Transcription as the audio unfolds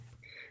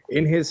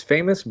In his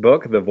famous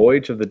book, The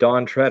Voyage of the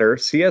Dawn Treader,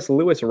 C.S.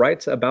 Lewis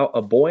writes about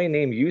a boy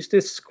named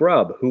Eustace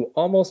Scrubb who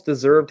almost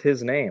deserved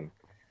his name.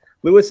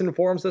 Lewis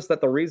informs us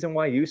that the reason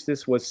why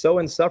Eustace was so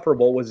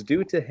insufferable was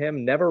due to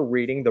him never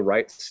reading the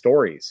right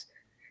stories.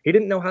 He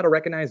didn't know how to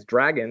recognize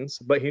dragons,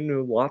 but he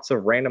knew lots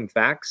of random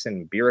facts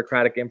and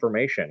bureaucratic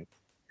information.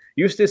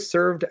 Eustace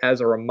served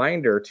as a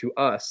reminder to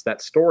us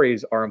that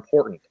stories are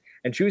important,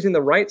 and choosing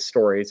the right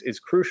stories is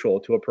crucial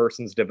to a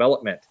person's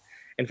development.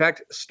 In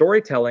fact,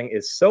 storytelling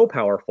is so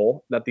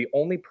powerful that the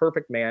only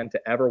perfect man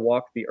to ever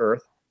walk the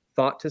earth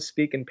thought to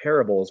speak in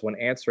parables when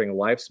answering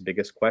life's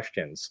biggest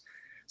questions.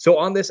 So,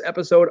 on this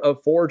episode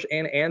of Forge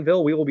and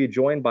Anvil, we will be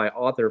joined by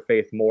author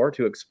Faith Moore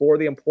to explore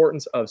the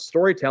importance of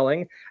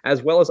storytelling,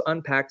 as well as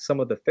unpack some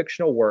of the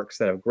fictional works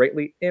that have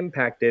greatly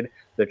impacted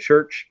the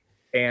church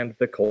and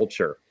the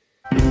culture.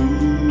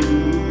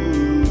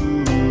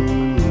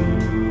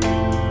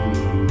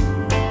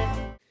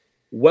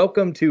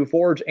 Welcome to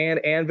Forge and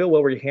Anvil,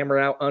 where we hammer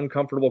out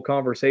uncomfortable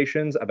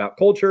conversations about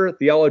culture,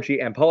 theology,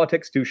 and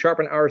politics to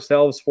sharpen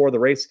ourselves for the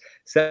race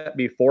set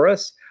before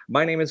us.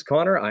 My name is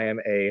Connor. I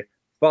am a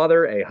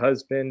father, a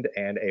husband,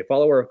 and a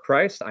follower of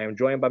Christ. I am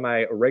joined by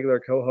my regular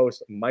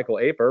co-host, Michael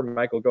Aper.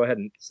 Michael, go ahead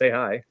and say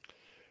hi.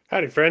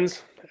 Howdy,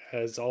 friends.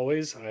 As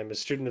always, I'm a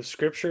student of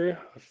Scripture,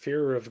 a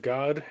fearer of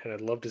God, and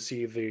I'd love to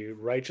see the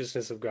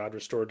righteousness of God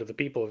restored to the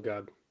people of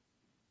God.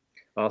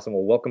 Awesome.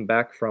 Well, welcome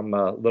back from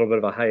a little bit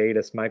of a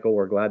hiatus, Michael.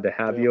 We're glad to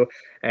have you.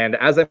 And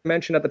as I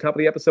mentioned at the top of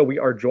the episode, we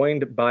are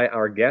joined by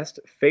our guest,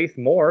 Faith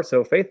Moore.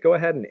 So, Faith, go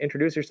ahead and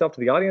introduce yourself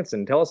to the audience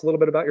and tell us a little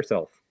bit about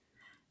yourself.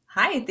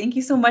 Hi, thank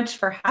you so much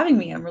for having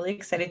me. I'm really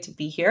excited to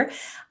be here.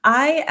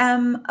 I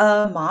am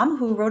a mom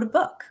who wrote a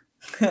book.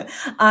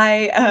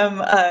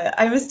 I'm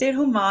a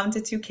stay-at-home mom to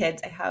two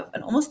kids. I have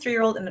an almost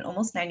 3-year-old and an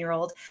almost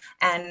 9-year-old,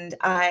 and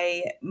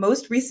I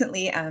most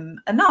recently am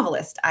a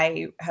novelist.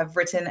 I have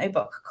written a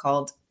book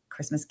called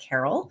Christmas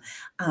Carol,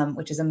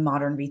 which is a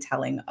modern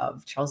retelling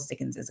of Charles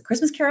Dickens's A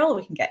Christmas Carol.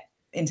 We can get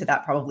into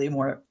that probably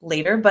more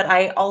later, but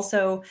I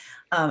also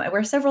I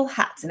wear several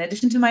hats. In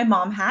addition to my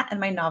mom hat and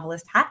my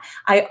novelist hat,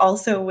 I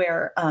also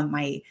wear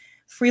my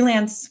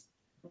freelance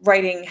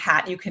writing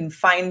hat. You can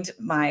find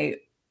my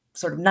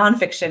sort of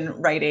nonfiction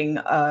writing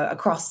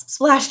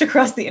splashed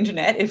across the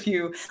internet if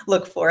you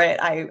look for it.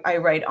 I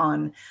write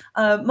on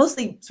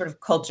mostly sort of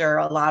culture,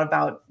 a lot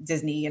about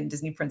Disney and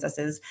Disney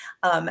princesses,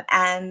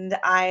 and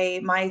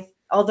my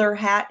other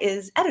hat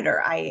is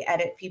editor. I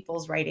edit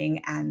people's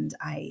writing, and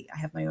I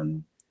have my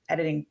own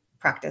editing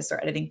practice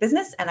or editing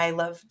business, and I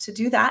love to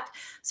do that.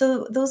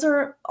 So those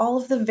are all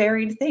of the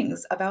varied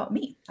things about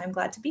me. I'm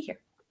glad to be here.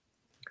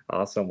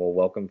 Awesome. Well,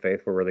 welcome,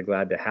 Faith. We're really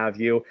glad to have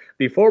you.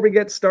 Before we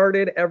get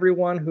started,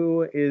 everyone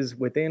who is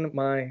within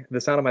the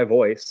sound of my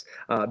voice,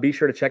 be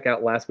sure to check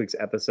out last week's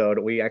episode.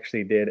 We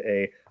actually did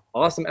a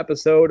awesome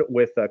episode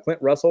with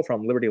Clint Russell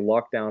from Liberty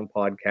Lockdown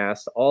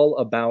podcast, all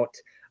about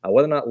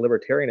whether or not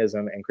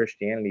libertarianism and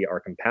Christianity are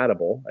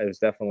compatible. It was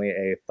definitely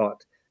a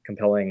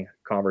thought-compelling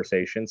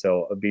conversation,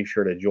 so be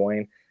sure to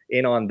join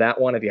in on that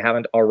one if you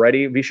haven't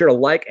already. Be sure to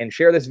like and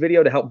share this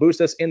video to help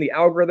boost us in the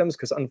algorithms,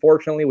 because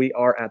unfortunately we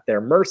are at their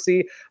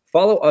mercy.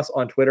 Follow us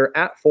on Twitter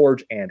at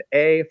Forge and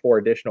A for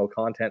additional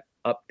content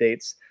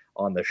updates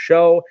on the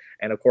show.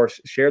 And of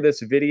course, share this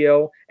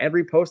video and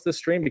repost the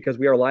stream, because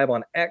we are live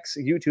on X,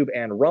 YouTube,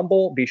 and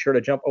Rumble. Be sure to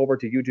jump over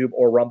to YouTube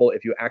or Rumble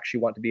if you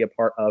actually want to be a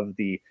part of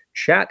the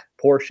chat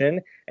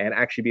portion and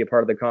actually be a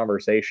part of the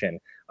conversation.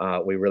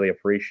 We really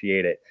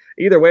appreciate it.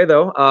 Either way,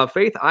 though,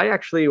 Faith, I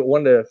actually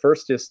wanted to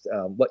first just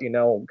let you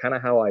know kind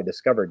of how I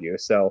discovered you.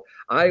 So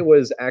I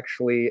was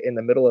actually in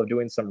the middle of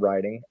doing some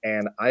writing,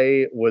 and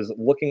I was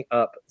looking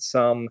up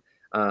some,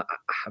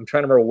 I'm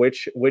trying to remember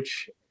which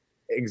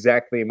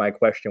exactly my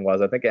question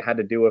was. I think it had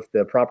to do with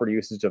the proper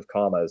usage of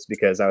commas,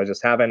 because I was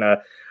just having a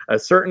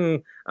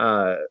certain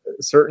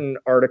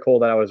article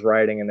that I was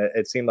writing, and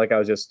it seemed like I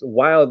was just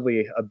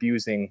wildly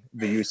abusing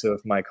the use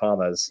of my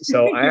commas.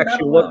 So I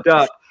actually looked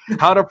up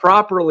how to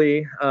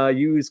properly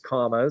use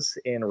commas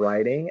in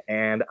writing,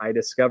 and I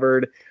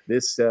discovered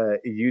this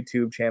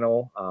YouTube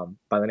channel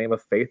by the name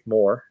of Faith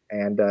Moore,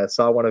 and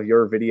saw one of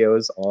your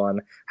videos on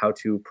how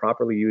to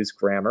properly use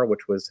grammar,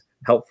 which was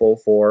helpful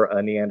for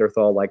a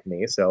Neanderthal like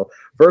me. So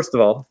first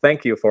of all,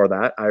 thank you for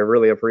that. I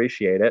really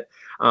appreciate it.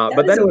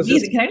 But then it was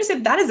amazing. Can I just say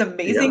that is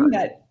amazing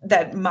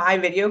that my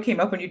video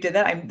came up when you did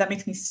that? That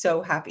makes me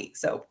so happy.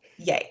 So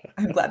yay!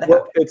 I'm glad that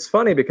happened. It's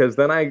funny because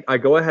then I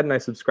go ahead and I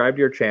subscribe to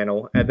your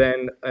channel, and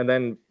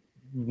then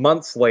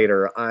months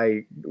later,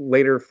 I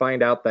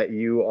find out that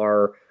you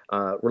are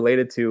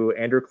related to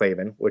Andrew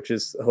Klavan, which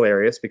is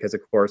hilarious because, of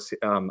course,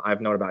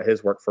 I've known about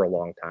his work for a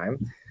long time.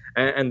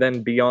 And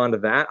then beyond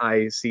that,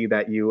 I see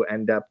that you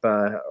end up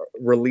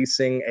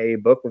releasing a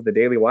book with the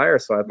Daily Wire.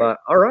 So I thought,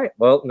 all right,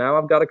 well, now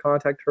I've got to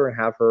contact her and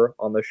have her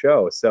on the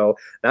show. So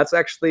that's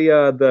actually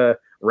the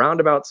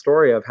roundabout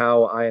story of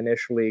how I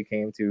initially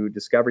came to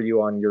discover you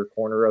on your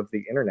corner of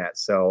the internet.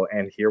 So,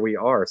 and here we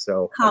are.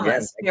 So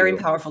commas, very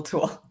powerful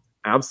tool.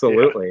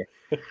 Absolutely.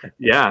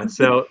 Yeah.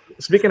 So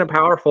speaking of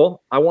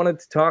powerful, I wanted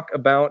to talk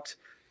about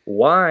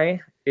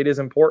why it is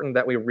important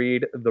that we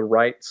read the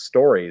right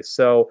stories.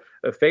 So,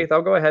 Faith,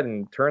 I'll go ahead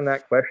and turn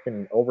that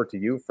question over to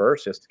you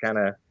first, just to kind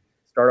of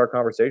start our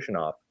conversation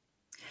off.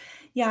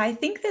 Yeah, I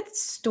think that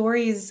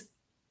stories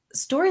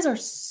are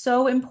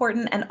so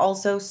important and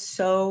also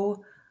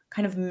so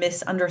kind of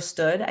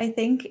misunderstood, I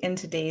think, in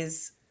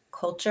today's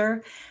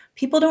culture.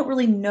 People don't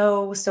really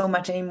know so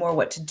much anymore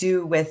what to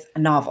do with a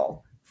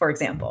novel, for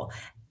example.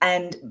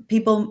 And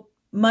people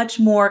much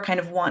more kind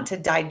of want to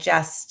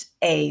digest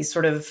a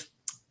sort of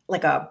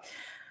like a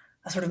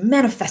sort of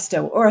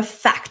manifesto or a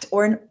fact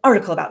or an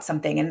article about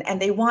something,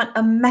 and they want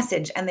a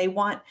message, and they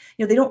want,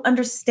 they don't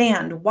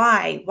understand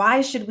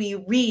why should we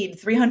read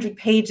 300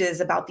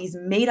 pages about these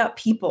made up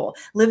people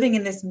living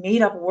in this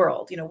made up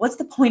world? What's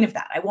the point of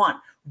that? I want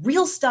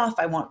real stuff,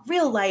 I want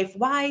real life.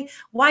 Why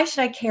should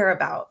I care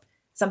about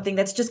something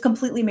that's just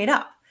completely made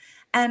up?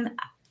 And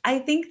I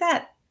think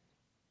that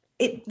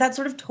that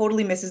sort of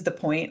totally misses the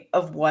point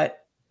of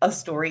what a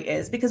story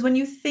is, because when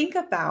you think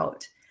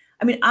about,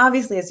 I mean,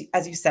 obviously,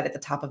 as you said at the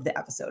top of the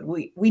episode,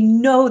 we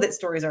know that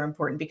stories are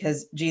important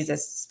because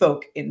Jesus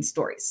spoke in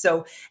stories.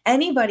 So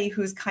anybody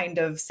who's kind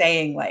of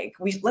saying like,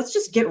 let's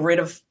just get rid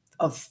of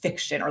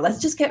fiction, or let's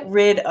just get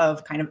rid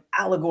of kind of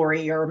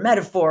allegory or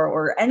metaphor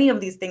or any of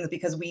these things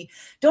because we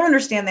don't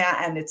understand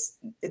that and it's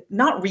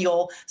not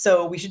real,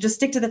 so we should just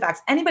stick to the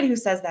facts. Anybody who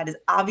says that is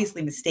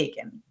obviously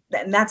mistaken,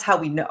 and that's how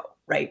we know,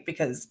 right?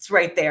 Because it's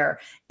right there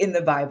in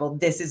the Bible.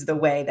 This is the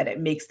way that it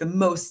makes the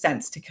most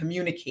sense to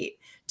communicate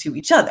to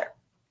each other.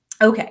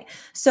 Okay,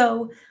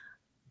 so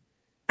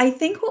I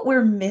think what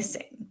we're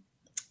missing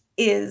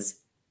is,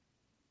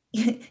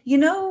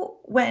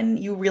 when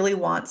you really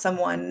want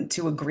someone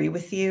to agree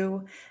with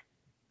you,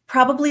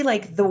 probably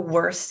like the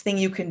worst thing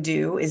you can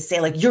do is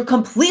say like, you're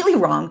completely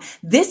wrong.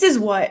 This is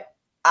what,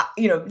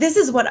 this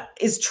is what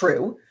is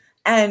true.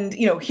 And,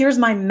 here's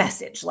my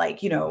message. Like,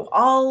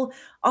 all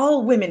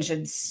women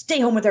should stay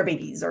home with their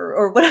babies,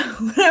 or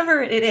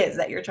whatever it is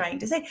that you're trying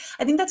to say.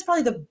 I think that's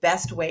probably the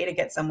best way to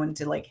get someone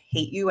to like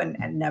hate you and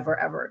never,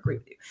 ever agree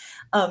with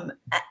you.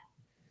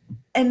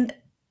 And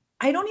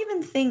I don't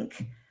even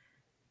think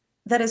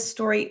that a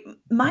story,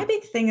 my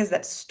big thing is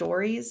that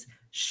stories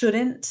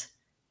shouldn't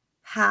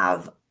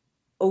have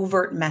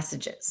overt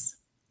messages.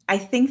 I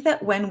think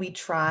that when we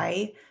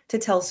try to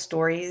tell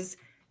stories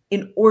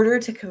in order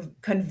to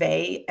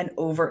convey an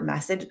overt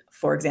message,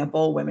 for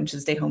example, women should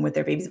stay home with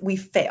their babies, we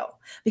fail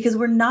because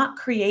we're not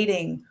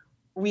creating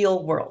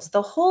real worlds.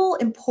 The whole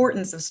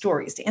importance of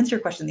stories, to answer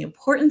your question, the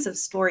importance of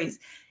stories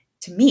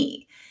to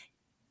me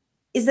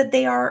is that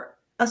they are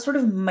a sort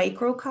of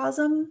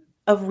microcosm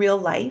of real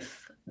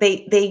life.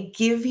 They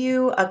give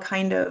you a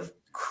kind of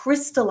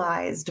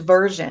crystallized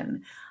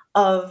version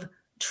of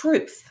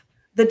truth,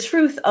 the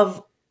truth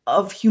of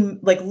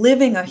like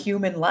living a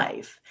human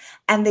life,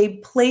 and they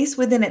place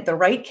within it the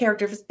right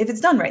characters. If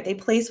it's done right, they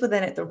place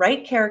within it the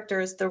right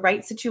characters, the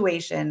right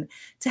situation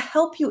to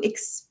help you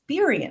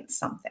experience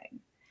something,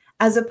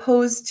 as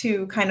opposed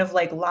to kind of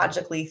like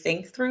logically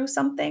think through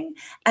something.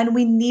 And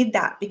we need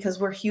that because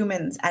we're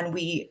humans, and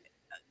we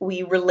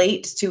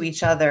relate to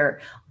each other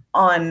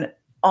on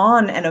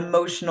an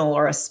emotional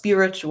or a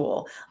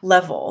spiritual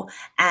level.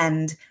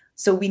 And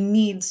so we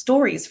need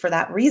stories for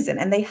that reason,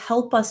 and they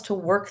help us to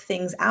work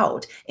things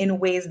out in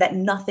ways that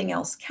nothing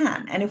else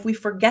can. And if we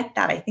forget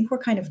that, I think we're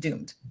kind of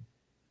doomed.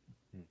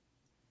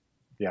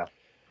 Yeah.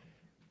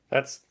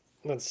 That's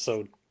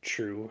so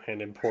true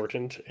and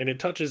important. And it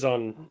touches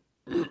on,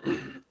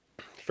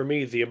 for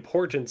me, the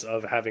importance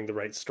of having the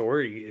right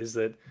story is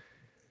that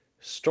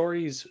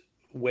stories,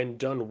 when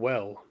done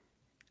well,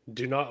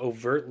 do not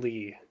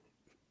overtly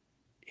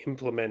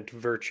implement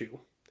virtue.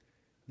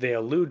 They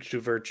allude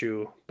to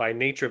virtue by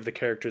nature of the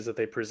characters that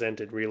they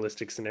present in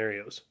realistic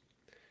scenarios.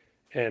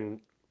 And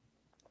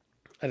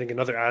I think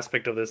another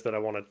aspect of this that I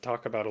want to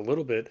talk about a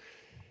little bit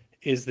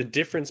is the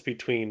difference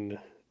between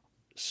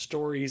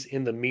stories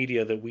in the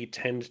media that we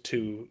tend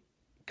to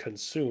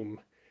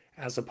consume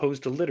as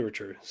opposed to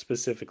literature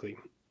specifically.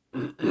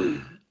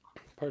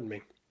 Pardon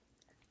me.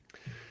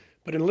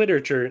 But in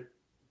literature,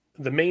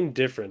 the main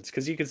difference,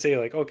 because you could say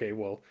like, okay,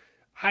 well,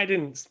 I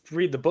didn't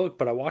read the book,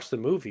 but I watched the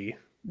movie.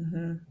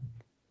 Mm-hmm.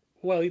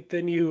 Well,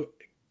 then you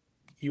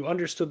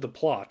understood the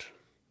plot,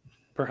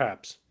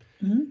 perhaps.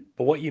 Mm-hmm.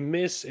 But what you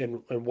miss,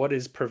 and what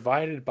is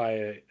provided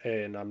by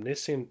an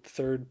omniscient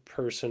third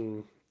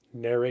person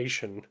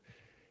narration,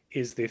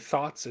 is the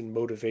thoughts and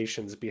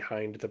motivations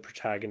behind the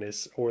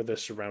protagonists or the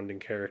surrounding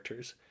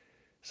characters.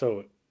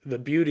 So the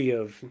beauty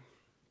of,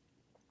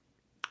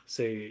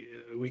 say,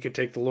 we could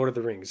take the Lord of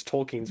the Rings,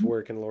 Tolkien's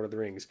work in Lord of the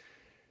Rings.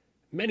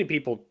 Many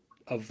people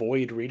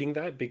avoid reading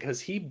that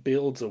because he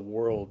builds a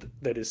world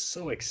that is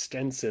so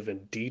extensive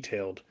and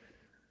detailed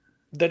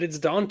that it's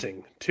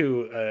daunting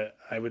to,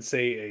 I would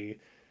say, a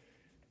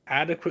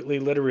adequately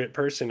literate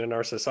person in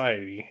our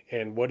society.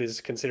 And what is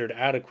considered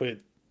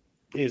adequate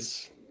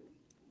is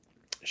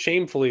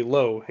shamefully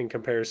low in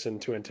comparison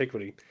to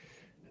antiquity.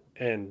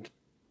 But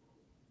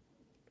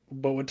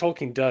what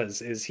Tolkien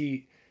does is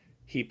he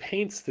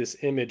paints this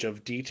image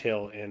of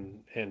detail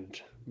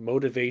and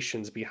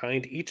motivations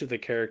behind each of the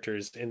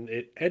characters, and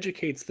it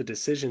educates the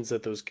decisions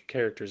that those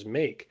characters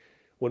make.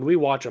 When we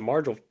watch a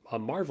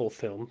Marvel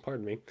film,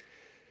 pardon me,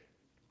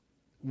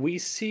 we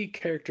see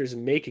characters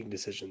making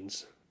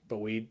decisions, but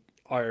we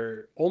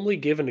are only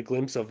given a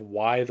glimpse of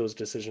why those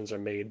decisions are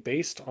made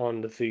based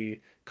on the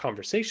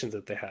conversations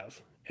that they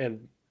have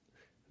and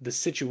the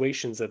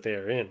situations that they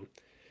are in.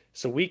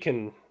 So we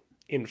can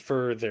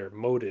infer their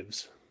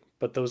motives,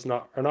 but those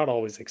are not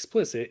always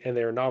explicit, and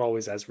they're not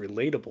always as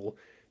relatable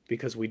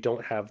because we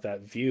don't have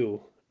that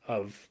view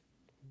of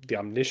the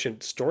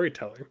omniscient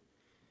storyteller.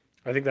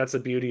 I think that's the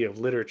beauty of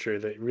literature,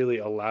 that really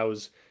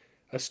allows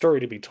a story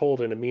to be told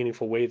in a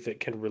meaningful way that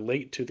can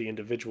relate to the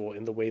individual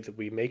in the way that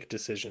we make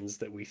decisions,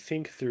 that we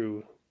think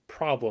through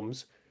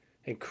problems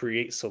and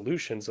create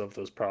solutions of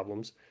those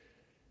problems.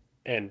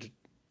 And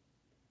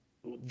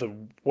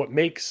what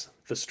makes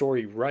the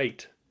story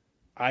right,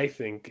 I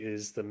think,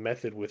 is the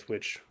method with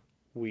which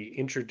we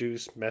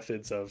introduce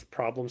methods of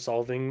problem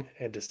solving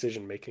and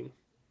decision making.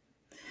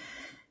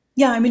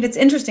 Yeah, I mean, it's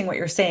interesting what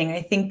you're saying.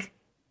 I think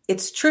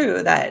it's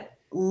true that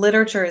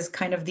literature is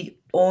kind of the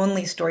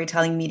only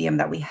storytelling medium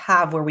that we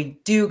have where we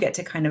do get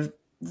to kind of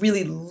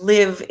really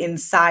live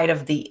inside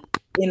of the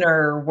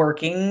inner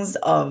workings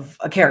of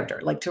a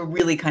character, like to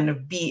really kind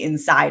of be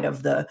inside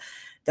of the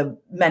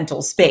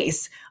mental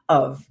space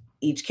of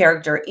each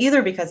character,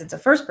 either because it's a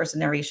first person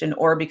narration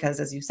or because,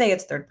 as you say,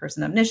 it's third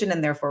person omniscient,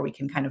 and therefore we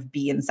can kind of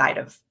be inside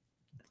of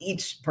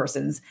each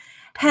person's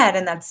head.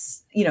 And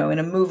that's, you know, in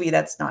a movie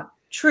that's not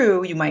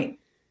true.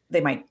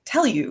 They might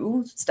tell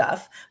you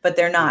stuff, but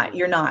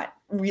you're not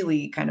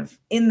really kind of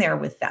in there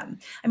with them.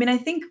 I mean, I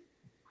think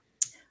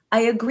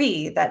I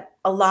agree that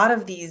a lot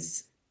of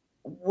these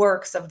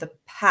works of the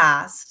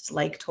past,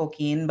 like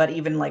Tolkien, but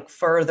even like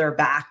further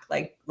back,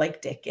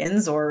 like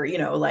Dickens, or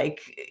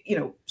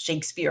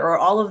Shakespeare, or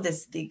all of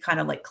this, the kind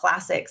of like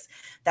classics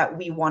that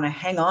we want to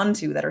hang on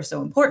to, that are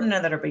so important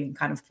and that are being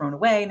kind of thrown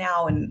away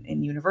now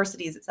in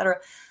universities, et cetera.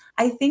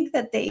 I think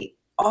that they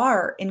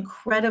are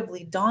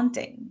incredibly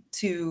daunting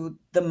to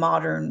the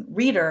modern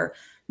reader,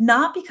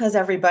 not because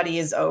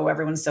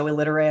everyone's so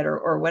illiterate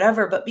or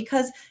whatever, but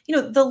because,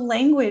 the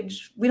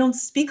language, we don't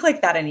speak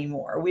like that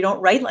anymore. We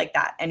don't write like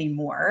that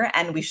anymore.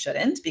 And we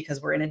shouldn't,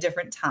 because we're in a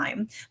different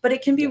time. But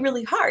it can be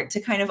really hard to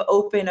kind of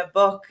open a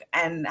book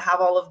and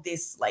have all of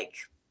these,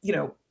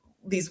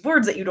 these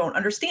words that you don't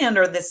understand,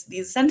 or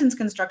these sentence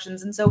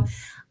constructions. And so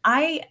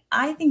I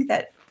think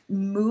that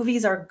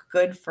movies are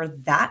good for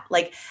that.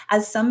 Like,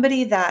 as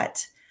somebody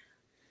that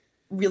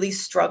really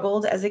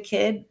struggled as a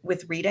kid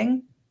with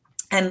reading,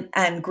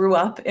 and grew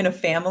up in a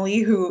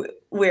family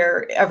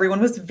where everyone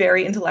was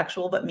very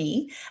intellectual but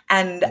me,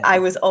 and I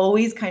was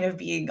always kind of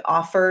being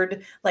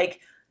offered, like,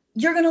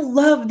 you're gonna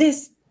love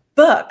this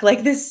book,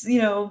 like this,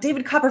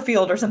 David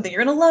Copperfield or something,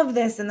 you're gonna love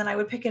this. And then I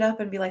would pick it up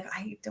and be like,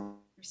 I don't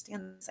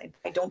understand this.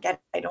 I don't get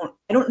it. I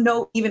don't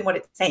know even what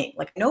it's saying.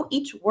 Like, I know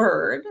each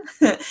word,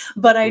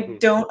 but I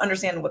don't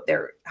understand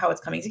how it's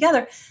coming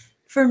together.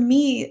 For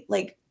me,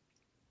 like,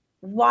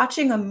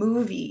 watching a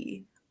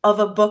movie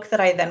of a book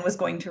that I then was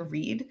going to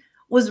read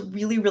was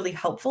really, really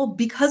helpful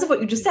because of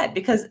what you just said,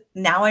 because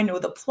now I know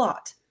the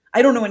plot.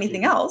 I don't know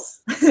anything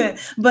else,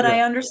 but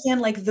I understand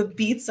like the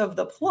beats of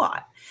the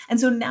plot. And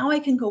so now I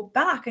can go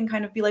back and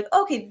kind of be like,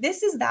 okay,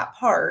 this is that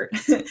part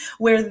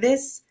where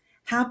this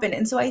happened.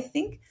 And so I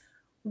think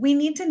we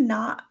need to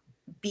not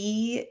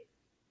be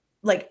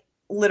like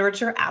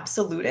literature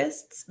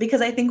absolutists,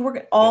 because I think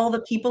all the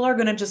people are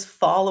going to just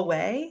fall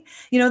away.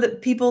 The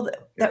people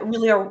that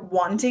really are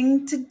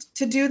wanting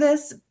to do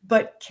this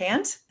but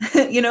can't,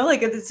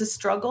 like, it's a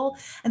struggle.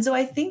 And so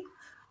I think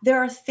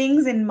there are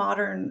things in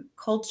modern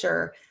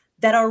culture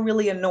that are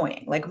really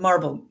annoying, like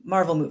Marvel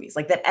movies,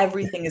 like that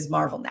everything is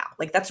Marvel now.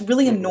 Like, that's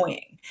really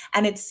annoying.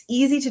 And it's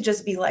easy to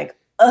just be like,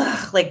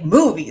 ugh, like,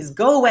 movies,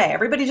 go away.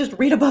 Everybody just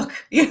read a book,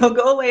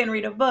 go away and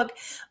read a book.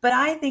 But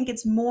I think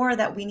it's more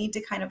that we need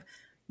to kind of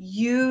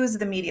use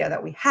the media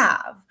that we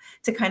have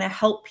to kind of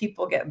help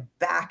people get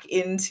back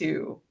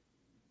into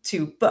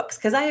books.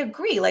 Because I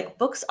agree, like,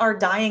 books are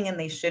dying, and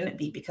they shouldn't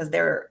be, because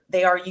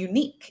they are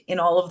unique in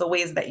all of the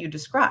ways that you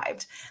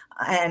described.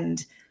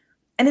 And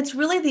it's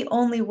really the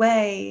only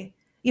way,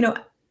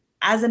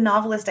 as a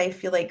novelist, I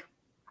feel like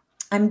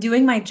I'm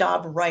doing my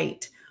job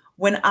right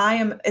when I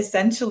am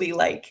essentially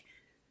like,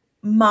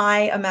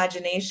 my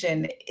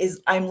imagination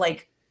is, I'm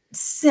like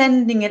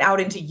sending it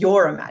out into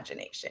your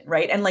imagination,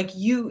 right? And like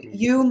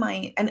you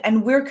might,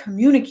 and we're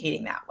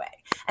communicating that way.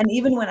 And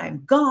even when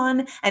I'm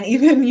gone, and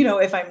even,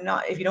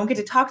 if you don't get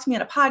to talk to me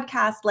on a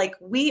podcast, like,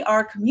 we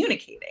are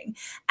communicating.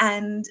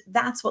 And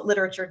that's what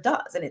literature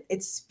does. And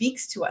it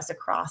speaks to us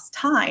across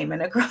time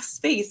and across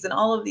space and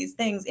all of these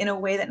things in a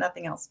way that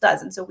nothing else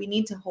does. And so we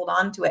need to hold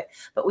on to it,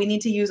 but we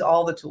need to use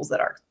all the tools at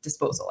our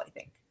disposal, I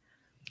think.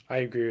 I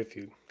agree with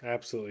you.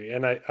 Absolutely.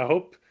 And I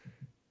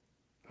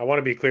want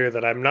to be clear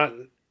that I'm not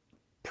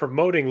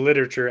promoting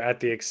literature at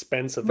the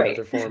expense of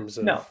other forms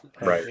of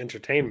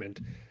entertainment,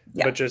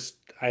 but just,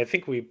 I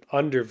think we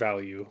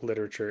undervalue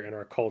literature in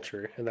our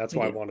culture. And that's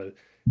why I want to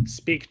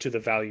speak to the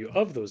value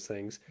of those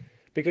things.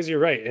 Because you're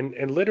right.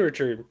 In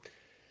literature,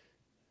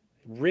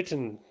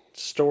 written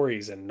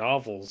stories and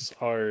novels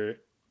are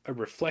a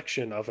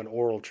reflection of an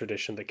oral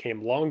tradition that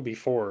came long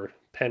before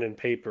pen and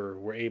paper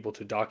were able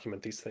to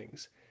document these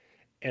things.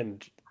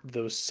 And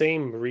those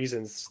same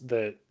reasons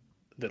that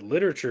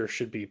literature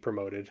should be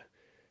promoted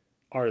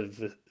are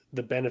the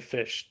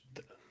benefit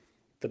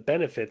the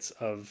benefits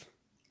of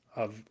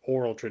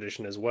oral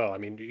tradition as well. I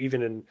mean,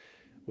 even in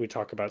we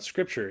talk about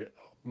scripture,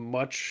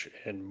 much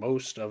and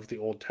most of the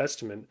Old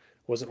Testament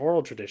was an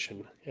oral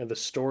tradition, and the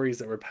stories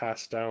that were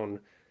passed down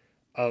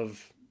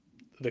of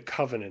the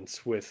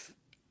covenants with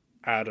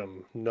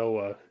Adam,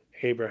 Noah,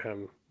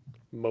 Abraham,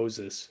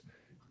 Moses,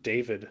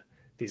 David.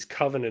 These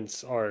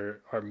covenants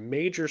are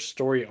major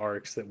story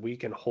arcs that we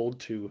can hold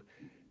to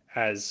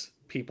as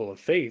people of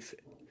faith,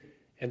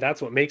 and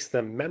that's what makes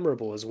them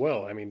memorable as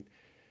well. I mean,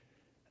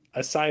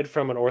 aside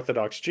from an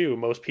Orthodox Jew,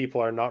 most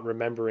people are not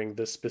remembering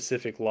the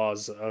specific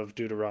laws of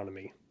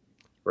Deuteronomy.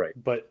 Right.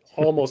 But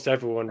almost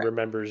everyone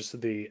remembers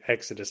the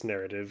Exodus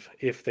narrative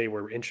if they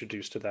were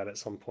introduced to that at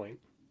some point.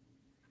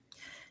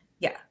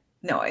 Yeah.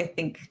 No, I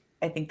think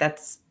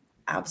that's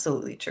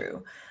absolutely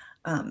true.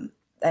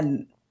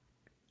 And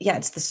yeah,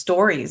 it's the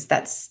stories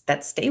that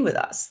stay with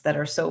us that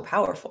are so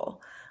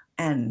powerful.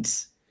 And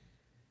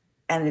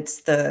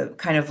it's the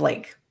kind of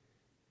like,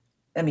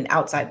 I mean,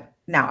 outside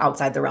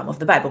the realm of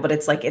the Bible, but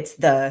it's like it's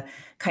the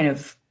kind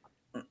of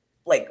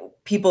like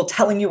people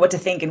telling you what to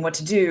think and what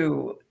to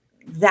do.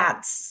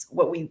 That's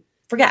what we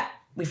forget.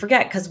 We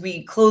forget because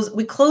we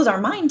close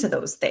our mind to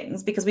those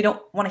things because we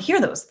don't want to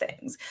hear those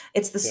things.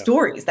 It's the Yeah.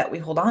 stories that we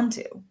hold on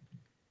to.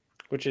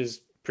 Which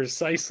is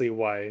precisely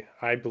why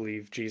I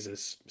believe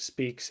Jesus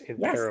speaks in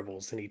Yes.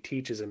 parables and he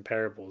teaches in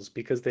parables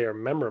because they are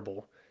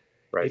memorable.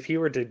 Right. If he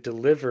were to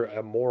deliver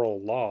a moral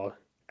law,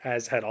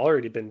 as had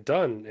already been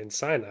done in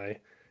Sinai,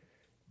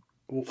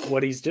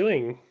 what he's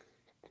doing,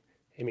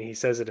 I mean, he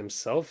says it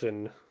himself,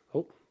 and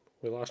oh,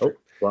 we lost her.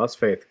 Lost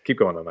faith. Keep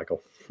going though,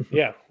 Michael.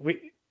 Yeah,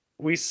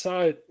 we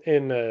saw it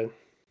in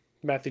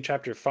Matthew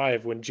chapter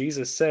 5 when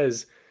Jesus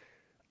says,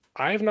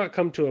 "I have not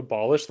come to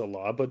abolish the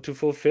law, but to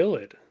fulfill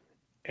it."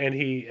 And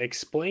he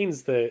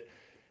explains that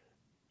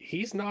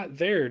he's not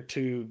there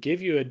to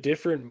give you a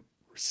different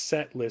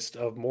set list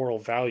of moral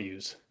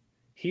values.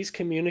 He's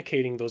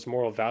communicating those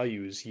moral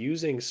values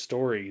using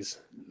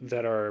stories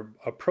that are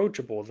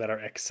approachable, that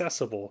are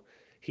accessible.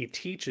 He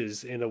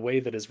teaches in a way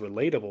that is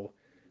relatable.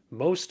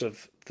 Most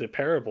of the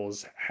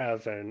parables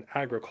have an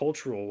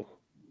agricultural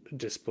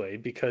display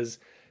because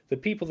the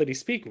people that he's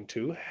speaking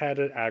to had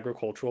an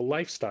agricultural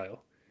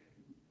lifestyle.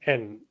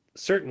 And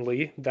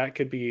certainly that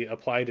could be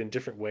applied in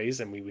different ways.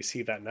 I mean, we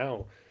see that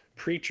now.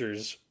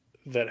 Preachers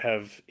that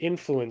have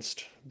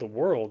influenced the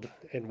world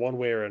in one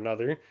way or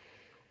another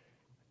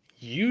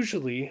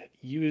usually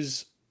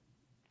use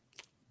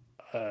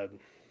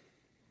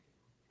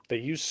they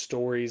use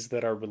stories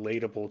that are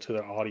relatable to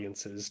their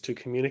audiences to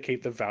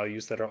communicate the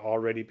values that are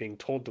already being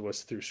told to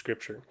us through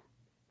scripture.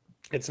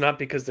 It's not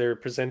because they're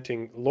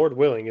presenting, Lord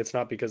willing, it's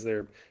not because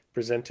they're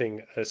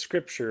presenting a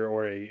scripture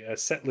or a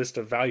set list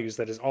of values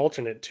that is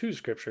alternate to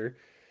scripture,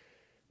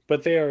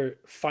 but they are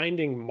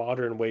finding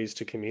modern ways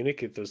to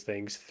communicate those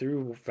things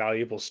through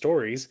valuable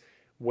stories,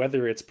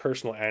 whether it's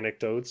personal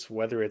anecdotes,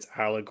 whether it's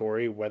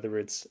allegory, whether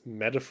it's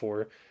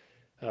metaphor,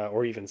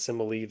 or even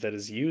simile that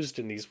is used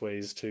in these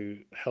ways to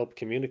help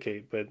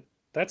communicate. But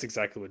that's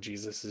exactly what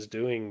Jesus is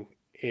doing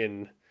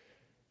in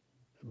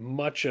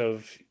much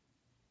of,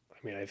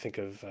 I mean, I think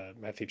of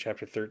Matthew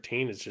chapter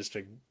 13 is just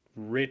a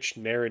rich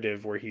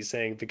narrative where he's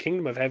saying the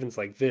kingdom of heaven's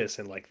like this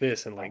and like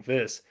this and like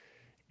this.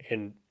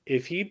 And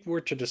if he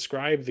were to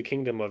describe the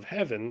kingdom of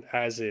heaven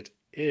as it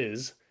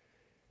is,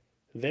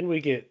 then we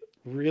get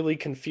really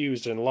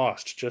confused and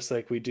lost, just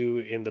like we do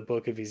in the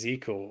book of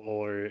Ezekiel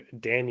or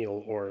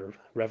Daniel or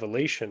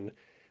Revelation,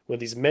 when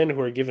these men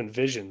who are given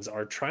visions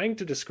are trying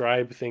to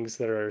describe things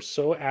that are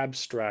so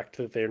abstract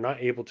that they're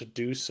not able to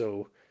do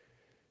so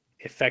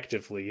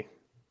effectively,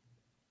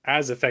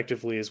 as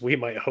effectively as we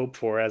might hope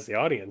for as the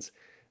audience.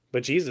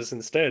 But Jesus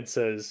instead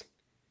says,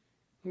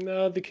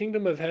 no, the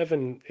kingdom of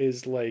heaven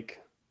is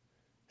like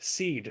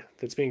seed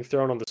that's being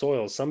thrown on the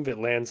soil. Some of it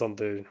lands on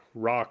the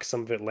rock,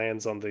 some of it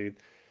lands on the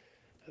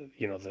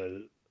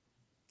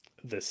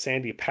the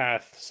sandy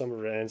path, some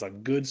of it lands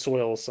on good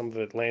soil, some of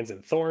it lands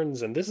in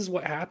thorns, and this is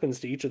what happens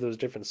to each of those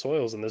different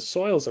soils. And the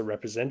soils are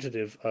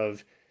representative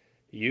of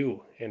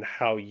you and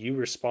how you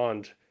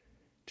respond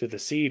to the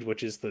seed,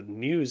 which is the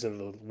news and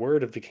the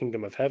word of the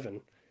kingdom of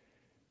heaven.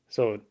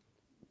 So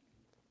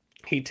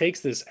he takes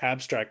this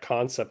abstract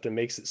concept and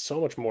makes it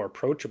so much more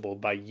approachable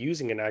by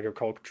using an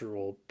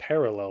agricultural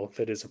parallel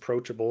that is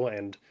approachable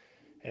and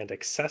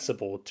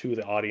accessible to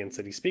the audience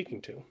that he's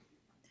speaking to.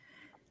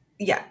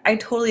 Yeah, I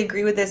totally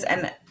agree with this.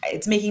 And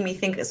it's making me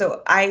think.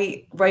 So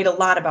I write a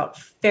lot about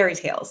fairy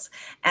tales.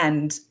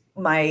 And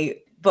my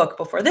book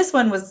before this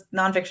one was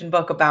nonfiction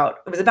book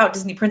it was about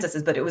Disney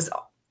princesses, but it was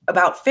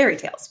about fairy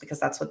tales because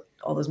that's what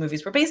all those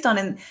movies were based on.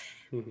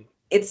 And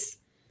it's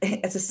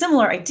a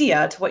similar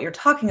idea to what you're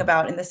talking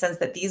about in the sense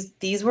that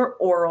these were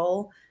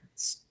oral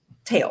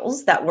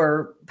tales that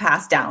were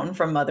passed down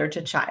from mother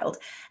to child,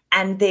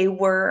 and they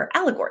were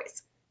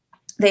allegories.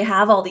 They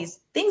have all these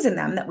things in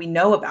them that we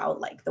know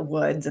about, like the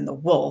woods and the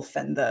wolf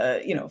and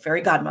the,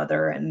 fairy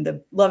godmother and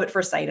the love at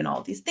first sight and all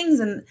of these things.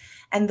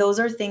 And those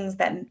are things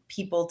that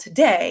people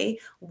today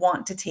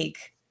want to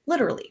take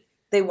literally.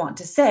 They want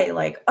to say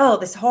like, oh,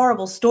 this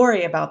horrible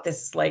story about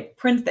this like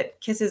prince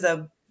that kisses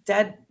a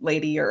dead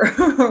lady or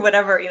or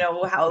whatever,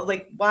 how,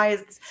 like, why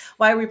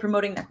are we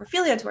promoting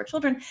necrophilia to our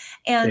children?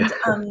 And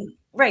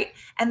right.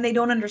 And they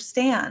don't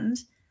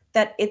understand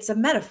that it's a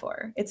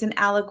metaphor, it's an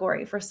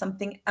allegory for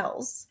something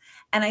else.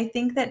 And I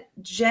think that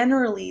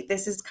generally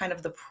this is kind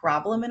of the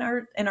problem in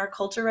our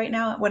culture right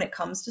now when it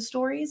comes to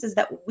stories, is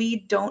that we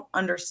don't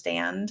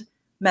understand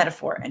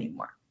metaphor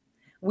anymore.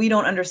 We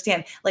don't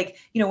understand, like,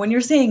 when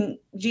you're saying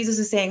Jesus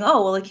is saying,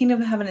 oh, well, the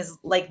kingdom of heaven is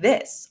like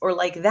this or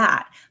like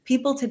that.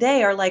 People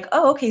today are like,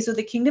 oh, okay, so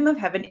the kingdom of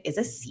heaven is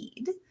a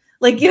seed.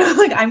 Like,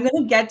 like I'm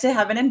going to get to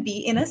heaven and be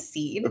in a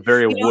seed. A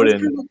very wooden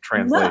kind of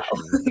translation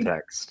of the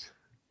text.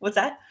 What's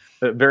that?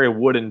 A very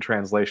wooden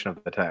translation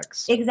of the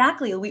text.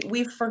 Exactly.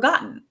 We've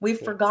forgotten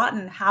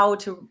how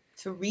to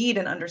read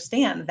and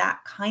understand that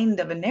kind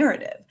of a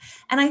narrative.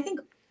 And I think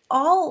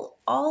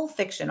all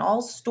fiction,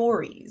 all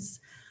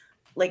stories,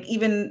 like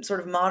even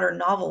sort of modern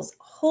novels,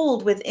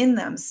 hold within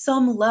them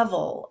some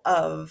level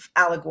of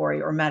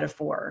allegory or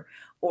metaphor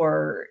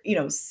or,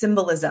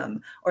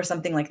 symbolism or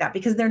something like that,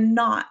 because they're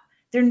not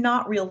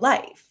real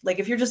life. Like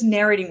if you're just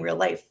narrating real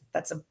life,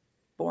 that's a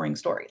boring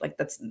story. Like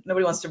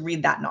nobody wants to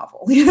read that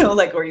novel,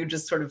 like, or you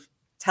just sort of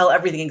tell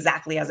everything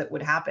exactly as it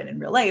would happen in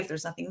real life.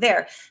 There's nothing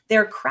there.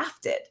 They're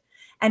crafted.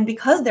 And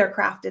because they're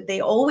crafted,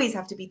 they always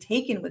have to be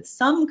taken with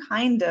some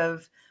kind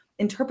of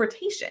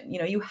interpretation.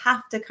 You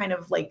have to kind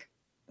of like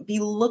be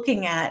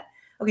looking at,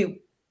 okay,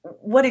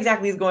 what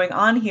exactly is going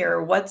on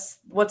here? What's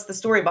the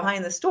story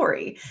behind the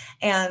story?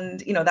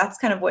 And, that's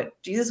kind of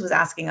what Jesus was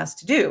asking us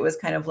to do, is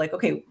kind of like,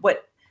 okay,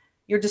 what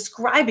you're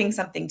describing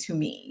something to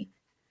me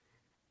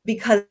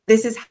because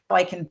this is how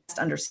I can best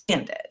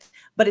understand it,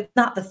 but it's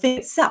not the thing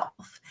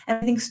itself. And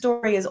I think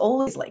story is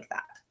always like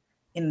that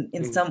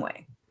in some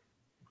way.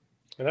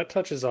 And that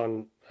touches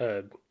on,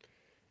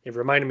 it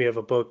reminded me of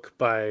a book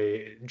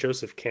by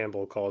Joseph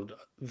Campbell called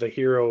The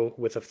Hero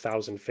with a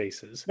Thousand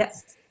Faces.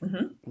 Yes.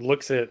 Mm-hmm.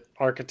 Looks at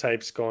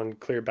archetypes going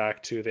clear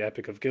back to the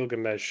Epic of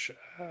Gilgamesh,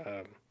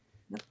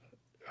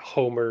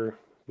 Homer,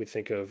 we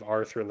think of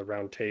Arthur and the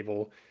Round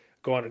Table,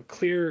 go on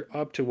clear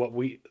up to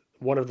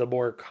one of the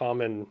more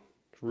common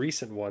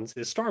recent ones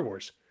is Star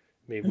Wars.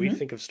 We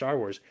think of Star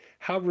Wars.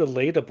 How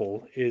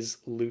relatable is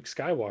Luke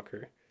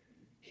Skywalker?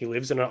 He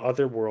lives in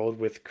another world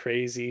with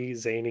crazy,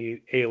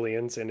 zany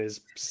aliens and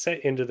is set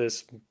into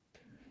this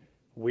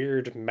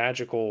weird,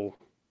 magical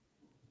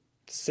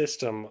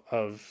system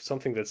of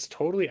something that's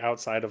totally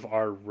outside of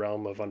our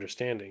realm of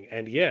understanding.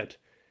 And yet,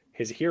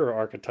 his hero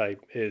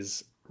archetype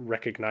is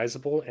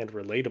recognizable and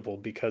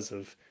relatable because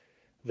of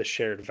the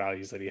shared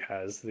values that he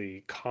has,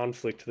 the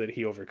conflict that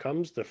he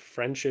overcomes, the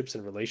friendships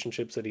and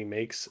relationships that he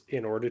makes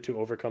in order to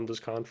overcome those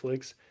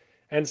conflicts,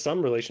 and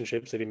some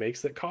relationships that he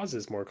makes that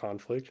causes more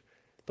conflict.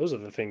 Those are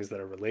the things that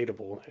are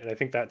relatable. And I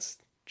think that's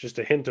just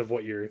a hint of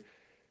what you're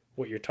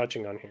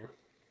touching on here.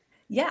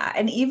 Yeah.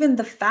 And even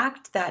the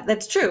fact that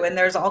that's true. And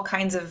there's all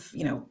kinds of,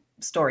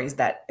 stories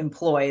that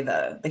employ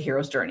the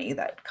hero's journey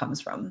that comes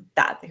from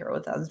that, the hero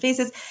with a thousand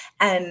faces.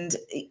 And,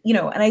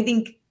 and I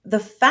think the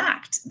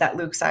fact that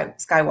Luke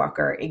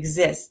Skywalker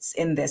exists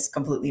in this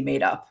completely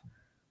made up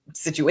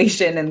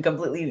situation and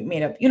completely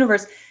made up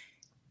universe,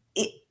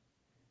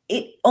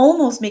 it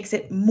almost makes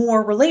it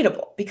more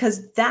relatable,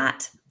 because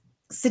that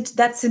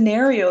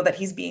scenario that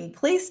he's being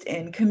placed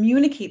in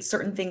communicates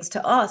certain things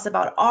to us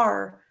about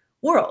our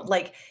world.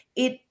 Like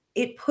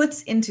it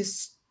puts into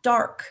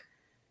stark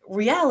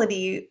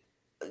reality,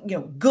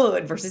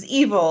 good versus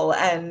evil,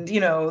 and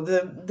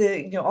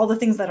the all the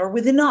things that are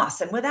within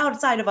us and without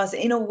outside of us,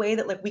 in a way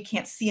that like we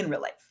can't see in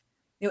real life.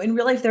 In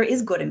real life there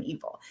is good and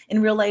evil.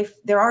 In real life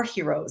there are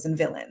heroes and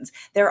villains.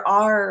 There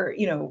are,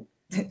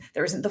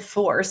 there isn't the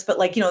force, but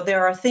like,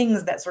 there are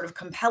things that sort of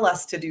compel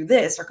us to do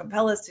this or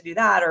compel us to do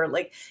that, or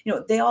like,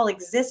 they all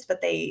exist,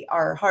 but they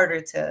are harder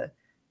to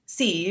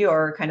see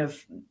or kind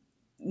of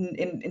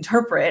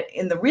interpret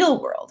in the real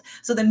world.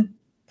 So then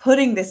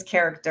putting this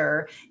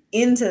character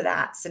into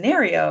that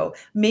scenario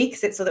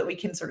makes it so that we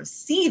can sort of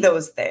see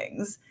those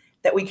things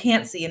that we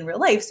can't see in real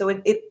life. So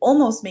it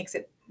almost makes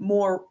it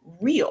more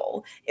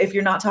real if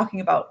you're not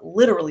talking about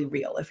literally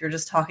real, if you're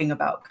just talking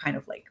about kind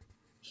of like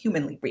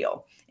humanly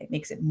real. It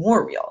makes it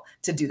more real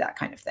to do that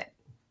kind of thing.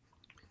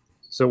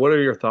 So what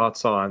are your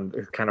thoughts on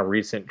the kind of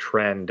recent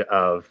trend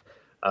of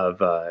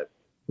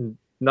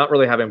not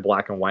really having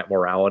black and white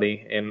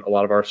morality in a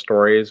lot of our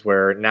stories,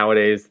 where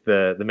nowadays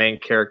the main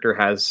character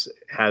has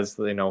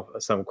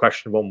some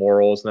questionable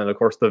morals, and then of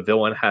course the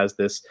villain has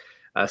this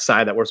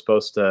side that we're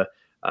supposed to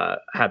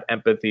have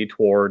empathy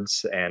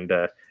towards, and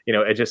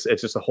it's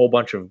just a whole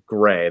bunch of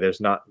gray.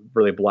 There's not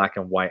really black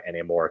and white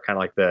anymore, kind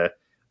of like the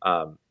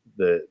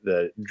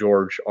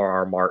George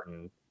R.R.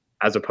 Martin,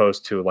 as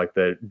opposed to like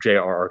the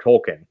J.R.R.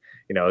 Tolkien.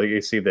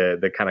 you see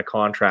the kind of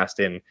contrast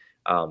in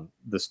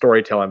the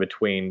storytelling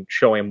between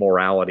showing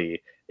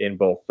morality in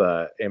both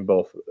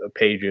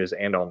pages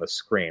and on the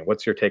screen.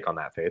 What's your take on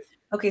that, Faith?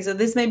 Okay, so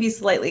this may be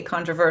slightly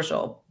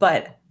controversial,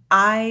 but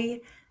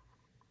I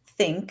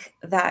think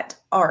that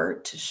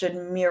art should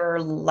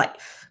mirror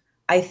life.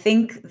 I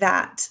think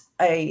that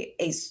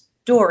a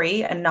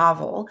story, a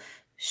novel,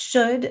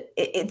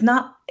 it's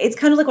not, it's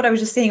kind of like what I was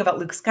just saying about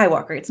Luke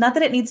Skywalker. It's not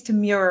that it needs to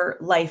mirror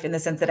life in the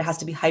sense that it has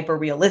to be hyper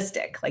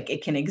realistic, like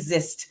it can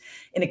exist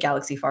in a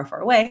galaxy far, far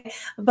away.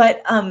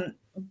 But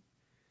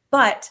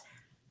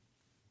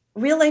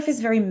real life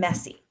is very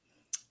messy.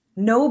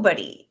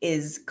 Nobody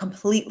is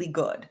completely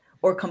good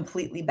or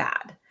completely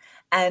bad.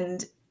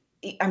 And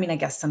I mean, I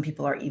guess some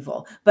people are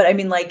evil, but I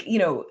mean, like,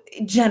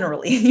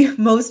 generally,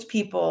 most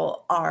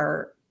people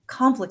are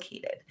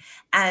complicated.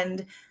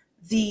 And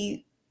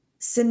the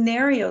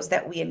scenarios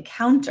that we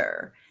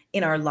encounter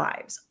in our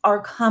lives are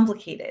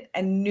complicated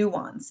and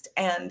nuanced.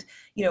 And,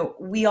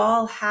 we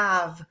all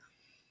have,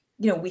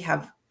 we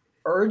have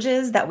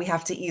urges that we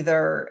have to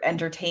either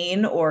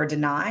entertain or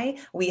deny.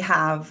 We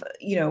have,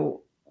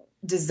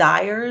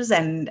 desires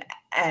and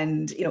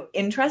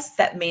interests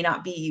that may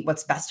not be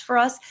what's best for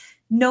us.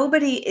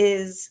 Nobody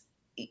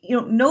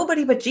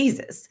but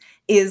Jesus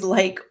is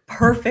like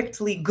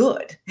perfectly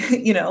good,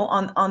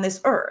 on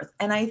this earth.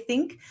 And I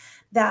think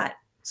that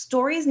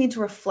stories need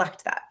to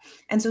reflect that.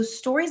 And so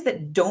stories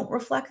that don't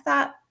reflect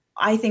that,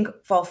 I think,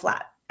 fall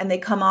flat, and they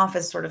come off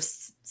as sort of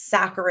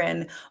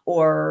saccharine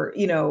or,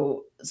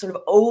 sort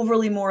of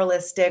overly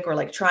moralistic, or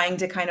like trying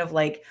to kind of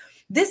like,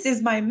 this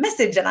is my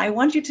message and I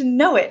want you to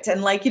know it,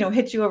 and like,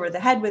 hit you over the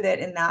head with it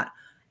in that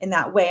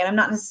way. And I'm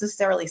not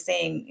necessarily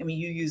saying, I mean,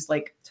 you use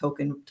like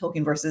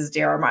Tolkien versus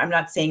J.R.R. Martin. I'm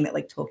not saying that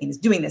like Tolkien is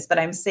doing this, but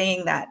I'm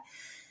saying that,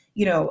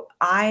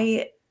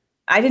 I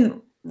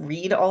didn't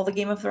read all the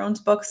Game of Thrones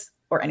books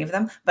or any of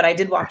them, but I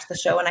did watch the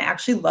show, and I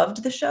actually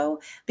loved the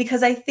show,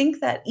 because I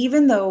think that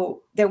even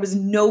though there was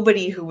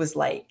nobody who was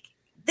like,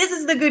 this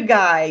is the good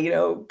guy,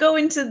 go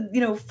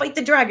into, fight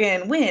the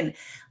dragon, win,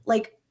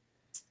 like,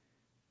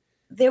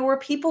 there were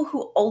people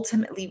who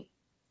ultimately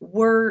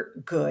were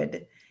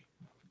good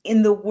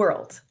in the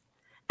world.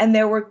 And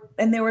there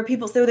were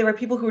people, so there were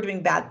people who were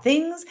doing bad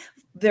things.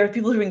 There are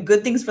people who are doing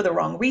good things for the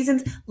wrong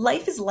reasons.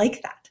 Life is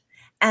like that.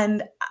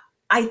 And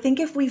I think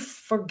if we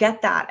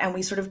forget that and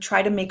we sort of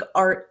try to make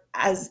art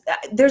as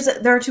there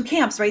are two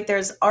camps, right?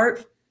 There's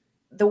art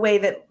the way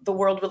that the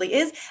world really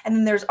is, and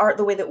then there's art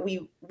the way that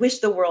we wish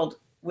the world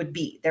would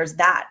be. There's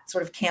that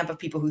sort of camp of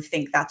people who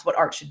think that's what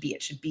art should be.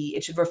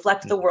 It should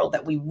reflect the world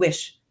that we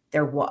wish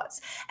there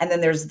was. And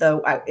then there's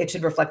it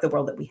should reflect the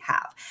world that we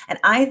have. And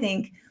I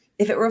think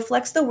if it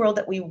reflects the world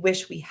that we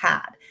wish we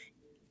had,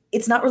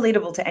 it's not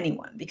relatable to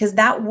anyone, because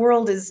that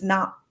world is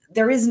not,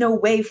 there is no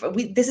way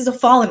this is a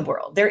fallen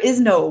world. There is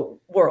no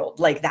world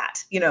like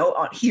that,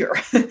 on here.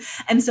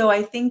 And so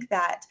I think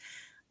that,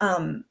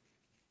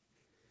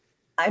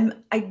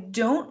 I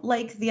don't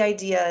like the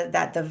idea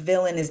that the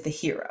villain is the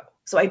hero.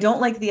 So I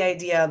don't like the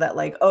idea that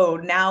like, oh,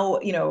 now,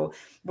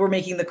 we're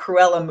making the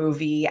Cruella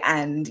movie,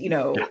 and,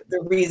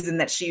 the reason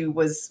that she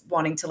was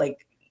wanting to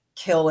like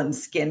kill and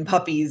skin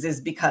puppies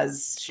is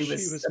because she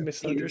was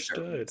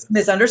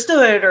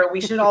misunderstood, or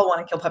we should all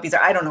want to kill puppies,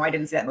 or I don't know. I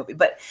didn't see that movie,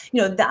 but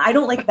I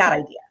don't like that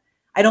idea.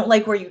 I don't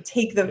like where you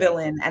take the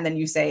villain and then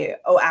you say,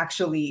 oh,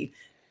 actually,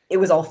 it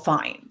was all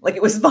fine. Like,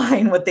 it was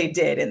fine what they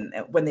did and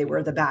when they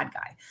were the bad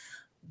guy.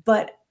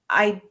 But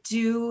I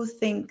do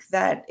think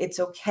that it's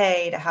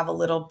okay to have a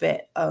little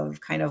bit of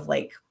kind of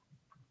like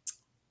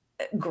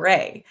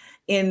gray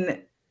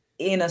in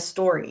a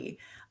story,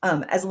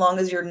 as long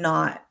as you're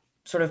not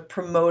sort of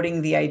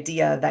promoting the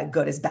idea that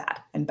good is bad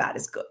and bad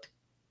is good,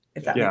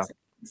 if that makes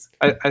sense.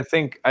 I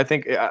think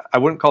I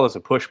wouldn't call this a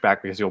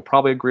pushback, because you'll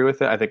probably agree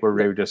with it. I think we're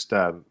maybe just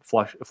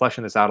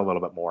fleshing this out a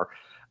little bit more.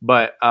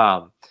 But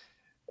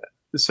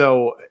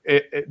so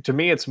to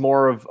me, it's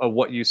more of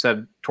what you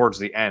said towards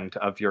the end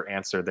of your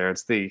answer there.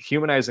 It's the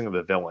humanizing of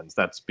the villains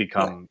that's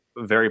become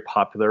very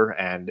popular,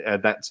 and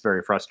that's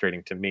very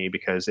frustrating to me,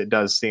 because it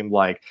does seem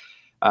like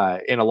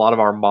in a lot of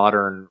our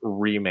modern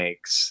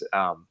remakes,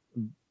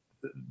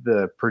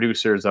 the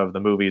producers of the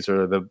movies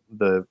or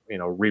the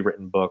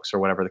rewritten books or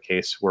whatever the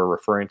case we're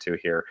referring to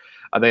here,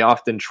 they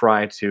often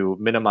try to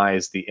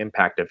minimize the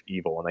impact of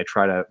evil, and they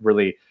try to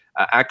really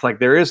act like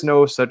there is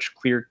no such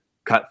clear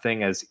cut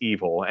thing as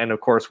evil. And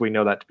of course we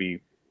know that to be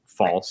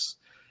false.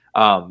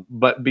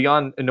 But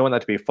beyond knowing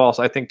that to be false,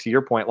 I think to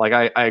your point, like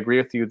I agree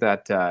with you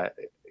that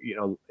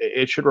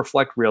it should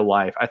reflect real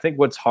life. I think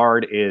what's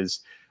hard is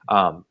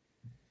on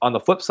the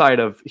flip side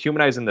of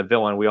humanizing the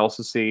villain, we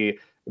also see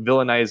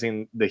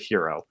villainizing the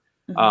hero.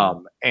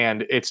 Mm-hmm.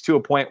 And it's to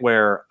a point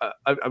where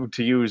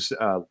to use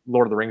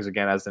Lord of the Rings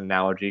again as an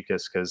analogy,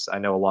 because I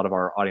know a lot of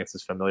our audience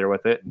is familiar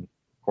with it, and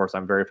of course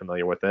I'm very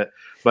familiar with it,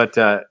 but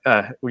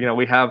we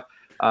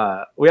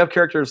have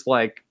characters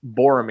like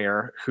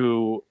Boromir,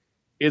 who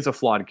is a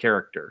flawed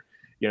character.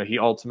 He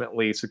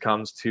ultimately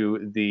succumbs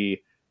to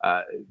the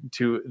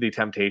to the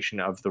temptation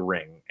of the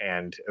ring,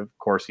 and of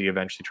course he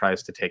eventually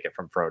tries to take it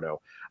from Frodo.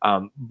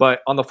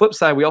 But on the flip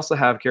side, we also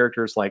have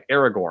characters like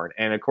Aragorn,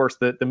 and of course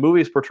the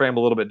movies portray him a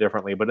little bit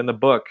differently. But in the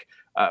book,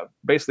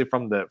 basically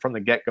from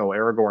the get go,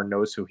 Aragorn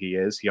knows who he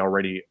is. He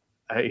already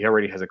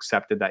has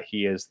accepted that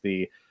he is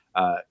the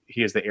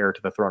heir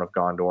to the throne of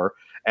Gondor,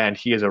 and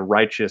he is a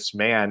righteous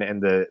man.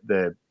 And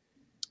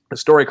the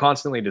story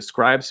constantly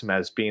describes him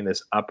as being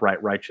this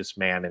upright, righteous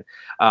man. And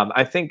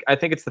I think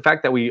it's the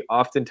fact that we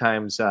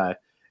oftentimes,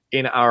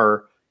 in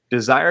our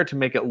desire to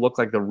make it look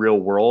like the real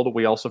world,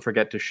 we also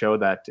forget to show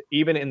that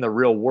even in the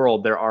real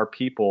world, there are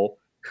people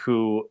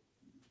who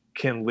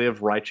can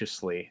live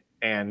righteously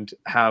and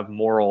have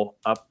moral,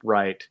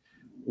 upright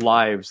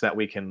lives that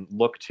we can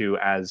look to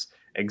as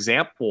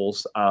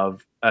examples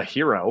of a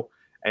hero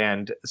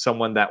and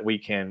someone that we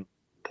can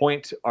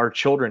point our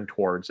children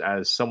towards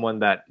as someone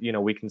that,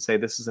 we can say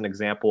this is an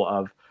example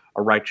of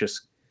a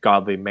righteous,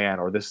 godly man,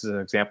 or this is an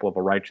example of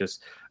a righteous,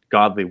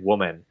 godly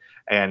woman.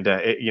 And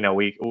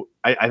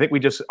I think we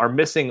just are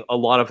missing a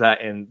lot of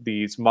that in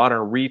these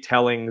modern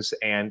retellings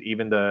and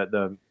even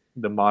the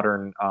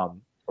modern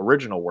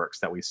original works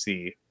that we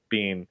see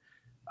being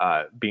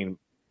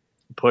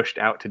pushed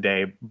out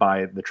today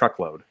by the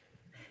truckload.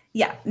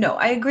 Yeah, no,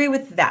 I agree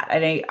with that.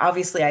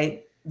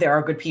 And there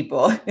are good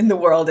people in the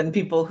world and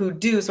people who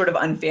do sort of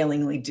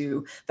unfailingly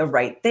do the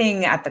right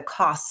thing at the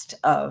cost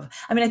of,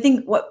 I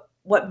think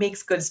what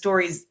makes good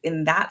stories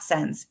in that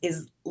sense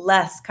is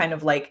less kind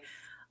of like,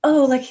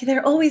 oh, like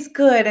they're always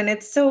good and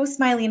it's so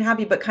smiley and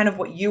happy, but kind of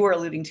what you were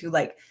alluding to,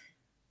 like,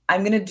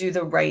 I'm going to do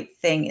the right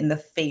thing in the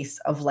face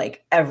of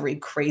like every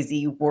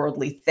crazy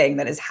worldly thing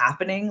that is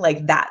happening.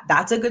 Like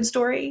that's a good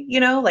story,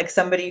 like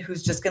somebody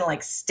who's just going to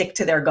like stick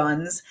to their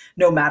guns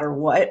no matter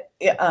what,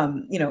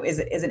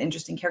 is an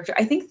interesting character.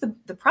 I think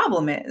the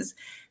problem is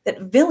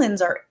that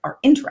villains are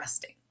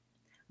interesting.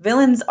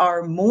 Villains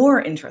are more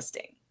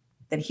interesting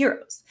than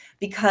heroes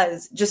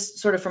because just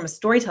sort of from a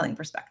storytelling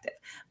perspective,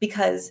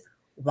 because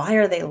why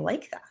are they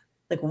like that?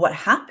 Like what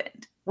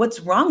happened?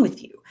 What's wrong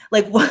with you?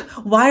 Like,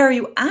 why are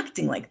you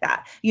acting like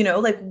that?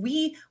 Like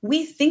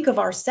we think of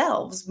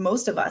ourselves,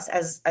 most of us,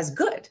 as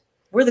good.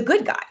 We're the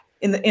good guy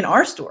in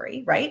our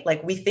story, right?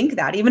 Like we think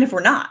that even if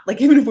we're not,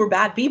 like even if we're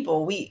bad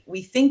people, we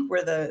think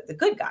we're the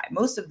good guy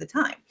most of the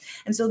time.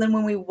 And so then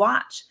when we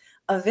watch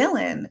a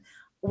villain,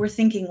 we're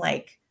thinking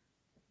like,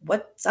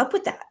 what's up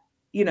with that?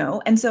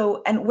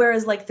 And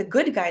whereas like the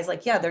good guys,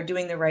 like, yeah, they're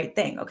doing the right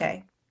thing.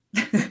 Okay.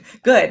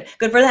 good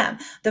for them.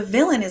 The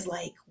villain is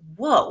like,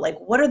 whoa, like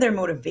what are their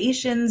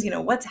motivations?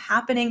 What's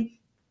happening?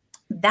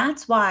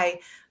 That's why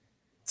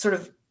sort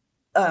of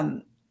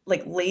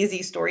like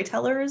lazy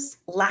storytellers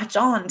latch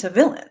on to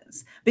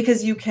villains,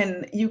 because you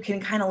can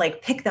kind of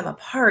like pick them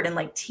apart and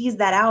like tease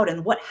that out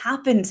and what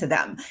happened to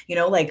them,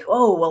 like,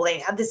 oh, well, they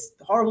had this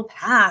horrible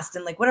past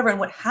and like whatever. And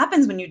what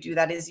happens when you do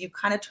that is you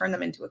kind of turn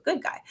them into a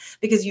good guy,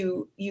 because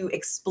you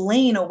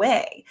explain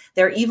away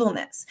their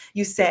evilness.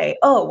 You say,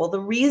 oh, well,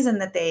 the reason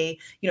that they,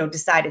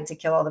 decided to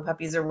kill all the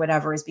puppies or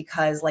whatever is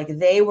because like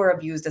they were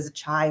abused as a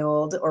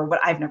child, or what,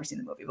 I've never seen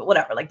the movie, but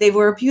whatever, like they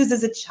were abused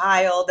as a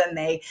child and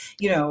they,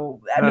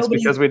 that's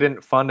because we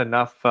didn't fund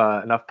enough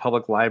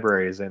public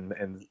libraries and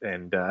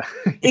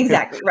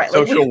exactly right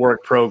social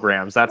work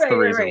programs. That's the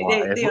reason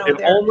why.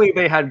 If only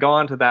they had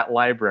gone to that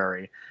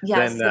library,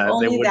 yes, then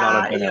they would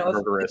not have been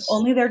murderous. If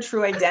only their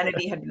true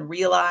identity had been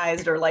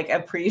realized or like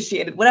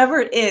appreciated, whatever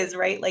it is,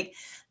 right? Like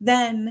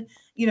then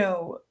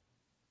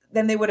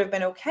then they would have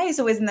been okay.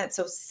 So isn't that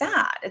so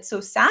sad? It's so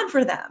sad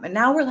for them. And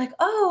now we're like,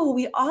 oh,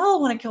 we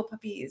all want to kill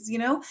puppies,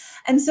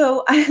 And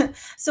so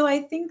I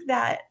think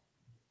that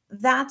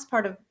that's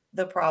part of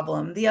the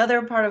problem. The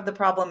other part of the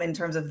problem in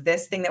terms of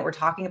this thing that we're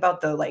talking about,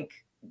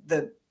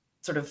 the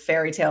sort of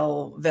fairy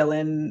tale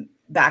villain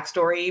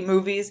backstory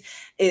movies,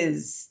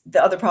 is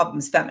the other problem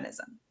is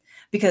feminism,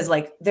 because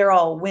like they're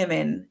all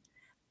women,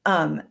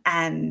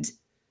 and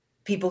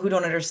people who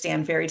don't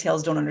understand fairy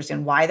tales don't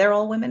understand why they're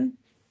all women.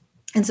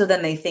 And so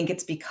then they think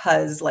it's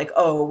because like,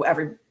 oh,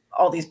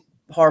 all these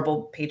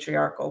horrible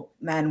patriarchal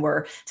men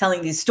were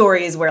telling these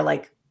stories where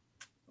like,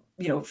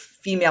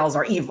 females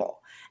are evil.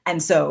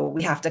 And so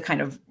we have to kind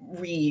of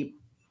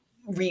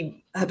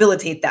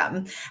rehabilitate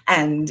them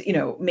and,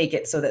 make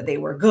it so that they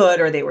were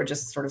good, or they were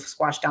just sort of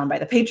squashed down by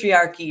the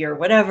patriarchy or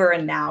whatever.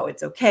 And now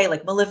it's okay.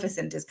 Like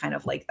Maleficent is kind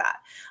of like that,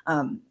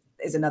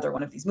 is another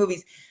one of these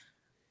movies.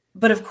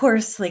 But of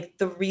course, like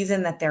the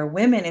reason that they're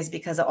women is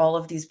because all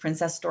of these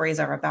princess stories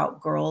are about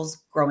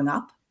girls growing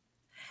up.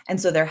 And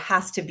so there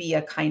has to be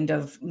a kind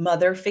of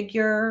mother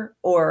figure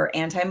or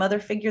anti-mother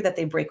figure that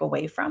they break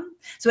away from.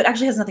 So it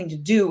actually has nothing to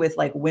do with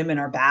like women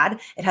are bad.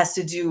 It has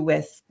to do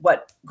with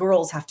what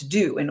girls have to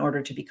do in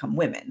order to become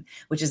women,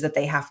 which is that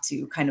they have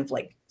to kind of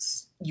like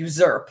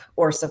usurp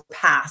or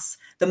surpass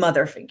the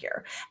mother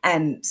figure.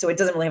 And so it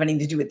doesn't really have anything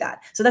to do with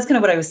that. So that's kind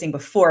of what I was saying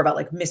before about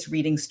like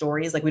misreading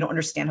stories. Like we don't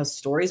understand how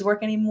stories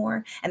work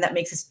anymore. And that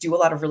makes us do a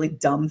lot of really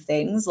dumb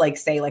things, like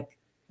say like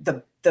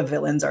the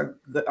villains are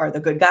the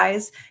good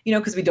guys,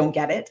 because we don't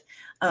get it.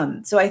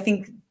 So I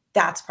think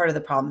that's part of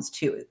the problem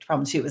too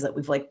is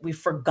that we've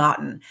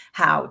forgotten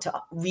how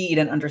to read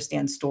and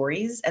understand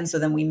stories, and so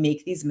then we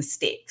make these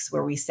mistakes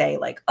where we say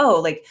like, oh,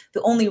 like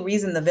the only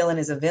reason the villain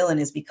is a villain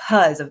is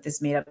because of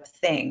this made up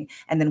thing,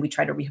 and then we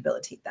try to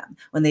rehabilitate them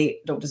when they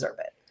don't deserve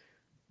it.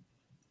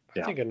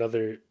 I think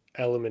another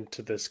element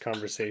to this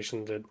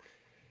conversation that,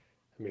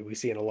 I mean, we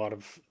see in a lot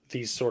of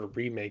these sort of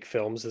remake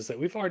films is that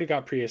we've already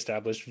got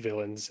pre-established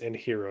villains and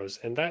heroes,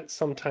 and that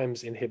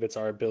sometimes inhibits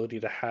our ability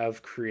to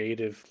have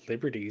creative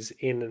liberties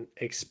in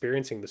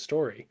experiencing the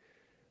story.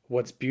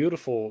 What's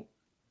beautiful,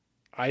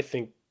 I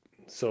think,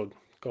 so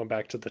going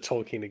back to the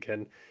Tolkien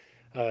again,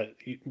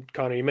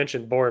 Connor, you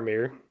mentioned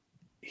Boromir.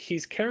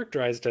 He's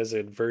characterized as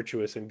a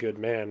virtuous and good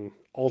man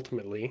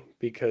ultimately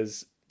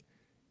because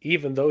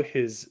even though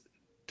his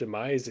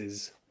demise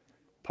is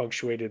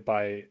punctuated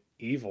by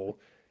evil,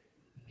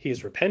 he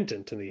is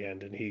repentant in the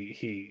end, and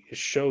he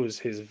shows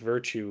his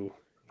virtue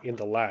in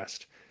the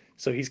last.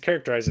 So he's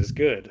characterized as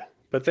good.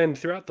 But then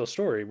throughout the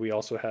story, we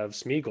also have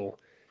Smeagol,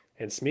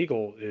 and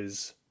Smeagol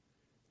is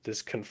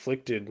this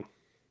conflicted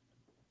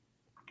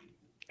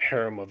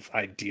harem of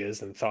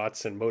ideas and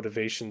thoughts and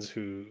motivations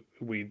who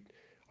we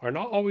are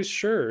not always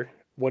sure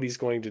what he's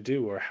going to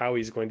do or how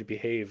he's going to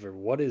behave or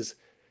what his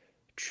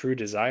true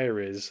desire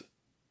is.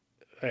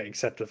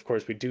 Except, of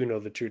course, we do know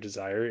the true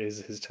desire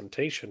is his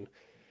temptation.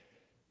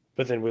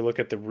 But then we look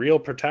at the real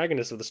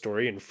protagonist of the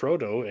story in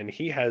Frodo, and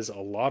he has a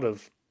lot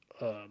of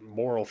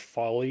moral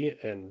folly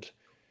and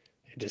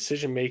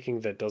decision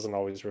making that doesn't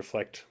always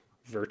reflect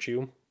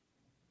virtue.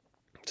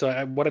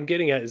 So, what I'm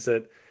getting at is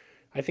that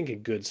I think in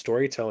good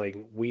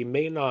storytelling, we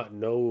may not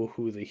know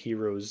who the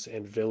heroes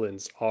and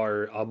villains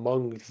are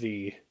among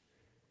the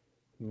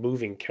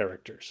moving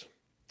characters.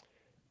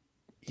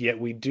 Yet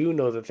we do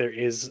know that there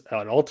is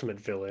an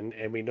ultimate villain,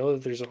 and we know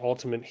that there's an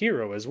ultimate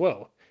hero as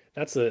well.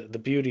 That's the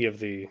beauty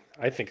of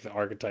I think, the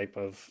archetype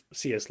of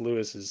C.S.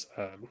 Lewis's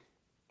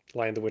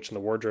Lion, the Witch, and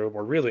the Wardrobe,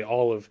 or really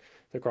all of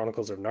the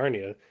Chronicles of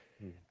Narnia.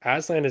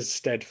 Aslan is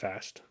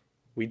steadfast.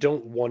 We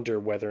don't wonder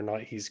whether or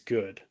not he's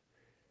good.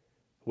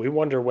 We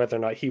wonder whether or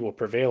not he will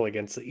prevail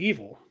against the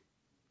evil.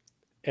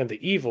 And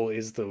the evil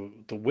is the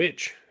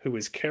witch, who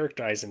is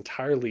characterized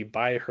entirely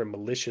by her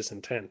malicious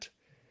intent.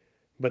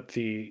 But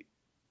the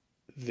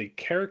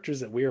characters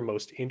that we are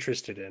most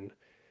interested in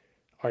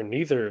are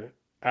neither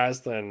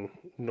Aslan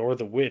nor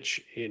the witch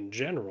in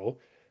general.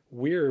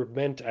 We're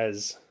meant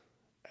as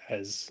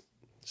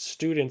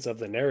students of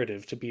the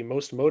narrative to be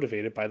most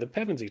motivated by the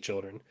Pevensey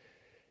children.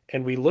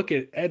 And we look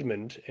at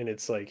Edmund and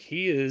it's like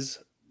he is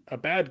a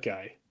bad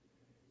guy.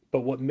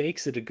 But what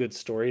makes it a good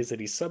story is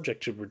that he's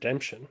subject to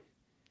redemption.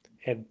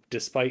 And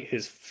despite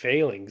his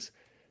failings,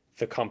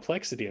 the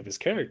complexity of his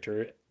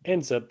character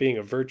ends up being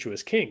a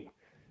virtuous king.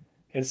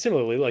 And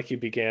similarly, like you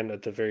began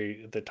at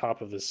the top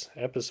of this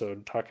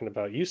episode talking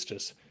about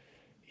Eustace.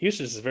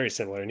 Eustace is very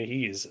similar, and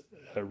he is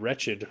a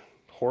wretched,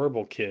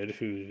 horrible kid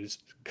who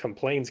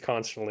complains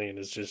constantly and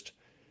is just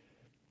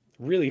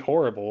really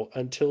horrible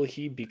until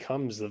he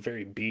becomes the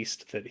very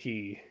beast that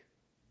he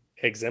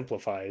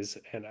exemplifies,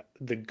 and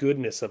the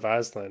goodness of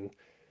Aslan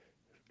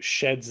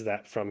sheds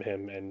that from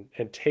him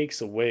and takes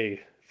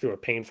away through a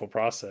painful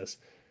process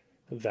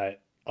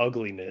that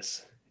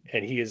ugliness,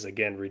 and he is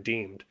again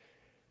redeemed.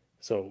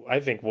 So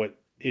I think what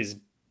is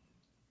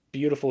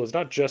beautiful is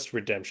not just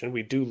redemption.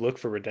 We do look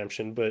for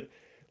redemption, but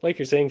like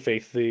you're saying,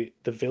 Faith, the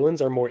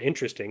villains are more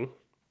interesting,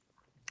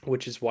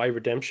 which is why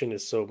redemption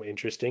is so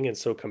interesting and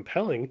so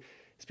compelling,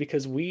 is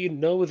because we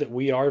know that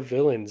we are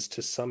villains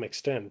to some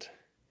extent.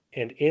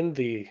 And in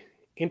the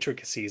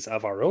intricacies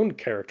of our own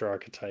character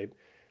archetype,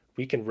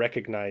 we can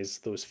recognize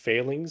those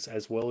failings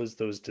as well as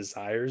those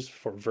desires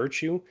for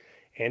virtue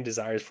and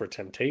desires for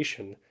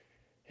temptation,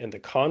 and the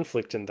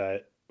conflict in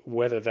that,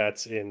 whether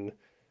that's in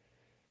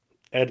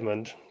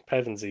Edmund,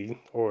 Pevensey,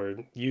 or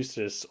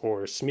Eustace,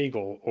 or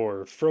Smeagol,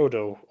 or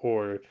Frodo,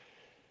 or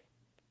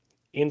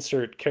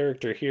insert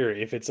character here.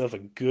 If it's of a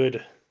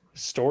good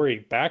story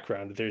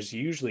background, there's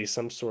usually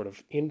some sort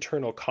of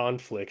internal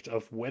conflict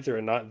of whether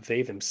or not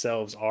they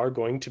themselves are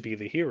going to be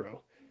the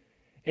hero.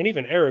 And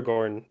even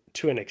Aragorn,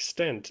 to an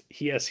extent,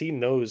 he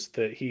knows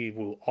that he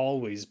will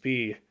always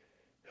be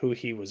who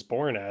he was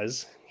born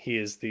as. He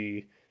is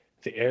the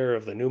heir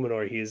of the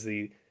Numenor. He is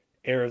the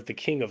heir of the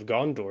King of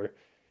Gondor,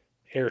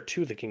 heir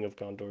to the King of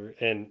Gondor.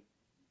 And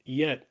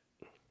yet,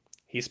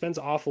 he spends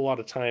an awful lot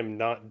of time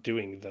not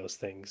doing those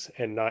things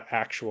and not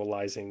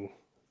actualizing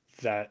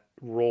that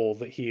role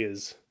that he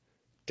is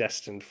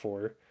destined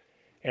for.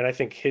 And I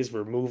think his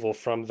removal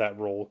from that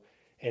role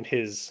and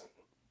his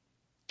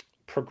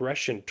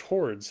progression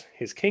towards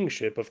his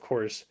kingship, of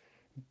course,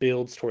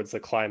 builds towards the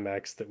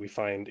climax that we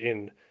find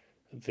in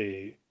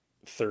the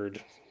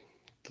third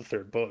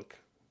book.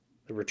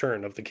 The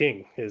Return of the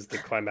King is the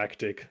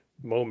climactic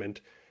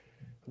moment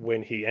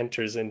when he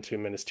enters into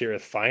Minas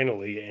Tirith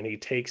finally, and he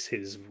takes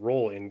his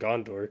role in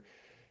Gondor,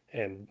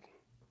 and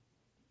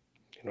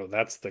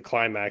that's the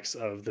climax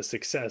of the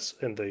success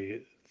and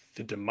the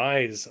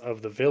demise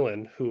of the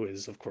villain, who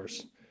is of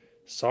course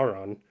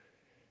Sauron.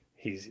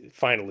 he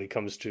finally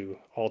comes to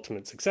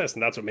ultimate success.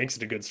 And that's what makes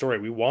it a good story.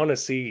 We want to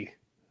see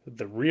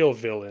the real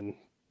villain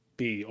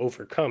be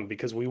overcome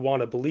because we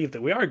want to believe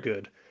that we are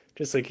good.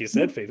 Just like you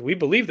said, Faith, we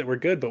believe that we're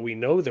good, but we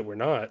know that we're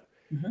not.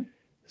 Mm-hmm.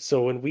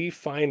 So when we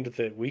find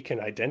that we can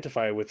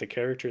identify with a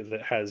character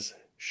that has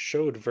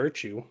showed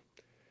virtue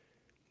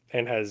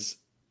and has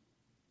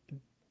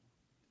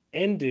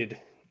ended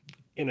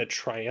in a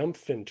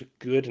triumphant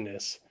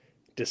goodness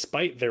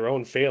despite their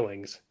own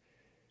failings,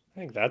 I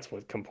think that's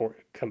what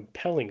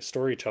compelling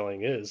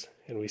storytelling is.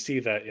 And we see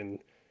that in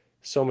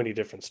so many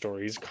different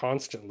stories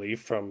constantly,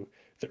 from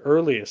the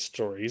earliest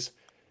stories.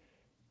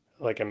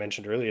 Like I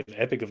mentioned earlier, the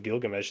Epic of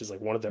Gilgamesh is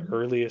like one of the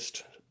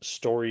earliest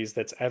stories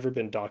that's ever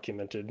been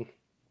documented.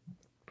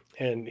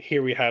 And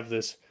here we have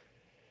this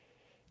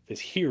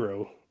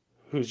hero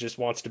who just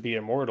wants to be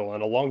immortal,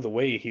 and along the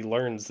way he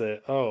learns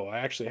that, oh, I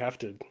actually have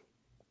to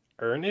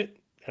earn it,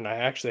 and I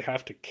actually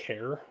have to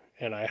care,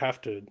 and I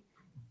have to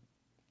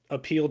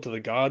appeal to the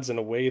gods in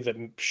a way that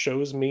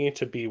shows me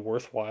to be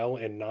worthwhile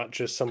and not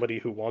just somebody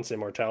who wants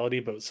immortality,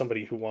 but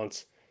somebody who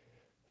wants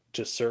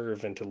to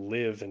serve and to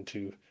live and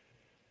to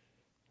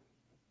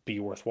be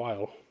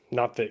worthwhile.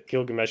 Not that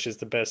Gilgamesh is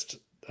the best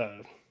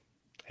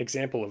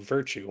example of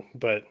virtue,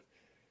 but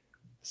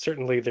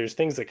certainly there's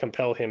things that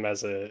compel him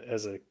as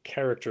a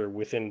character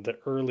within the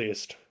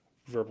earliest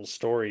verbal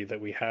story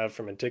that we have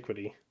from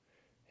antiquity,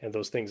 and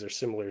those things are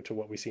similar to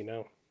what we see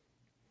now.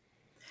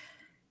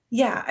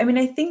 Yeah, I mean,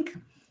 I think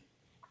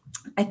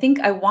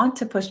I want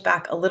to push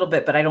back a little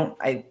bit, but I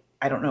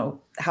don't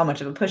know how much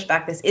of a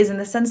pushback this is, in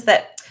the sense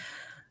that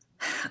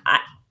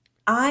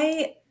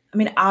I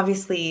mean,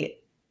 obviously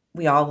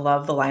we all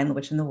love The Lion, the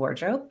Witch, and the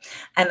Wardrobe,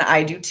 and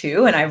I do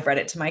too, and I've read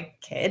it to my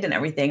kid and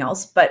everything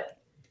else, but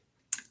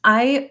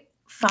I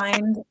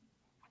find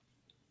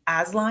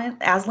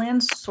Aslan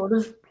sort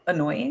of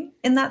annoying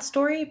in that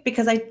story,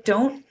 because I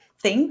don't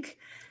think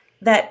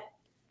that,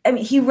 I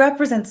mean, he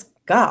represents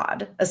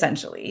God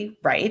essentially,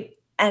 right?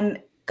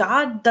 And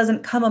God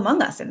doesn't come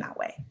among us in that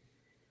way.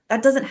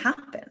 That doesn't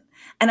happen.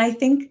 And I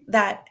think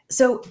that,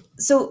 so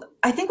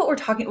I think what we're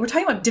talking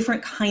about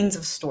different kinds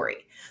of story.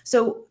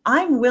 So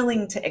I'm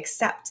willing to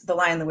accept The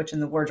Lion, the Witch,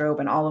 and the Wardrobe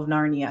and all of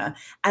Narnia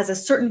as a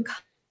certain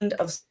kind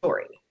of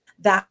story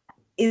that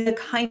is a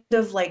kind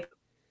of like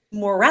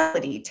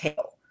morality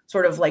tale,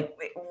 sort of like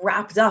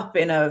wrapped up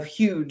in a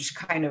huge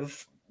kind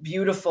of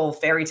beautiful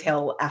fairy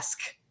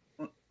tale-esque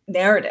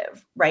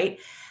narrative, right?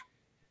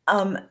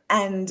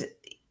 And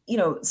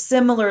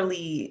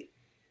similarly,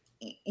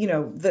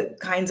 the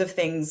kinds of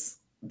things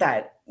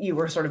that you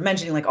were sort of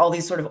mentioning, like all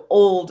these sort of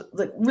old,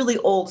 like really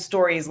old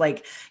stories,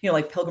 like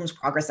like Pilgrim's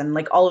Progress, and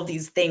like all of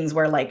these things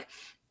where like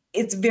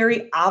it's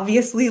very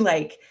obviously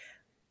like,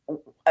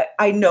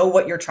 I know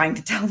what you're trying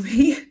to tell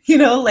me,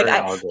 like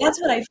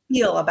that's what I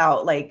feel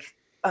about like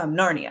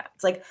Narnia.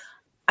 It's like,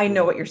 I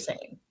know what you're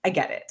saying. I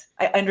get it.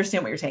 I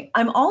understand what you're saying.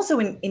 I'm also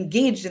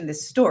engaged in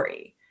this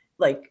story,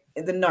 like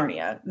the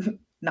Narnia,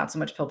 not so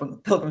much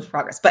Pilgrim's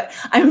Progress, but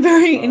I'm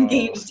very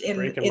engaged in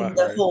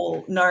the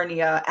whole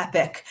Narnia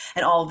epic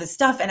and all of this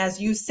stuff. And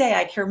as you say,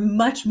 I care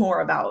much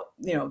more about,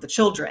 the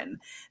children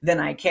than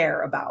I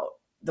care about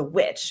the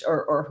witch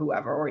or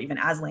whoever, or even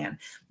Aslan,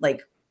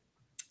 like,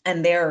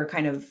 and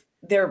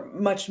they're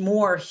much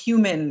more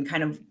human,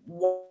 kind of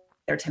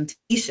their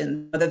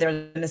temptation, whether they're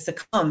going to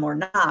succumb or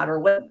not, or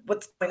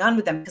what's going on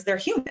with them, because they're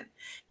human.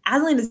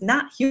 Aslan is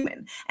not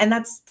human, and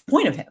that's the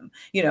point of him,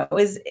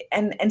 is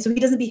and so he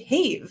doesn't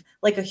behave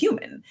like a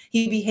human.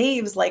 He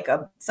behaves like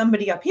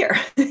somebody up here,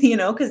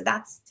 because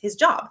that's his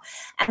job.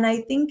 And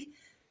I think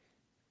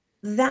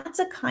that's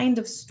a kind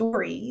of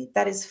story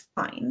that is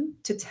fine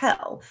to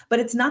tell, but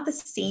it's not the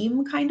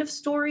same kind of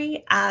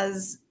story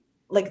as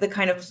like the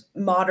kind of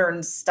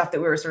modern stuff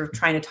that we were sort of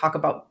trying to talk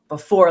about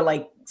before,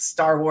 like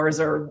Star Wars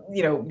or,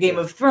 Game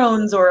of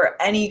Thrones,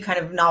 or any kind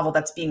of novel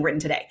that's being written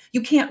today.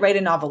 You can't write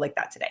a novel like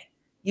that today.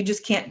 You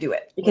just can't do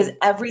it, because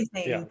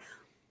everything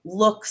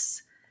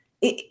looks,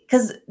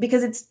 because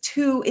it's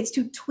too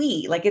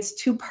twee, like it's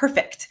too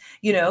perfect.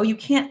 You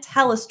can't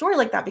tell a story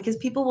like that, because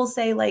people will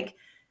say like,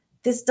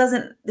 this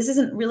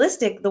isn't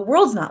realistic. The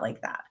world's not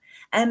like that.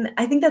 And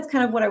I think that's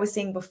kind of what I was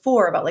saying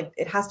before about like,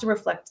 it has to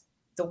reflect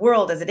the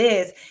world as it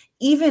is,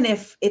 even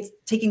if it's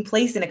taking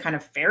place in a kind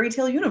of fairy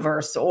tale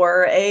universe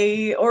or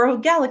a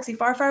galaxy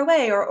far, far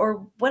away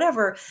or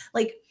whatever.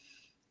 Like,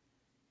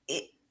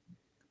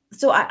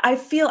 so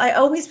I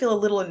always feel a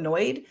little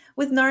annoyed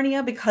with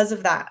Narnia because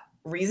of that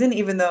reason,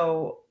 even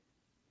though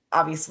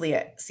obviously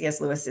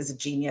C.S. Lewis is a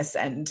genius,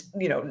 and,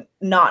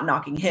 not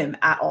knocking him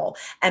at all.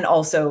 And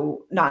also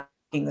not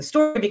knocking the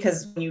story,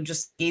 because when you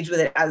just engage with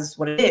it as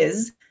what it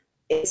is,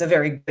 he does a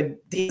very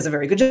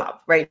good job,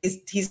 right?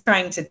 He's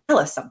trying to tell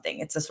us something.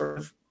 It's a sort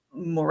of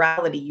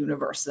morality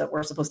universe that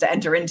we're supposed to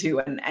enter into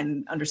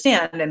and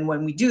understand. And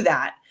when we do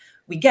that,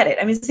 we get it.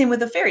 I mean, it's the same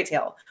with a fairy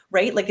tale,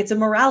 right? Like, it's a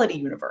morality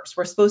universe.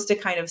 We're supposed to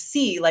kind of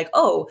see like,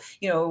 oh,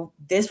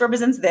 this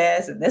represents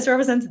this and this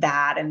represents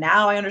that. And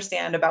now I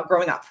understand about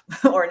growing up,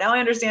 or now I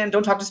understand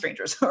don't talk to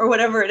strangers, or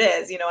whatever it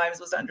is, I'm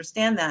supposed to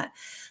understand that.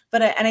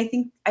 But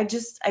I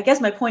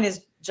guess my point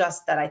is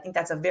just that I think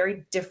that's a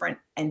very different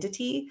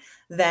entity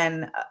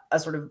than a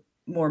sort of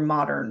more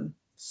modern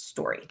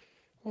story.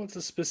 Well, it's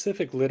a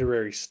specific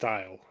literary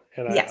style,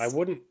 and Yes.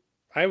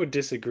 I would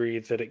disagree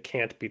that it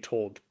can't be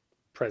told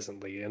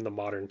presently in the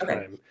modern Okay.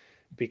 time,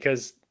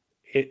 because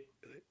it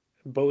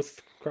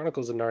both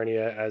Chronicles of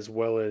Narnia as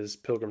well as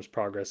Pilgrim's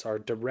Progress are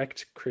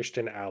direct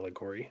Christian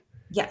allegory.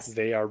 Yes.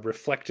 They are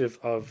reflective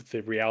of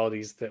the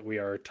realities that we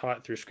are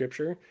taught through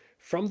scripture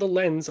from the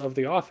lens of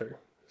the author.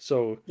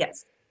 So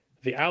Yes.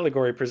 the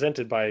allegory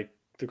presented by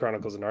the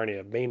Chronicles of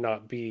Narnia may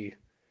not be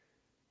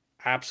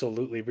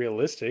absolutely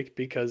realistic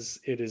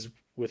because it is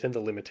within the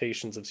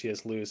limitations of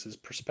C.S. Lewis's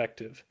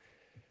perspective.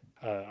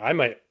 I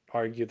might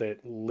argue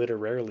that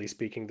literarily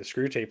speaking, the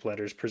Screwtape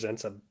Letters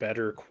presents a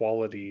better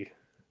quality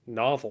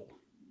novel.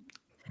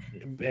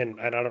 And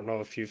I don't know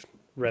if you've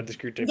read the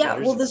Screwtape Yeah,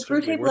 Letters. well, the It's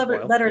certainly Screwtape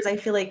worthwhile. Letters, I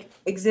feel like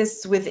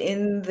exists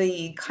within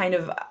the kind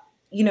of,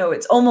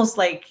 it's almost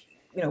like,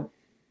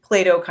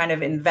 Plato kind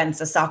of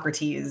invents a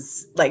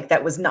Socrates, like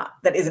that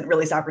isn't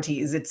really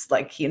Socrates. It's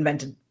like he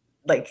invented,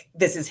 like,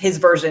 this is his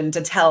version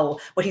to tell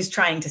what he's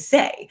trying to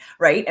say,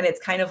 right? And it's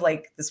kind of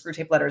like the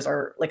Screwtape Letters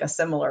are like a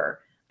similar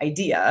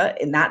idea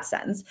in that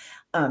sense,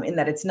 in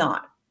that it's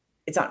not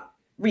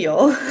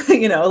real,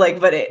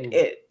 but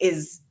it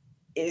is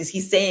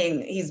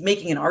he's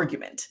making an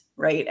argument,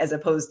 right, as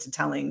opposed to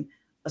telling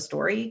a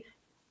story.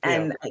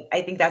 And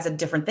I think that's a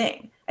different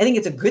thing. I think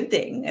it's a good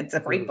thing. It's a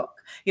great book,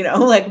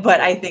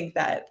 but I think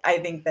that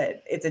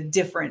it's a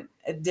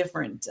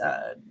different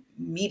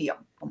medium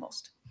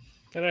almost.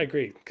 And I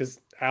agree, because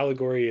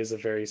allegory is a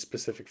very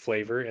specific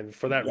flavor, and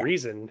for that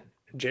reason,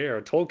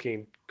 J.R.R.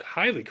 Tolkien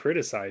highly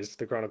criticized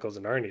the Chronicles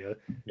of Narnia,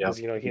 because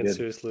he and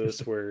C.S.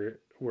 Lewis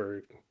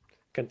were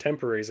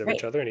contemporaries of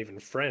each other and even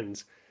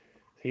friends.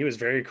 He was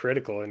very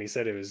critical, and he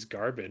said it was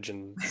garbage,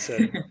 and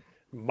said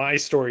my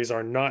stories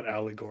are not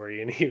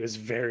allegory, and he was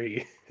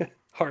very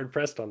hard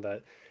pressed on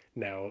that.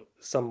 Now,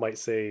 some might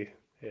say,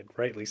 and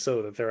rightly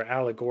so, that there are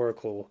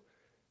allegorical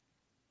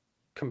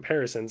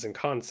comparisons and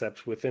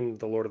concepts within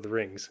the Lord of the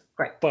Rings,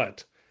 right?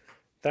 But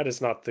that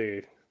is not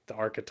the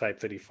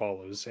archetype that he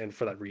follows, and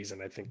for that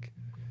reason, I think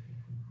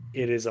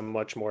it is a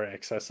much more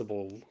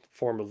accessible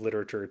form of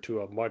literature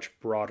to a much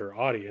broader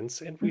audience,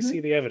 and we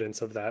see the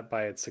evidence of that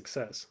by its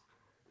success.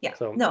 Yeah,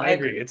 so no, I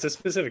agree. It's a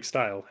specific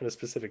style and a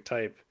specific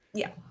type.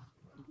 Yeah,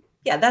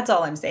 that's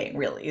all I'm saying,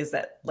 really, is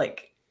that,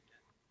 like,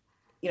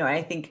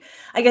 I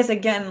guess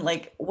again,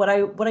 like, what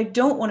I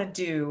don't want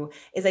to do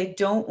is, I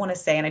don't want to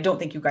say, and I don't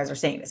think you guys are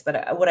saying this,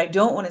 but what I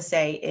don't want to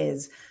say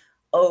is,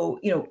 oh,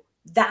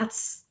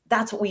 that's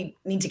what we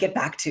need to get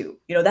back to.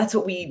 That's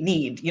what we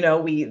need.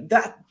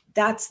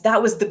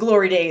 That was the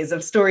glory days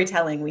of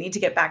storytelling. We need to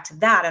get back to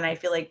that. And I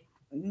feel like,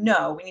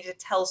 no, we need to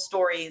tell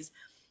stories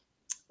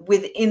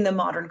within the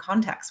modern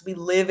context. We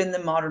live in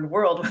the modern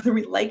world, whether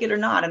we like it or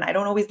not. And I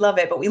don't always love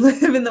it, but we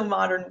live in the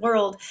modern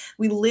world.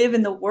 We live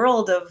in the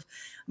world of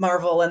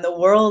Marvel and the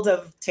world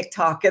of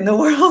TikTok and the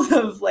world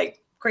of,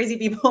 like, crazy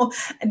people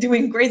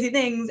doing crazy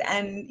things.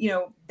 And,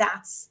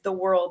 that's the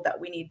world that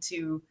we need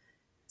to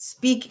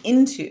speak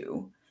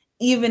into,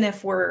 even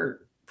if we're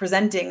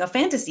presenting a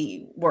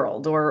fantasy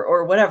world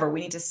or whatever.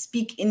 We need to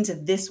speak into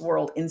this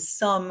world in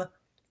some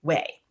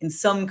way, in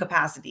some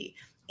capacity,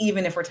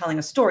 even if we're telling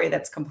a story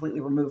that's completely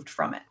removed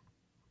from it.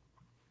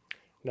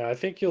 Now, I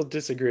think you'll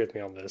disagree with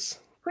me on this.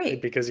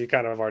 Great. Because you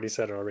kind of have already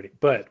said it already.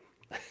 But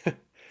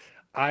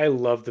I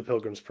love The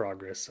Pilgrim's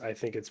Progress. I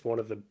think it's one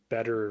of the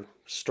better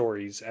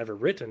stories ever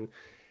written.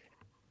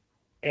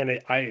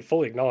 And I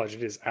fully acknowledge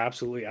it is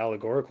absolutely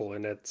allegorical,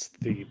 and it's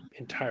the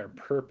entire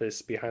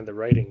purpose behind the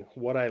writing.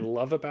 What I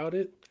love about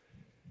it,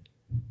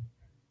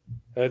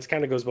 it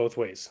kind of goes both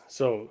ways.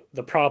 So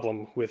the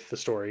problem with the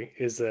story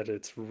is that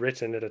it's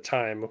written at a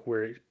time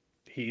where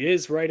he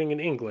is writing in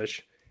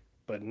English,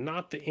 but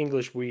not the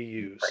English we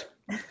use.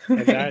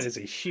 And that is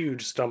a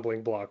huge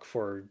stumbling block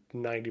for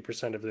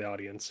 90% of the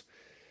audience.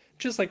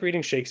 Just like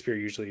reading Shakespeare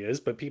usually is,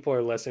 but people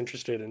are less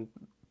interested in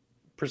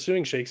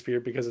pursuing Shakespeare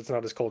because it's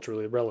not as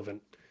culturally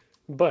relevant.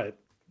 But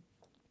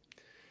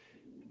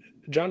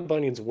John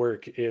Bunyan's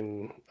work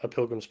in A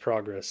Pilgrim's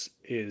Progress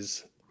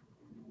is,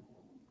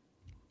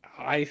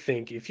 I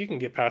think, if you can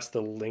get past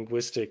the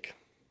linguistic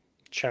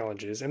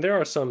challenges, and there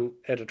are some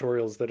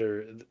editorials that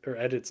are, or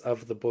edits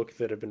of the book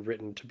that have been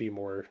written to be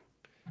more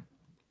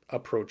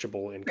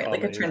approachable in common like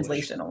a English.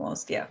 translation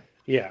almost.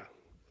 Yeah,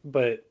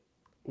 but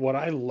what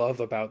I love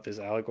about this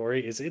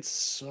allegory is it's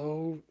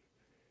so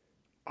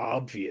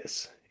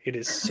obvious. It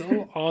is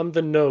so on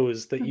the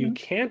nose that you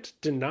can't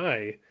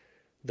deny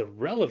the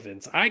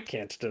relevance. I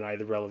can't deny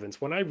the relevance.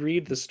 When I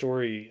read the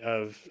story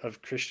of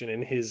Christian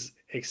and his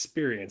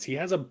experience, he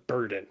has a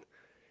burden.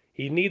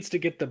 He needs to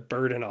get the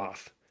burden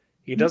off.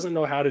 He doesn't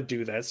know how to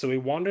do that, so he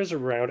wanders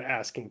around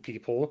asking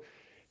people,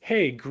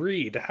 hey,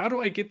 greed, how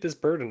do I get this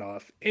burden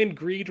off? And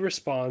greed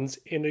responds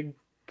in a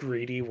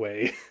greedy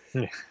way.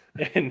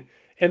 and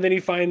then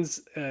he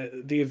finds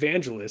the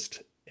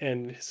evangelist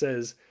and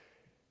says,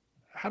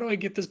 how do I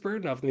get this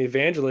burden off? And the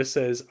evangelist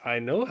says, I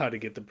know how to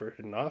get the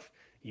burden off.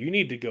 you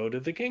need to go to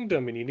the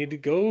kingdom and you need to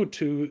go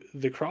to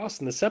the cross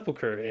and the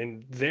sepulcher,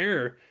 and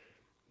there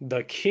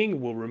the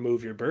king will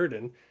remove your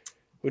burden,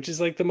 which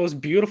is like the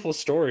most beautiful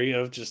story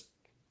of just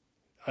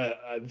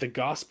the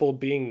gospel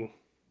being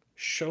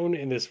shown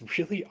in this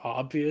really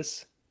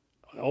obvious,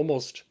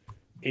 almost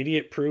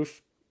idiot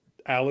proof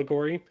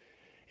allegory.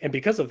 And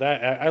because of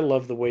that, I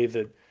love the way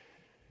that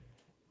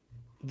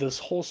this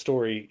whole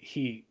story,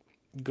 he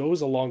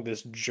goes along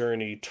this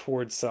journey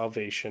towards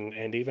salvation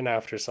and even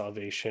after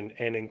salvation,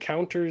 and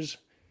encounters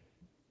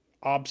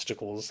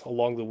obstacles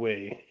along the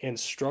way and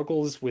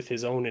struggles with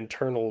his own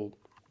internal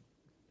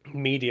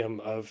medium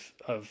of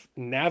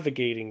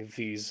navigating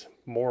these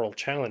moral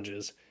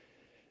challenges,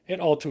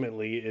 and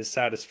ultimately is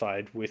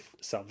satisfied with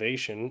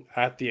salvation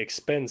at the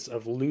expense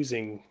of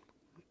losing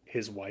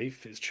his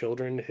wife, his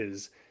children,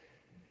 his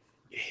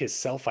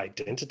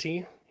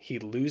self-identity. He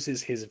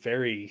loses his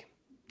very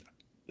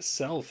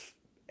self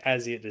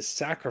as it is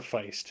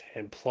sacrificed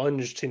and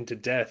plunged into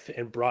death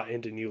and brought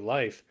into new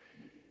life.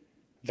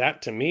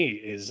 That to me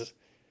is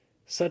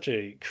such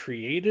a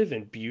creative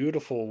and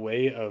beautiful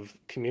way of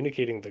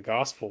communicating the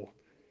gospel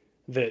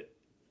that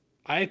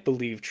I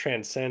believe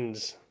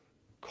transcends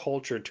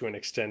culture to an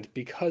extent,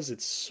 because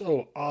it's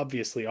so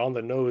obviously on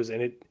the nose,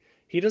 and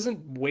he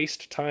doesn't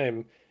waste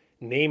time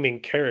naming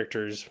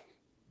characters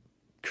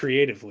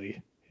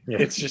creatively. Yeah.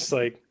 It's just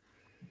like,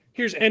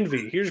 here's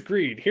envy, here's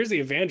greed, here's the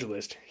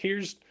evangelist,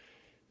 here's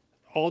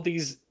all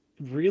these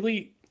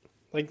really,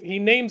 like, he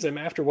names them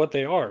after what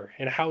they are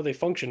and how they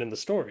function in the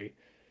story.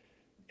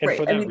 And right.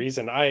 For that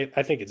reason, I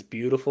think it's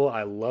beautiful.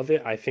 I love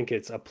it. I think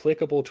it's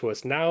applicable to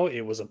us now.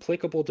 It was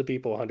applicable to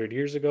people 100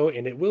 years ago,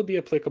 and it will be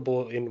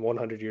applicable in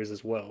 100 years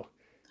as well.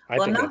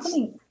 I'm not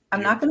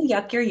going to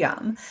yuck your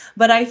yum,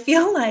 but I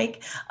feel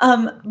like,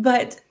 and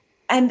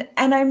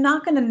I'm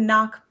not going to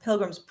knock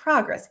Pilgrim's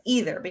Progress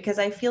either, because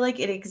I feel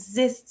like it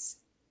exists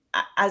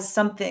as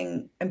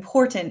something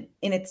important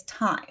in its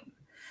time.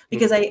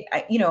 Because I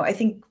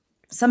think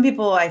some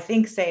people,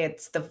 say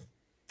it's the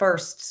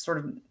first sort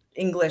of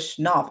English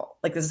novel.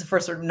 Like, this is the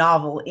first sort of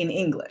novel in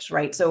English,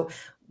 right? So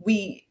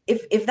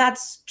if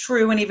that's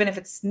true, and even if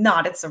it's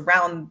not, it's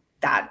around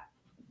that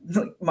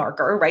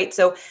marker, right?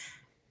 So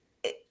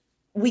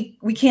we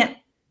can't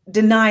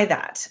deny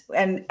that,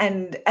 and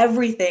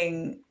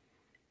everything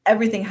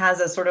has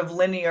a sort of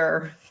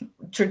linear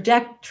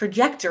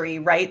trajectory,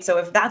 right? So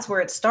if that's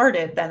where it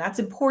started, then that's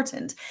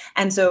important.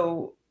 And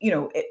so,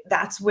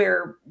 that's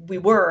where we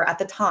were at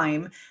the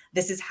time.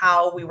 This is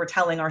how we were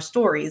telling our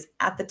stories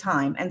at the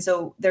time. And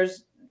so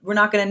we're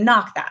not going to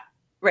knock that,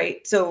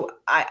 right? So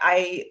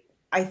I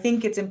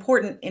think it's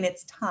important in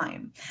its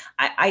time.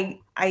 It's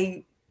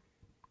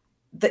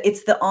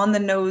the on the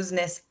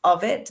noseness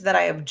of it that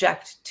I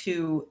object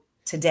to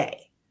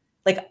today.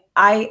 Like,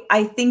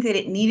 I think that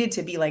it needed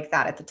to be like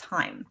that at the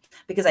time,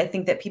 because I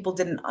think that people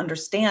didn't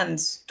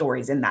understand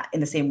stories in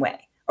the same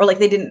way. Or like,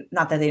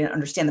 not that they didn't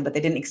understand them, but they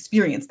didn't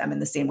experience them in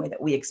the same way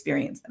that we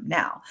experience them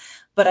now.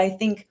 But I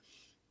think,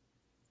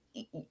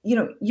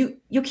 you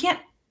can't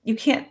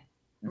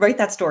write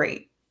that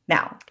story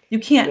now. You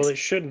can't. Well, it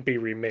shouldn't be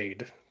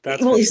remade.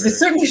 That's it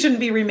certainly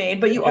shouldn't be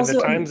remade. But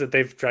the times that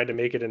they've tried to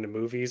make it into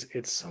movies,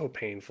 it's so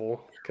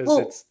painful, because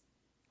it's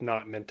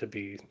not meant to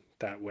be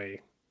that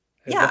way.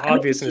 Yeah, the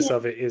obviousness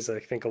of it is,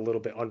 I think, a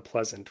little bit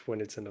unpleasant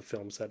when it's in a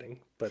film setting,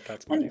 but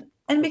that's my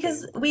and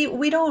because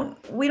we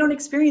don't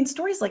experience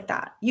stories like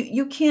that.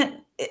 You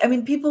can't. I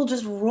mean, people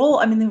just roll.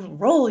 I mean, they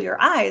roll your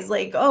eyes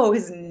like, oh,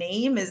 his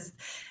name is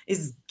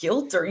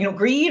guilt, or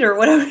greed, or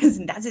whatever.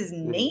 That's his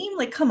name.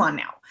 Like, come on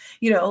now.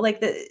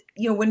 Like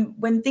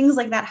when things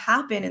like that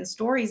happen in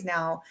stories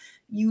now,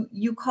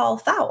 you call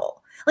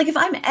foul. Like, if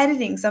I'm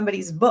editing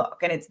somebody's book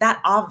and it's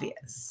that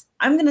obvious,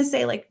 I'm gonna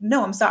say, like,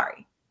 no, I'm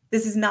sorry,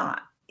 this is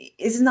not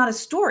a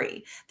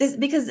story.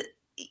 Because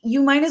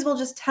you might as well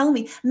just tell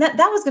me. And that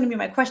was going to be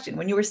my question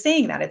when you were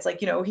saying that. It's like,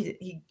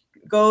 he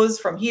goes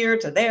from here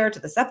to there, to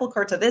the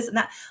sepulcher, to this and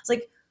that. It's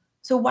like,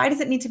 so why does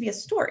it need to be a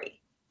story?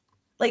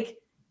 Like,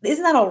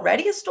 isn't that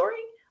already a story?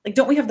 Like,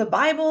 don't we have the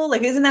Bible?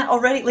 Like, isn't that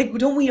already, like,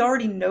 don't we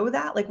already know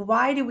that? Like,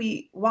 why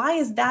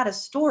is that a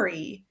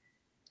story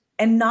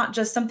and not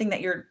just something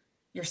that you're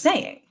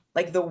saying?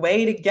 Like, the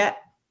way to get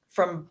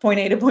from point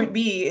A to point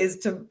B is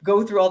to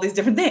go through all these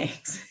different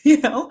things,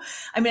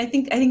 I mean, I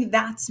think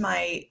that's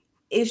my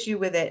issue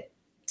with it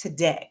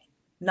today,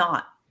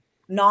 not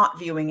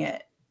viewing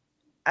it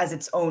as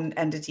its own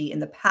entity in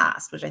the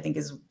past, which I think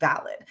is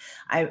valid.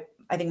 I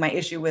think my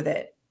issue with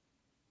it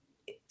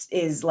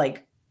is,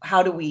 like,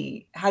 how do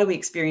we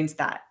experience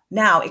that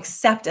now,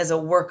 except as a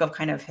work of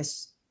kind of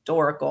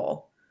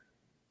historical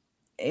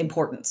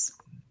importance?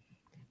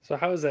 So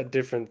how is that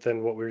different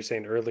than what we were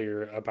saying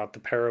earlier about the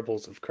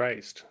parables of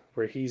Christ,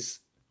 where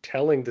he's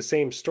telling the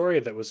same story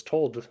that was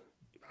told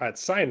at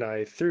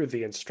Sinai through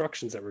the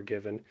instructions that were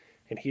given,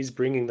 and he's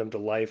bringing them to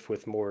life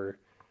with more,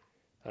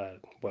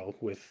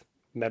 with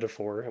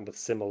metaphor and with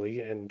simile,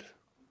 and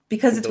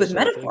because it's with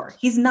metaphor.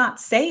 He's not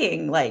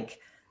saying, like,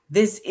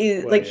 this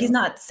is he's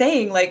not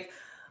saying, like,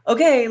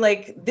 okay,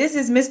 like, this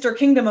is Mr.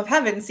 Kingdom of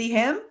Heaven, see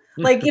him?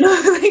 Like,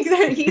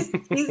 like he's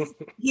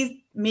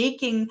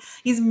making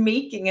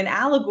an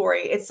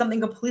allegory. It's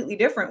something completely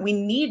different. We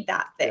need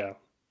that thing.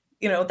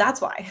 Yeah. That's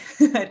why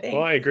I think.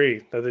 Well, I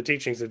agree. The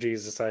teachings of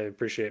Jesus I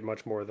appreciate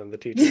much more than the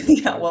teachings of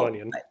John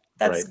Bunyan.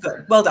 That's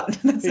good. Well done.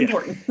 That's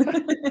important.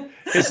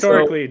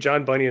 Historically,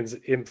 John Bunyan's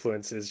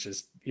influence is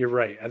just, you're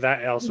right.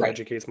 That also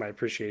educates my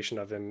appreciation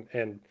of him.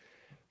 And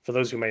for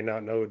those who may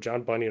not know,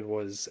 John Bunyan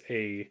was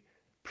a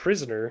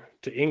prisoner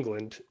to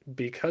England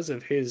because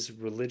of his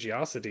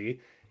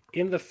religiosity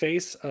in the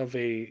face of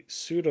a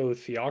pseudo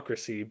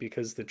theocracy,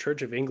 because the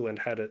Church of England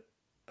had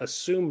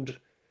assumed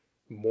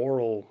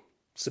moral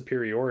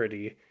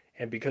superiority,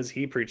 and because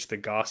he preached the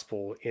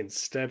gospel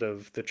instead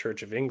of the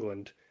Church of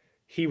England,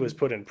 he was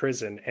put in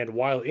prison. And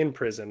while in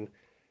prison,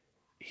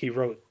 he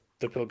wrote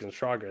the Pilgrim's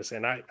Progress,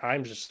 and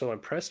I'm just so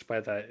impressed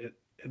by that.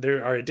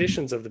 There are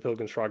editions of the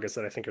Pilgrim's Progress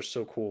that I think are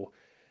so cool,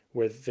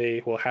 where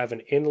they will have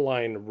an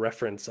inline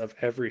reference of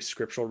every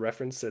scriptural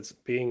reference that's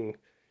being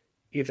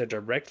either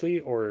directly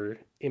or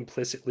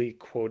implicitly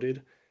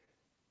quoted.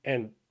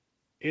 And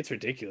it's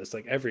ridiculous.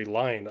 Like, every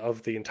line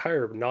of the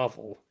entire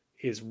novel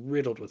is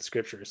riddled with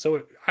scripture.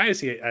 So I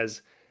see it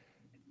as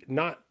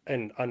not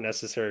an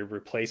unnecessary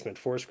replacement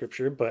for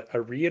scripture, but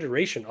a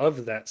reiteration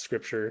of that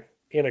scripture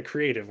in a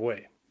creative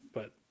way.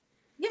 But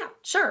yeah,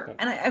 sure.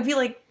 And I feel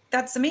like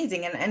that's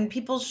amazing. And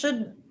people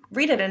should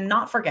read it and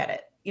not forget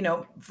it,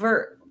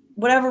 for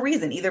whatever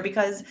reason, either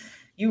because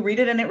you read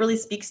it and it really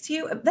speaks to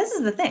you. This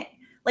is the thing.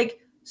 Like,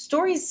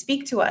 stories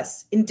speak to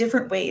us in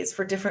different ways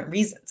for different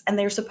reasons, and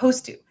they're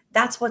supposed to.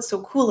 That's what's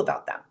so cool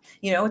about them.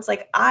 It's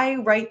like, I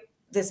write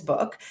this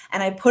book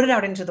and I put it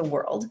out into the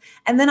world,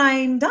 and then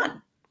I'm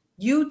done.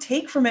 You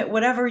take from it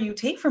whatever you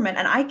take from it,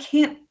 and I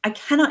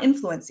cannot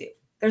influence you.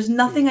 There's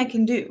nothing I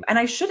can do, and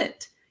I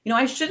shouldn't.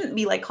 I shouldn't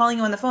be like calling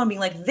you on the phone being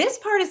like, this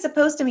part is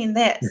supposed to mean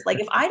this. Like,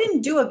 if I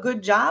didn't do a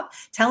good job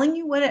telling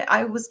you what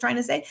I was trying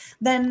to say,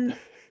 then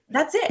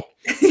that's it.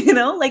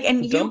 Like,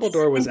 and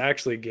Dumbledore was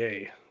actually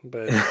gay,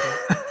 but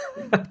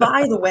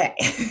by the way,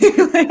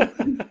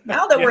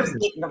 now that we're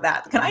speaking of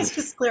that, can I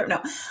just clear?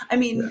 No, I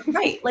mean,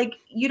 right. Like,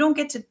 you don't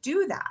get to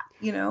do that,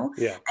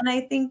 Yeah. And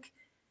I think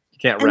you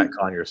can't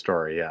retcon your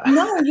story. Yeah.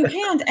 No, you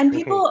can't. And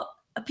people,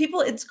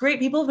 it's great.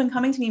 People have been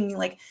coming to me and being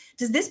like,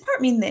 does this part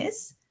mean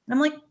this? And I'm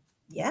like,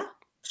 yeah,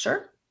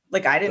 sure.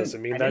 Like, I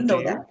didn't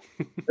know that.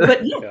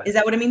 But yeah, is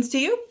that what it means to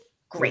you?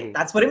 Great.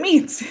 That's what it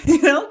means,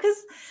 because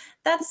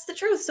that's the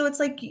truth. So it's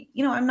like,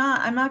 I'm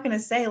not going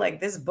to say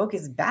like this book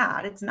is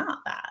bad. It's not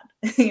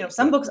bad.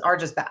 Some books are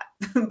just bad,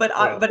 but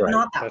not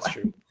that that's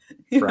one.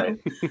 True. Right.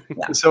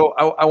 Yeah. So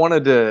I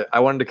wanted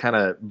to kind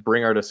of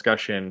bring our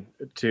discussion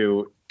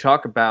to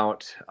talk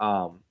about,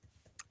 I'm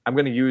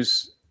going to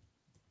use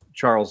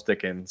Charles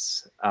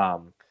Dickens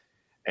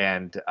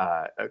and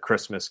A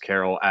Christmas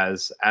Carol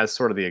as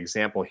sort of the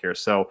example here.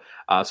 So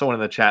someone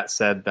in the chat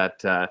said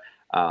that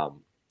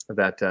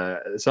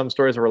some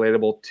stories are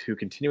relatable to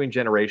continuing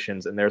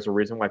generations, and there's a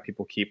reason why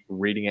people keep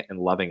reading it and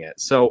loving it.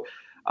 So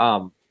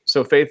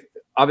Faith,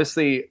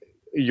 obviously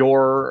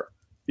your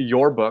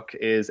book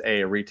is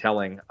a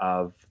retelling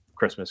of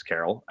Christmas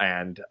Carol,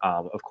 and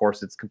of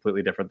course it's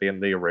completely different than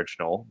the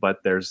original,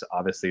 but there's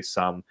obviously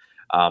some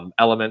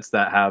elements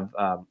that have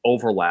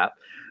overlap.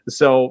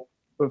 So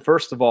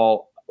first of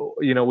all,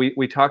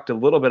 we talked a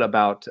little bit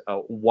about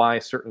why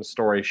certain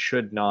stories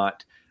should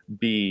not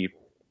be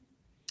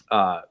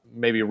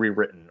maybe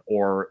rewritten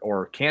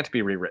or can't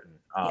be rewritten,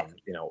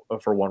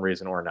 for one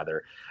reason or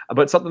another.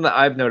 But something that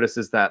I've noticed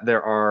is that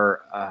there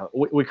are,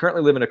 we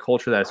currently live in a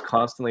culture that is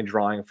constantly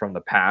drawing from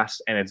the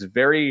past, and it's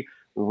very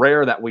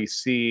rare that we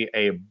see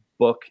a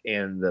book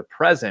in the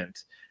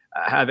present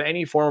have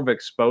any form of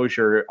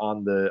exposure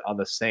on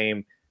the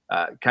same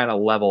kind of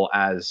level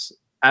as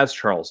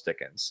Charles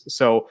Dickens.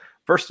 So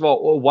first of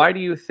all, why do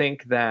you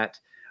think that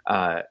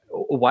A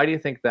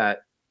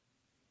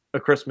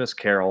Christmas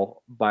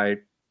Carol by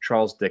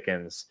Charles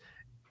Dickens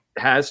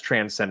has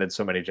transcended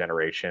so many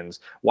generations?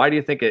 Why do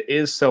you think it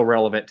is so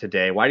relevant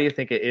today? Why do you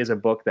think it is a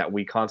book that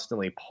we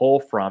constantly pull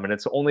from? And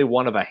it's only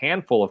one of a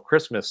handful of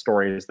Christmas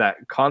stories that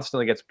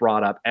constantly gets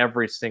brought up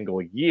every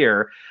single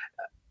year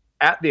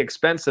at the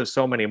expense of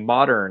so many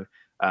modern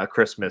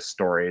Christmas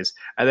stories.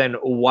 And then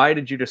why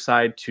did you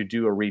decide to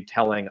do a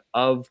retelling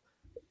of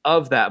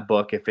that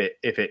book if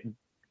it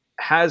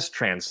has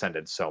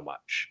transcended so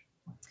much?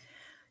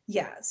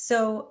 Yeah.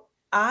 So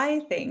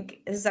I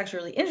think this is actually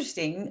really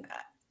interesting.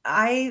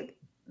 I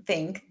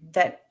think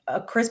that A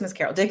Christmas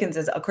Carol,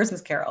 Dickens's A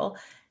Christmas Carol,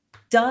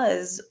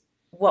 does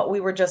what we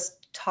were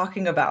just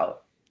talking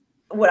about,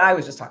 what I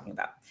was just talking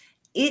about.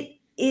 It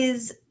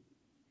is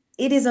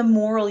a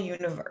moral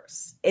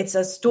universe. It's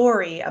a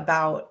story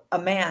about a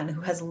man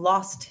who has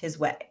lost his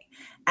way.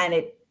 And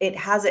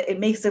it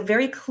makes a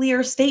very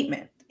clear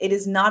statement It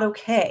is not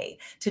okay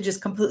to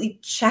just completely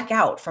check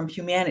out from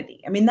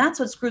humanity. I mean, that's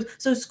what Scrooge.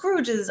 So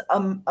Scrooge is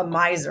a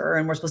miser,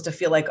 and we're supposed to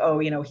feel like, oh,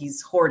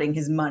 he's hoarding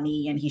his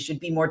money and he should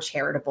be more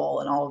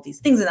charitable and all of these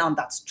things. And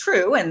that's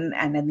true. And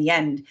in the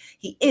end,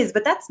 he is.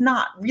 But that's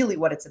not really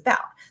what it's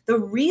about. The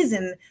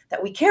reason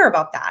that we care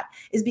about that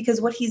is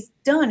because what he's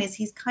done is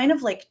he's kind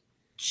of like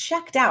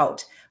checked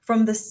out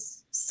from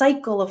this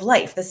cycle of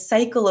life, the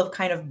cycle of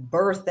kind of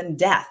birth and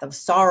death, of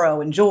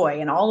sorrow and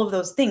joy and all of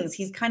those things.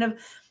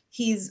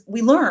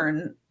 We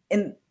learn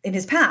in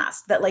his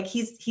past that like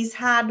he's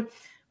had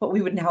what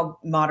we would now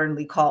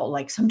modernly call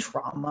like some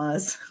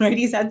traumas, right?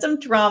 He's had some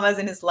traumas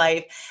in his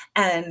life,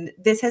 and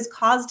this has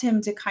caused him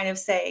to kind of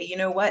say, you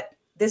know what,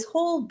 this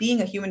whole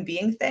being a human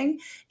being thing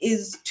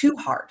is too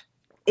hard.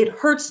 It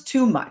hurts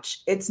too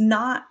much. It's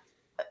not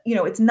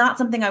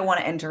something I want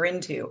to enter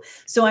into.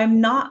 So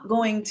I'm not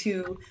going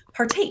to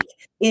partake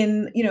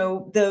in,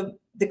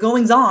 the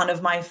goings on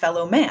of my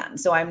fellow man.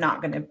 So I'm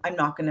not going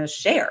to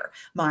share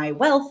my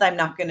wealth. I'm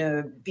not going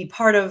to be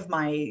part of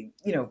my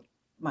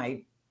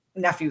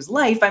nephew's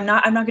life. I'm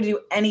not going to do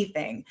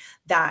anything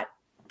that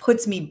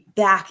puts me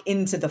back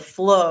into the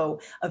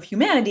flow of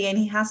humanity. And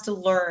he has to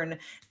learn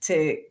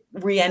to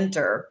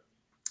re-enter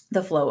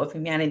the flow of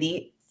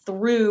humanity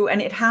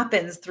and it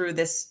happens through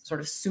this sort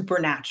of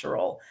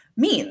supernatural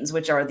means,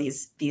 which are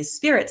these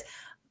spirits.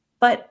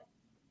 But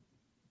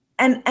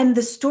and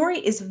the story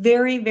is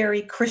very,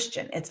 very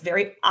Christian. It's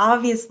very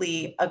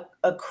obviously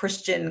a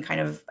Christian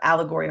kind of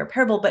allegory or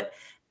parable, but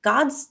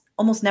God's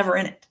almost never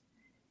in it.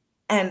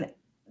 And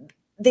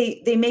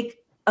they make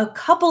a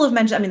couple of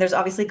mentions. I mean, there's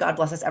obviously God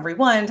bless us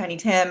everyone, Tiny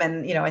Tim,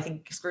 and I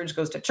think Scrooge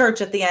goes to church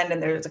at the end,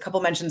 and there's a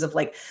couple mentions of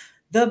like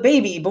the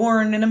baby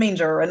born in a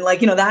manger and like,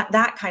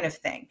 that kind of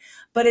thing.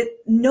 But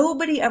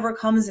nobody ever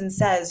comes and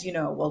says,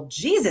 well,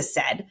 Jesus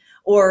said,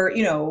 or,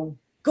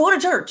 go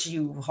to church,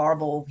 you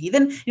horrible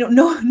heathen.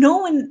 No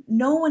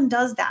one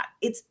does that.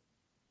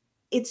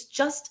 It's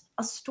just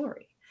a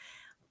story,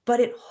 but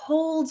it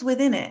holds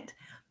within it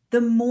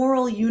the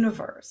moral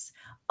universe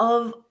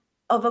of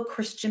a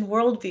Christian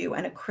worldview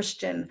and a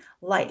Christian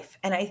life.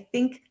 And I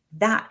think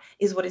that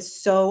is what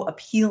is so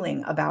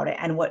appealing about it,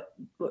 and what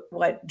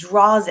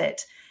draws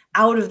it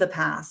out of the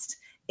past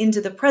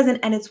into the present.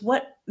 And it's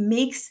what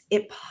makes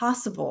it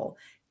possible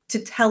to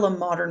tell a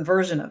modern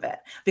version of it,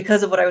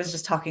 because of what I was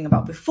just talking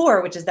about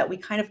before, which is that we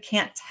kind of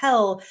can't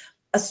tell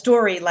a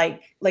story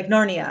like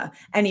Narnia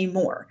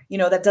anymore.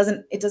 It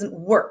doesn't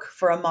work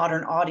for a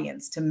modern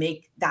audience to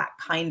make that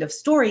kind of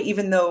story,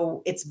 even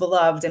though it's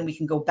beloved and we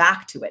can go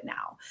back to it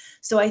now.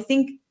 So I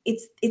think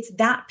it's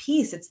that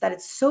piece. It's that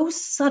it's so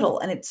subtle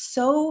and it's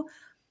so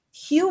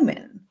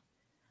human,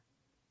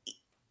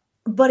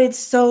 but it's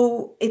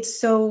so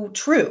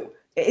true.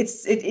 It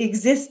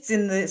exists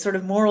in the sort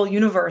of moral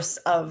universe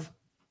of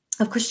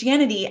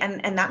Christianity,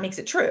 and that makes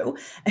it true,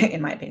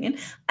 in my opinion.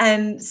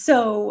 And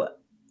so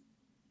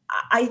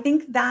I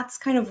think that's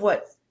kind of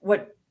what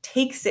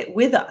takes it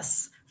with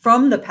us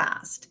from the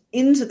past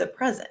into the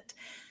present.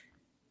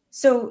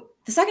 So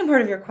the second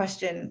part of your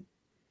question,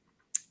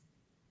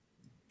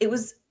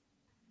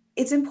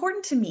 it's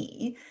important to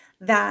me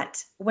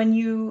that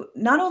when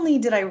not only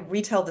did I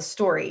retell the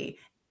story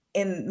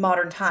in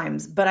modern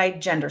times, but I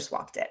gender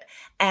swapped it.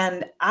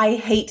 And I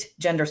hate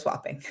gender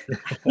swapping.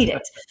 I hate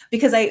it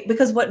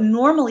because what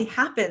normally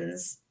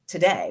happens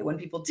today when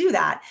people do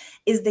that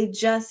is they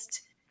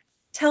just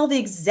tell the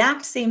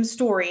exact same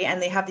story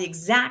and they have the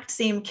exact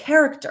same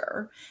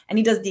character and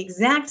he does the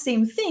exact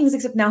same things,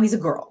 except now he's a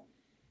girl.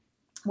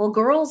 Well,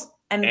 girls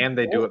and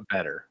they do it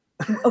better.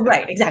 Oh,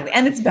 right, exactly.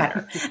 And it's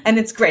better and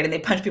it's great. And they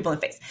punch people in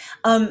the face.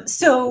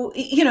 So,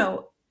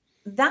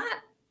 that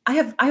I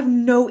have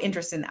no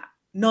interest in that.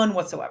 None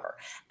whatsoever.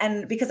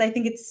 And because I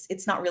think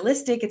it's not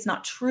realistic, it's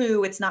not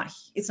true, it's not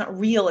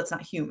real, it's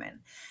not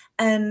human.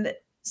 And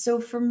so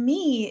for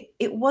me,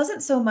 it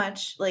wasn't so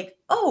much like,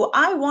 oh,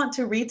 I want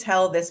to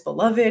retell this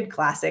beloved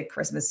classic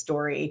Christmas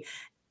story,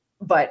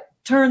 but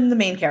turn the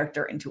main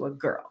character into a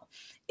girl.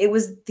 It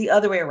was the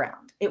other way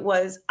around. It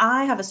was,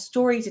 I have a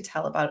story to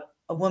tell about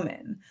a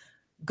woman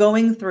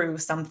going through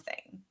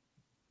something.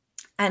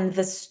 And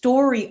the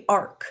story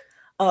arc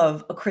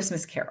of A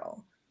Christmas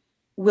Carol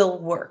will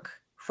work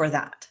for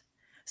that.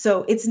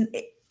 So it's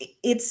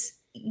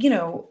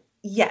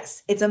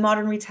yes, it's a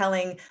modern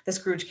retelling. The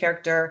Scrooge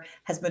character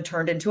has been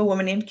turned into a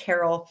woman named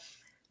Carol,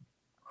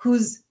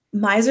 whose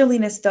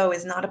miserliness, though,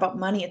 is not about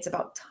money. It's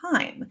about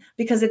time,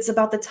 because it's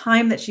about the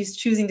time that she's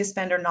choosing to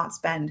spend or not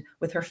spend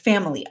with her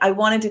family. I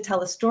wanted to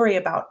tell a story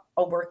about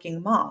a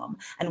working mom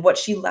and what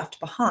she left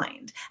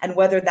behind, and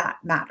whether that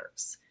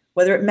matters,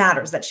 whether it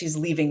matters that she's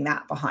leaving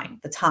that behind,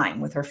 the time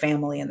with her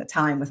family and the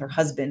time with her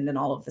husband and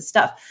all of this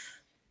stuff.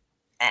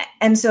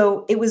 And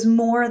so it was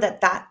more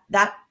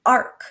that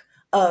arc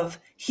of,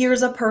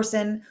 here's a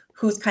person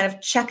who's kind of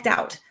checked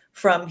out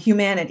from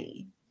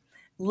humanity.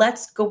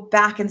 Let's go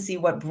back and see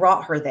what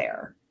brought her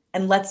there.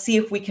 And let's see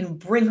if we can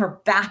bring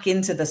her back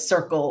into the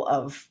circle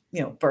of,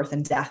 birth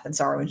and death and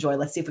sorrow and joy.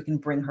 Let's see if we can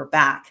bring her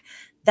back.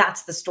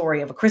 That's the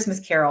story of A Christmas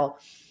Carol,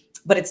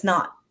 but it's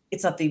not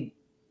the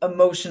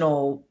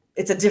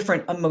it's a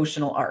different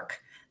emotional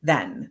arc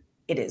than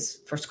it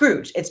is for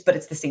Scrooge. But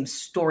it's the same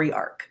story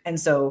arc. And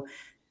so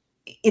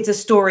it's a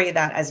story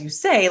that, as you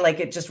say, like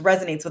it just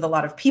resonates with a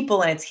lot of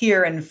people, and it's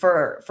here. And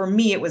for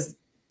me, it was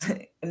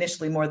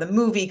initially more the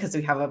movie, because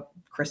we have a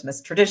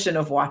Christmas tradition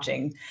of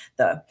watching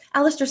the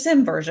Alistair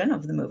Sim version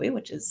of the movie,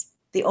 which is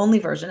the only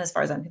version, as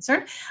far as I'm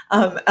concerned,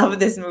 of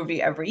this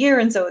movie every year.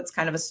 And so it's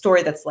kind of a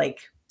story that's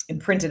like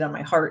imprinted on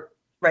my heart,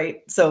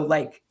 right? So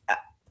like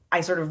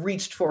I sort of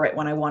reached for it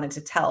when I wanted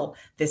to tell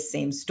this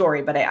same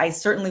story, but I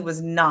certainly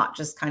was not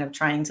just kind of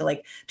trying to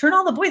like turn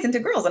all the boys into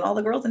girls and all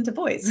the girls into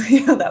boys.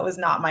 That was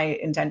not my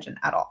intention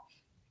at all.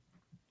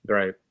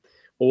 Right.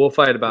 Well, we'll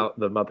fight about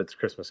the Muppets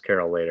Christmas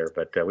Carol later,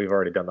 but we've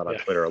already done that on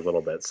Twitter a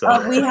little bit.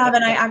 So we have,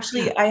 and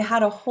I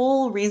had a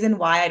whole reason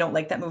why I don't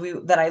like that movie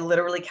that I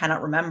literally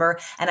cannot remember.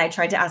 And I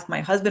tried to ask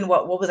my husband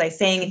what was I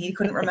saying, and he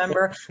couldn't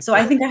remember. So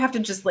I think I have to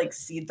just like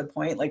cede the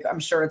point. Like I'm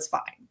sure it's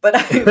fine, but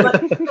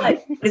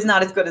it's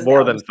not as good as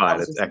more than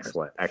fine. It's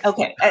excellent.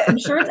 Okay, I'm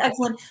sure it's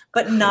excellent,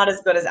 but not as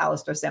good as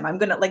Alistair Sim. I'm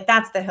gonna like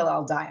that's the hill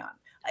I'll die on.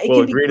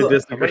 Well, agree to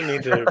disagree. I might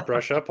need to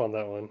brush up on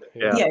that one.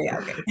 Yeah.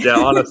 Okay. Yeah,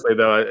 honestly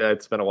though,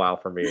 it's been a while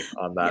for me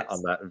on that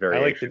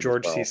variation. I like the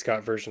George C.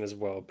 Scott version as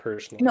well,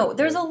 personally. No,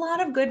 there's a lot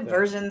of good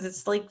versions.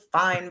 It's like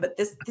fine, but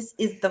this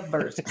is the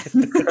version.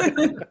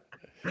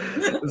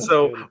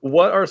 So,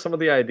 what are some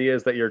of the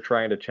ideas that you're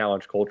trying to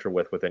challenge culture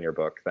within your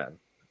book then?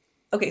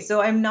 Okay,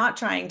 so I'm not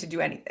trying to do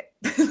anything.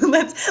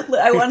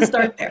 I want to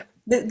start there.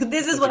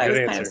 This is what I was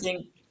kind of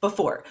saying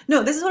before.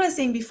 No, this is what I was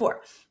saying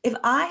before. If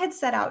I had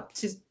set out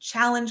to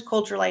challenge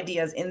cultural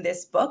ideas in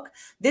this book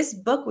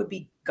would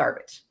be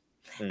garbage.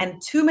 And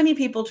too many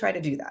people try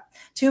to do that.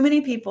 Too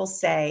many people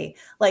say,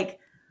 like,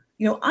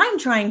 I'm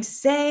trying to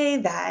say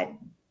that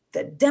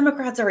the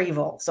Democrats are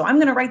evil. So I'm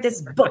going to write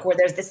this book where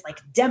there's this like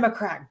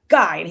Democrat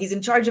guy and he's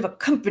in charge of a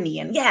company.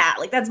 And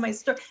that's my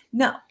story.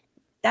 No,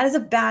 that is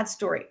a bad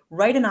story.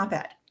 Write an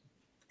op-ed.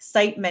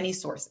 Cite many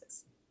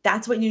sources.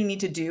 That's what you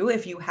need to do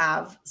if you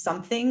have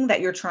something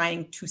that you're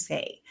trying to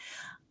say.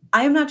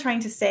 I am not trying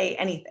to say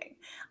anything.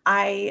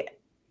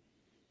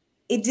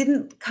 It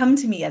didn't come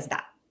to me as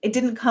that.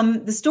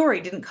 The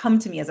story didn't come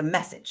to me as a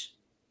message.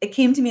 It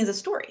came to me as a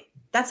story.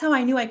 That's how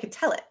I knew I could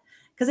tell it.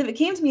 Because if it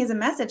came to me as a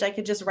message, I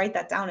could just write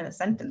that down in a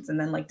sentence and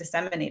then like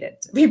disseminate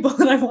it to people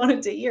that I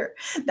wanted to hear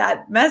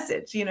that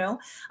message, And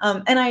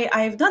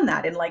I've done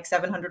that in like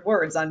 700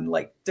 words on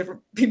like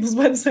different people's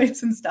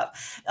websites and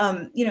stuff,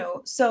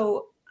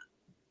 So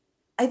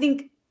I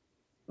think,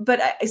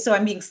 so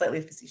I'm being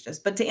slightly facetious,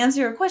 but to answer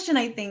your question,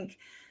 I think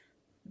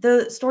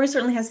the story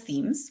certainly has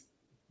themes.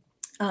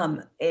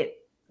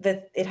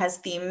 It has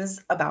themes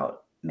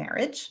about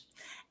marriage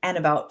and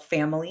about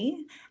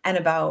family and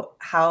about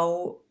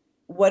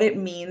what it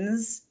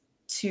means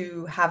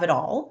to have it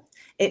all.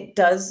 It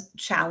does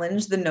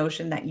challenge the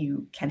notion that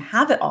you can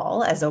have it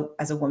all as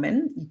a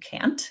woman. You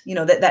can't,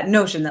 that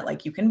notion that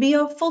like you can be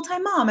a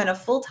full-time mom and a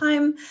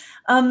full-time,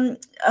 have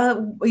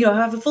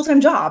a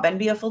full-time job and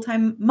be a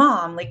full-time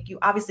mom. Like you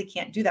obviously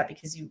can't do that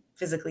because you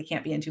physically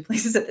can't be in two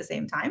places at the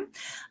same time.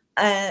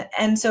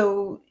 And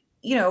so,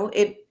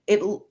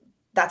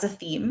 that's a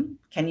theme.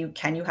 Can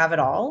you have it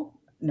all?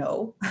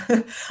 No.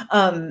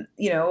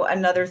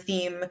 Another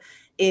theme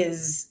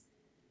is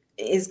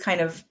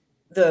kind of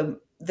the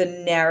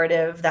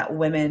narrative that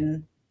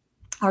women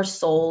are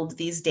sold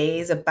these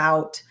days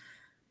about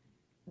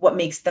what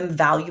makes them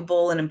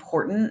valuable and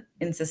important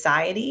in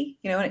society,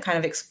 and it kind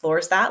of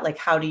explores that, like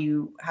how do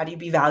you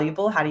be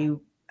valuable? How do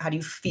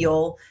you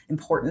feel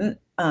important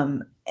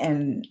and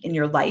in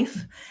your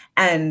life?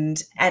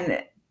 And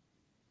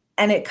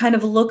it kind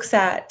of looks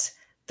at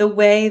the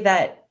way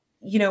that,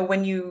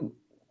 when you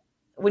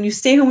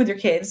stay home with your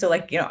kids, so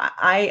like,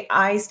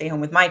 I stay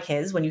home with my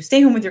kids. When you stay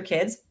home with your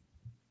kids,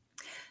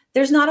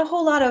 there's not a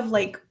whole lot of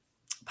like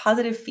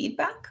positive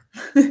feedback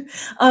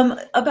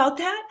about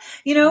that,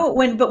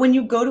 but when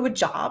you go to a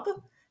job,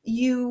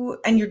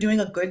 and you're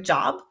doing a good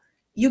job,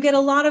 you get a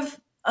lot of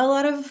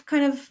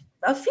kind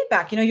of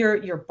feedback.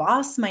 Your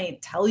boss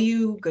might tell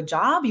you good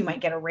job, you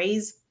might get a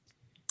raise,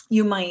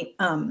 you might,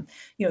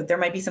 there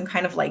might be some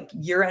kind of like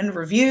year-end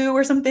review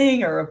or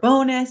something, or a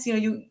bonus,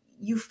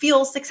 you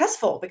feel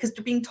successful because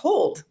you're being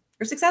told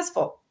you're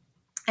successful.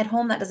 At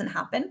home, that doesn't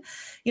happen,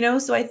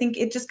 so I think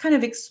it just kind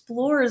of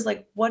explores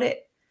like what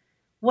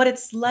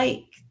it's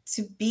like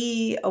to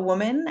be a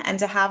woman and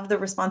to have the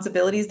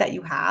responsibilities that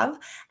you have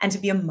and to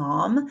be a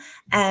mom.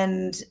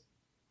 And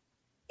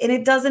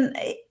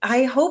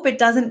I hope it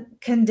doesn't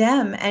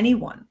condemn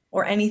anyone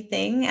or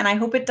anything. And I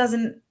hope it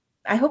doesn't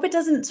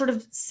sort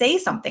of say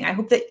something. I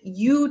hope that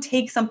you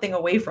take something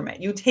away from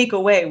it. You take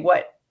away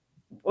what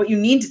you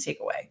need to take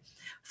away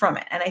from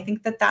it. And I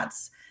think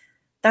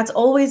that's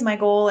always my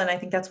goal. And I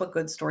think that's what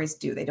good stories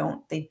do. They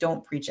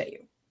don't preach at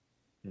you.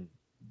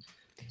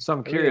 So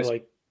I'm curious.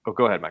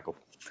 Go ahead, Michael.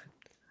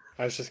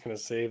 I was just going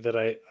to say that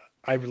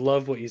I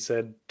love what you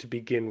said to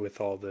begin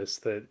with all this,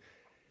 that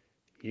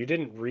you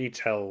didn't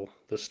retell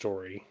the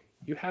story.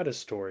 You had a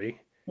story.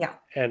 Yeah.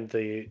 And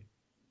the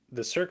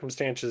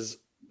circumstances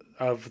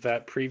of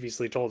that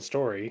previously told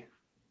story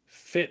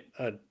fit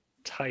a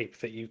type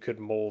that you could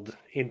mold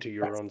into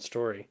your Yes. own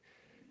story.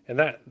 And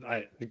that,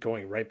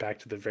 going right back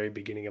to the very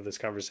beginning of this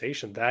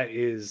conversation, that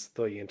is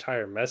the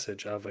entire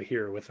message of A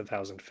Hero with a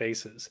Thousand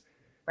Faces,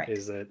 Right.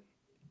 is that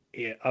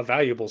a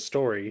valuable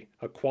story,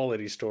 a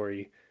quality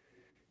story,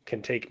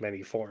 can take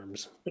many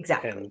forms.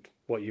 Exactly. And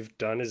what you've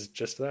done is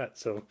just that.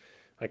 So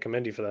I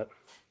commend you for that.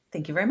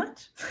 Thank you very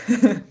much.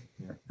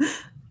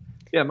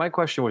 Yeah, my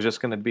question was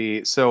just going to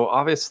be, so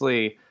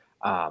obviously,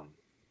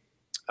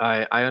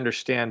 I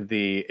understand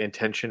the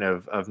intention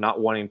of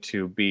not wanting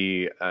to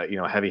be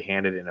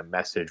heavy-handed in a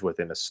message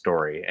within a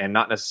story, and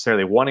not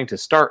necessarily wanting to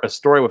start a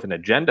story with an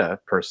agenda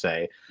per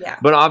se. Yeah.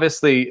 But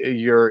obviously,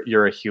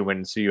 you're a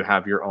human, so you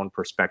have your own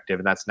perspective,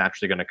 and that's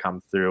naturally going to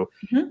come through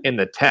Mhm. in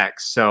the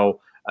text.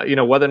 So,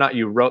 whether or not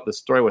you wrote the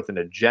story with an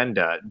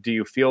agenda, do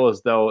you feel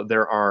as though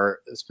there are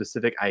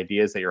specific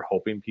ideas that you're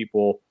hoping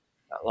people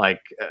I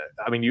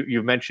mean,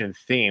 you mentioned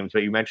themes,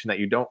 but you mentioned that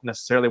you don't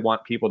necessarily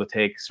want people to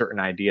take certain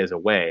ideas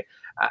away.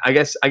 I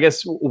guess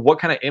what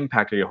kind of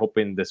impact are you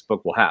hoping this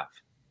book will have?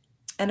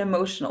 An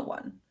emotional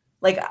one.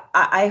 Like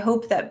I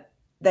hope that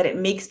it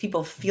makes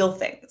people feel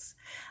things,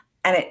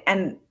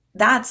 and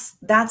that's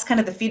kind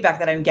of the feedback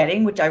that I'm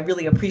getting, which I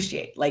really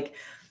appreciate. Like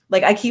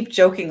I keep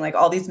joking, like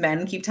all these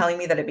men keep telling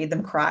me that it made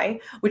them cry,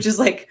 which is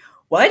like,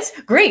 what?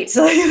 Great.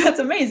 So like, that's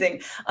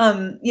amazing.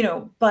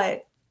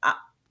 But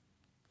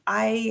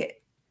I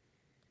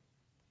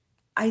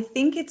I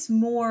think it's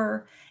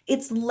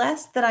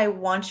less that I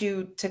want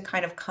you to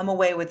kind of come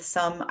away with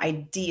some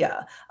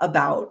idea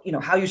about,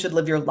 how you should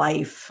live your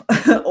life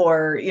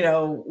or,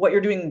 what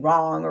you're doing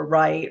wrong or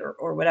right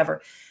or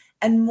whatever.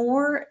 And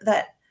more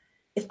that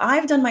if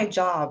I've done my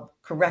job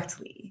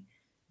correctly,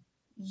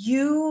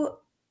 you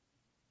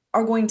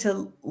are going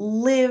to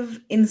live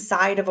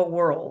inside of a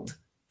world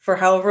for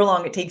however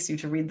long it takes you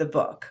to read the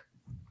book.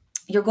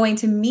 You're going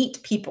to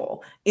meet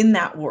people in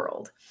that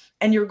world,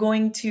 and you're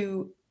going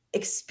to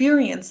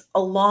experience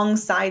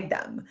alongside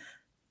them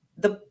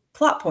the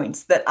plot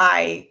points that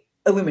I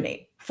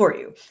illuminate for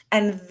you.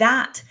 And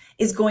that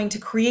is going to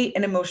create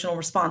an emotional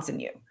response in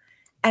you.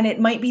 And it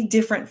might be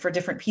different for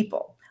different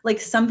people. Like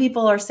some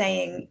people are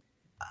saying,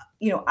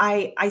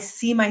 I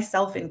see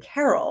myself in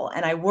Carol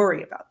and I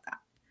worry about that.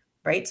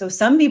 Right. So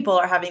some people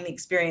are having the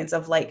experience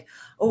of like,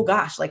 oh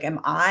gosh, like, am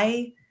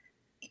I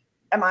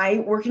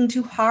working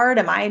too hard?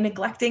 Am I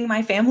neglecting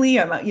my family?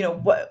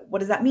 What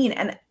does that mean?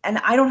 And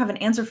I don't have an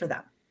answer for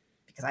them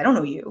because I don't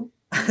know you.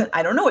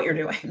 I don't know what you're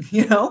doing,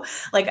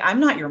 like I'm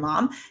not your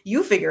mom.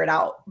 You figure it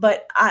out.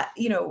 But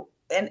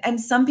and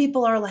some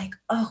people are like,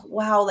 oh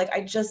wow, like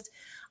I just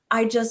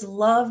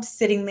loved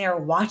sitting there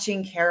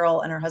watching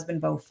Carol and her husband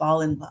Bo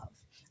fall in love.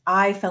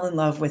 I fell in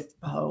love with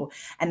Bo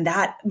and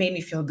that made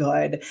me feel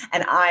good.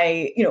 And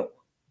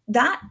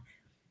that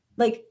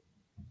like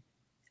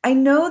I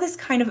know this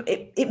kind of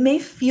it may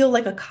feel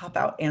like a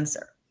cop-out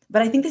answer,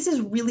 but I think this is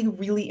really,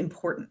 really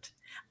important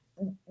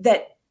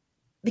that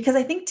because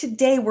I think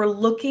today we're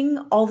looking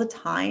all the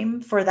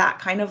time for that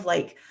kind of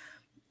like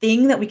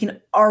thing that we can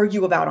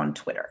argue about on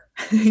Twitter.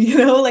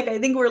 Like I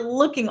think we're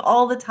looking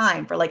all the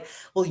time for like,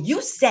 well,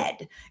 you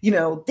said,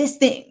 this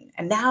thing,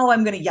 and now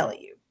I'm going to yell at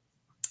you.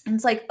 And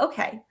it's like,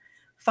 okay,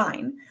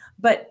 fine.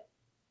 But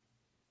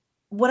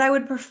what I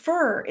would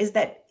prefer is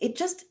that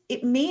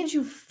it made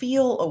you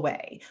feel a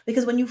way,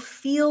 because when you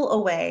feel a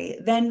way,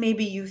 then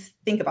maybe you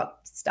think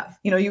about stuff,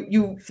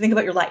 you think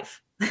about your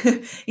life,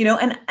 and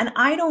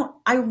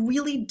I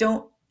really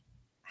don't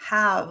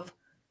have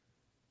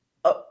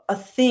a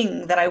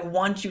thing that I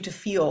want you to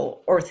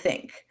feel or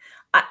think.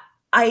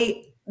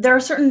 There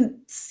are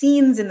certain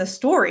scenes in the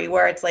story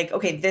where it's like,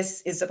 okay,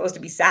 this is supposed to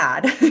be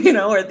sad,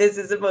 or this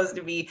is supposed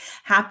to be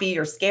happy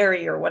or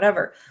scary or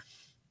whatever.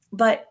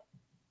 But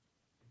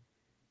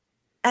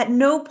at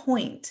no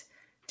point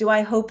do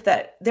I hope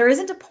that there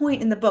isn't a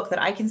point in the book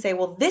that I can say,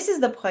 well, this is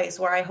the place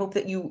where I hope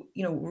that you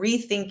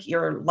rethink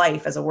your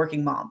life as a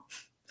working mom.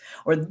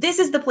 Or this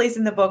is the place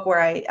in the book where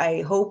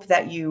I hope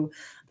that you,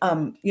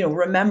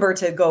 remember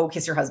to go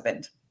kiss your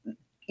husband.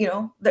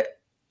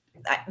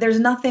 There's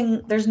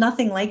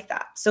nothing like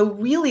that. So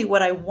really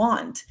what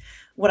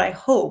I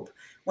hope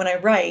when I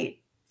write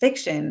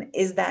fiction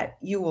is that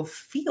you will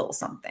feel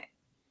something,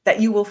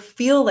 that you will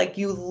feel like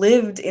you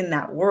lived in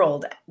that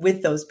world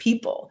with those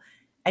people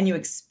and you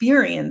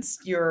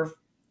experienced your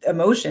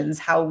emotions,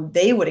 how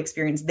they would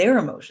experience their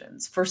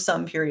emotions for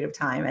some period of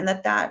time, and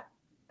that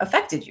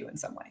affected you in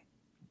some way.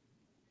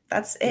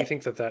 That's it. Do you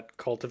think that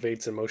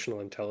cultivates emotional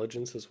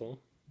intelligence as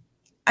well?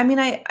 I mean,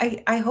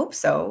 I hope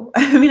so.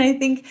 I mean, I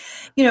think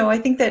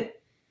that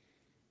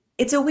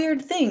it's a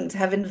weird thing to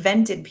have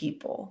invented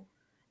people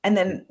and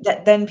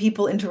then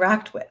people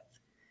interact with,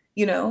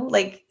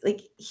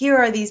 like here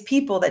are these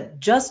people that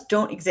just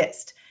don't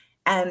exist.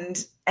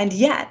 And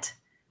yet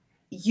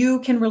you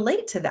can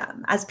relate to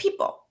them as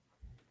people,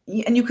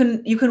 and you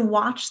can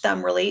watch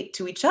them relate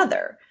to each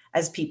other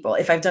as people.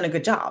 If I've done a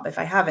good job, if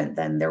I haven't,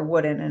 then there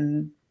wouldn't,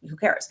 and who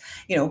cares,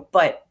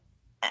 but,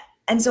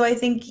 and so I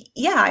think,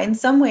 yeah, in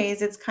some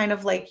ways it's kind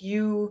of like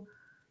you're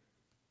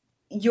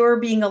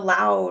being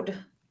allowed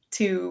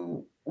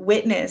to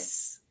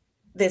witness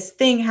this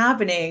thing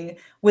happening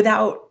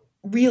without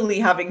really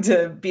having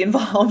to be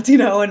involved, you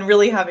know, and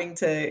really having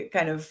to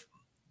kind of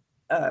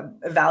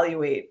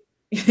evaluate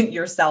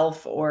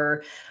yourself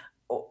or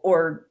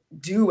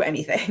do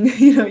anything.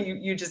 You know,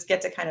 you just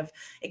get to kind of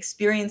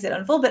experience it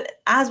unfold. But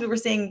as we were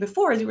saying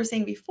before,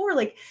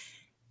 like,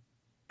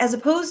 as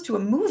opposed to a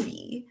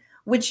movie,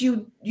 which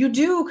you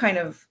do kind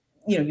of,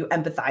 you know, you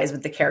empathize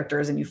with the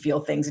characters and you feel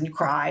things and you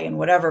cry and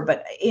whatever.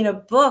 But in a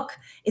book,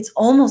 it's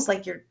almost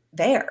like you're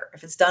there.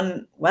 If it's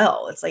done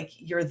well, it's like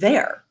you're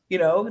there, you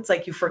know, it's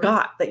like you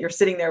forgot that you're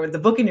sitting there with the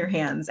book in your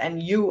hands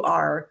and you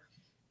are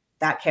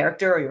that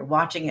character, or you're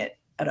watching it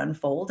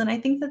unfold. And I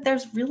think that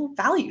there's real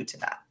value to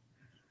that.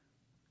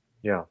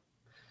 Yeah.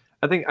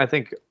 I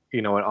think,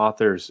 you know, an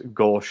author's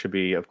goal should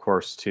be, of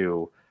course,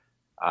 to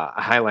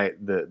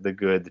highlight the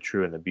good, the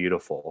true, and the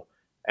beautiful.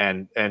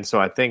 And so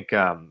I think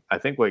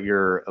what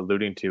you're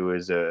alluding to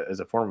is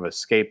a form of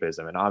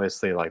escapism. And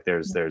obviously, like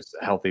there's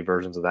healthy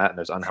versions of that and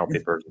there's unhealthy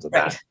versions of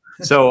Right.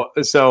 that. So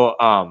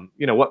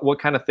you know, what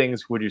kind of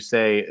things would you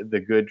say the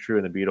good, true,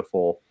 and the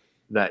beautiful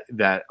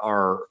that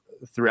are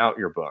throughout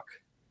your book?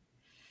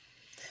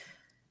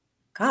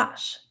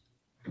 Gosh,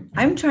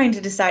 I'm trying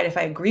to decide if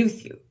I agree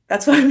with you.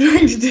 That's what I'm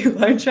trying to do.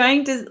 I'm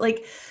trying to,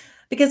 like,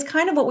 because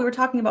kind of what we were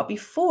talking about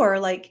before,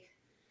 like,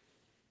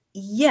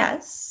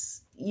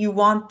 yes, you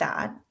want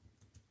that,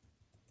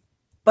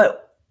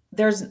 but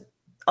there's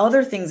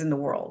other things in the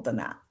world than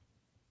that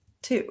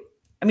too.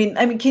 I mean,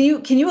 can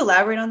you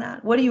elaborate on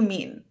that? What do you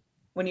mean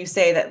when you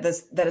say that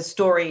that a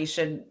story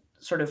should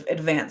sort of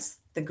advance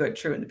the good,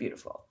 true, and the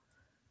beautiful?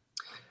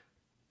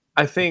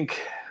 I think,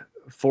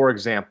 for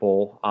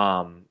example,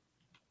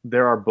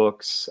 there are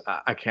books.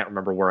 I can't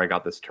remember where I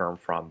got this term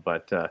from,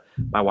 but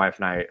my wife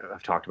and I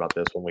have talked about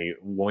this when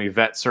we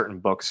vet certain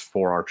books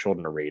for our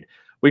children to read.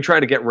 We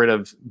try to get rid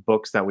of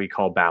books that we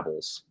call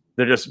babbles.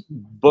 They're just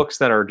books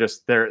that are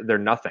just they're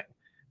nothing.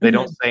 They Mhm.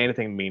 don't say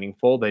anything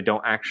meaningful. They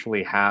don't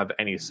actually have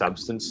any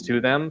substance to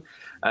them.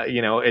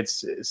 You know,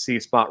 it's see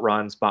spot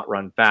run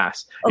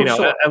fast. You Oh, know,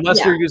 sure. unless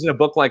Yeah. you're using a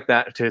book like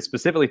that to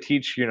specifically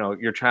teach, you know,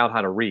 your child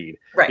how to read.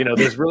 Right. You know,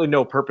 there's really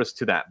no purpose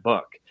to that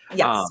book.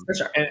 Yes, for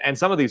sure. And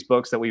some of these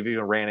books that we've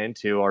even ran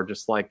into are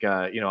just like,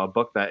 you know, a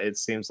book that it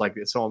seems like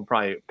someone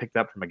probably picked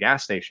up from a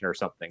gas station or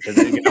something. Because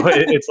you know,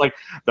 it's like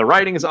the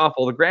writing is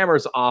awful, the grammar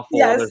is awful.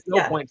 Yes, There's no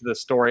yeah. point to the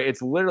story.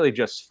 It's literally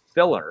just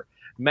filler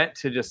meant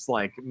to just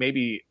like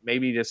maybe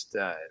just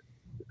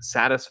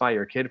satisfy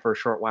your kid for a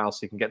short while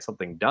so you can get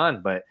something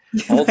done. But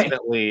Right.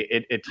 ultimately,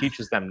 it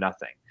teaches them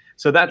nothing.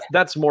 So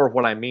that's more of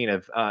what I mean.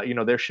 Of you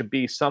know, there should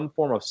be some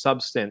form of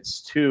substance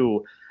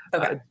to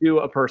Okay.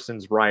 a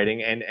person's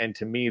writing, and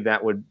to me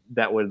that would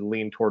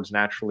lean towards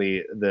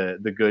naturally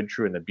the good,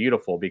 true, and the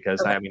beautiful.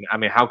 Because Okay. I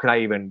mean, how could I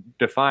even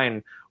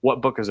define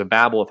what book is a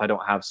babble if I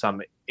don't have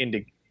some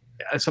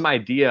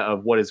idea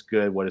of what is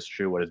good, what is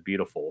true, what is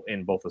beautiful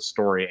in both a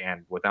story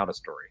and without a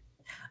story?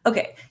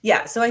 Okay.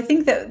 Yeah. So I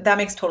think that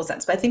makes total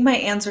sense. But I think my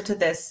answer to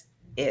this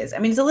is, I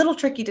mean, it's a little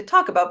tricky to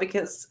talk about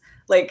because,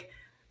 like,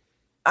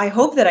 I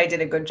hope that I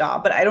did a good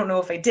job, but I don't know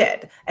if I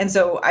did. And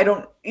so I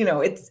don't, you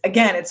know, it's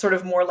sort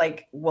of more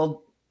like,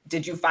 well,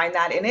 did you find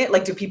that in it?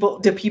 Like, do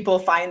people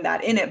find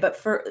that in it? But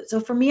for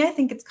me, I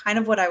think it's kind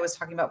of what I was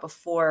talking about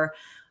before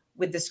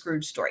with the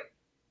Scrooge story.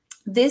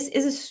 This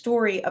is a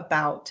story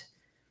about,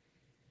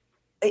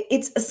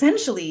 it's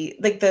essentially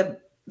like the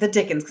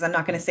Dickens, because I'm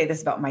not going to say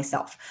this about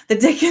myself. The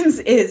Dickens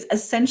is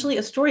essentially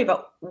a story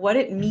about what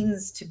it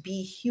means to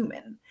be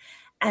human.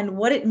 And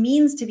what it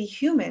means to be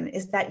human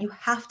is that you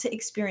have to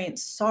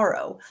experience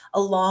sorrow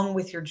along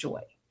with your joy.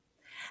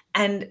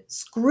 And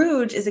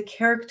Scrooge is a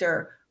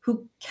character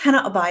who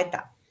cannot abide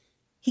that.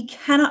 He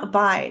cannot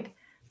abide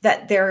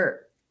that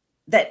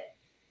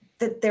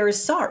that there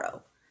is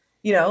sorrow.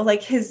 You know,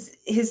 like his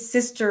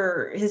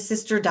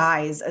sister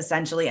dies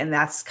essentially, and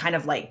that's kind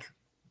of like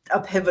a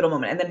pivotal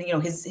moment. And then, you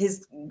know,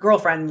 his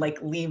girlfriend like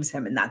leaves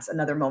him, and that's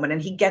another moment.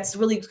 And he gets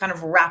really kind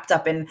of wrapped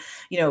up in,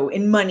 you know,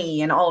 in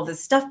money and all of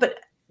this stuff.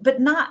 But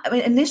not, I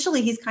mean,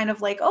 initially he's kind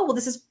of like, oh, well,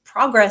 this is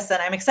progress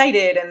and I'm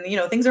excited and, you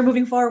know, things are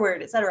moving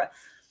forward, etc.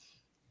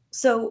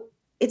 So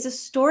it's a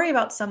story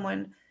about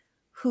someone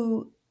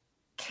who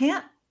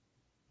can't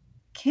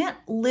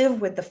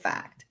live with the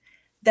fact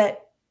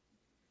that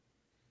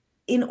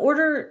in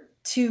order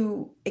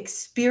to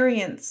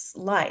experience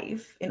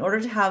life, in order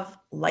to have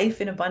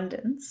life in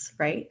abundance,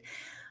 right,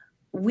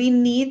 we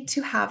need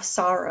to have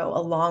sorrow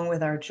along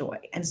with our joy.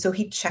 And so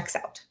he checks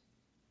out.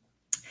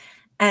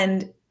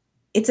 And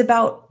it's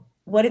about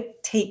what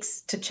it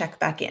takes to check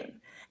back in.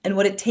 And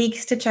what it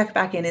takes to check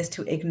back in is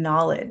to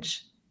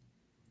acknowledge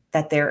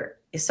that there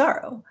is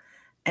sorrow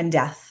and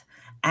death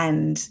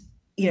and,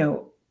 you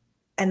know,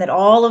 and that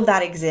all of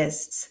that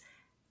exists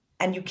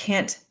and you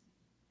can't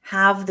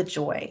have the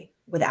joy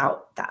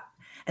without that.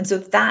 And so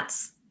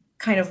that's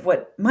kind of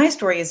what my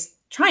story is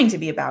trying to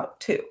be about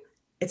too.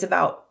 It's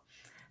about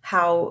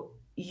how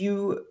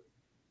you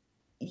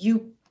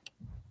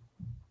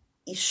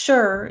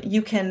sure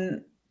you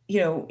can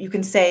you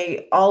can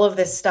say all of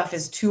this stuff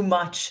is too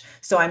much,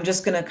 so I'm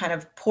just going to kind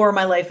of pour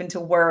my life into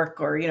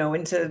work, or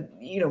into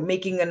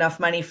making enough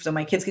money so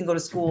my kids can go to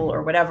school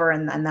or whatever,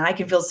 and then I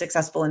can feel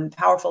successful and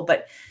powerful.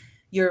 But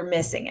you're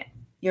missing it.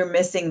 You're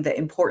missing the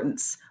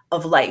importance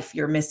of life.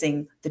 You're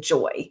missing the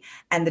joy,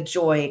 and the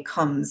joy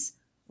comes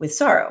with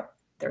sorrow.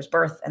 There's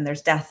birth and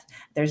there's death,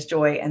 there's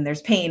joy and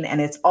there's pain,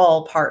 and it's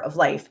all part of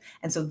life.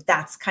 And so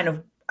that's kind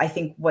of, I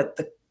think, what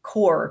the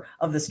core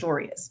of the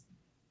story is.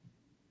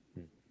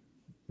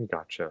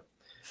 Gotcha.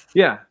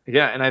 Yeah.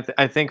 And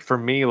I think for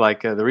me,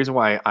 like the reason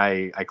why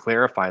I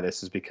clarify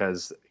this is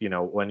because,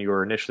 when you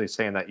were initially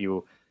saying that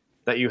you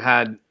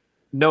had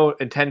no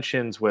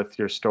intentions with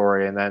your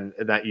story, and then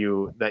that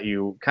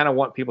you kind of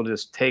want people to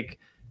just take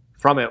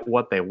from it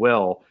what they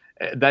will,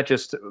 that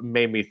just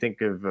made me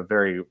think of a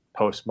very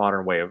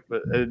postmodern way of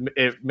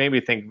it made me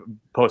think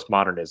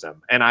postmodernism.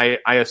 And I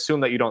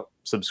assume that you don't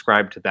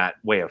subscribe to that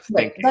way of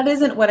thinking. That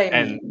isn't what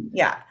I mean.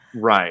 Yeah.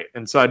 Right.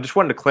 And so I just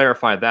wanted to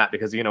clarify that,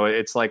 because,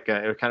 it's like,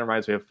 it kind of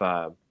reminds me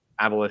of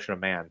Abolition of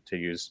Man, to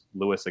use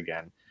Lewis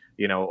again.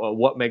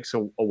 What makes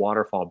a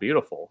waterfall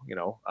beautiful?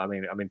 I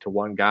mean, to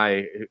one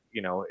guy,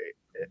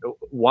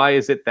 why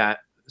is it that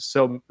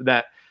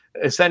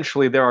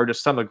essentially there are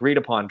just some agreed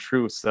upon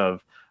truths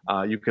of,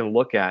 you can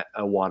look at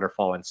a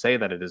waterfall and say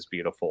that it is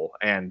beautiful.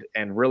 And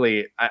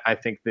really, I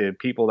think the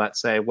people that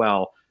say,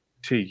 well,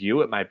 to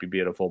you it might be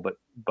beautiful, but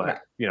Right.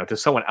 to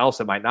someone else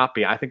it might not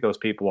be, I think those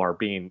people are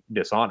being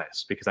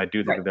dishonest, because I do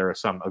think Right. that there are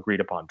some agreed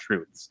upon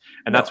truths.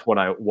 And No. that's what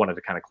I wanted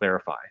to kind of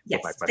clarify with my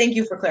Yes. question. Thank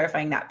you for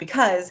clarifying that,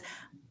 because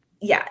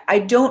I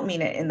don't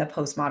mean it in the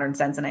postmodern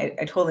sense, and I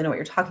totally know what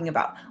you're talking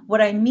about.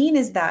 What I mean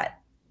is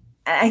that,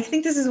 and I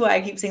think this is why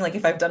I keep saying, like,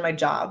 if I've done my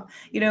job,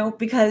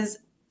 because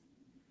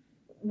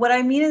what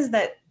I mean is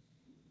that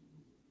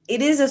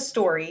it is a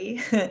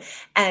story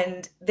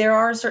and there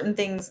are certain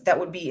things that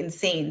would be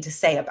insane to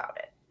say about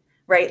it,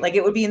 right? Like,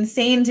 it would be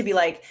insane to be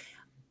like,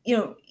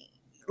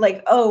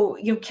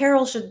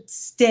 Carol should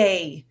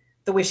stay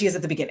the way she is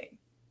at the beginning.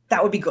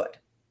 That would be good,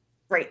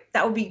 right?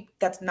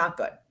 That's not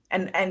good.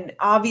 And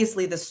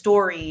obviously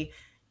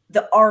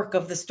the arc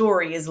of the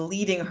story is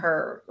leading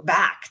her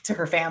back to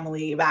her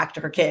family, back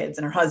to her kids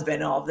and her husband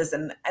and all of this.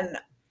 And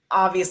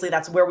obviously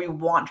that's where we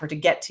want her to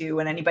get to.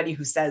 And anybody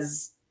who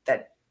says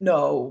that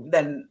no,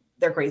 then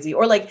they're crazy.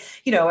 Or like,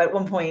 at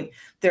one point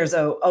there's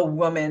a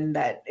woman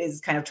that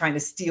is kind of trying to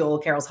steal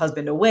Carol's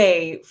husband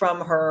away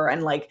from her.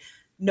 And like,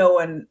 no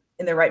one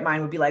in their right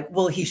mind would be like,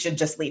 well, he should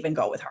just leave and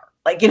go with her.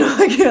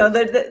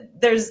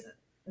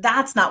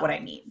 That's not what I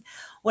mean.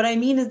 What I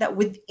mean is that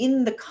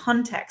within the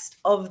context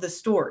of the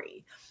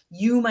story,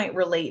 you might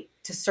relate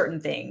to certain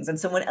things and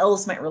someone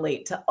else might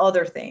relate to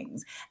other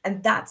things.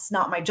 And that's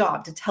not my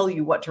job to tell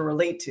you what to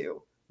relate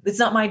to. It's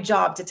not my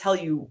job to tell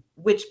you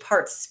which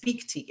parts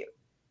speak to you.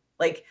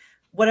 Like,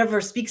 whatever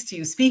speaks to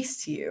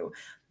you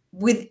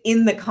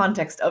within the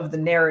context of the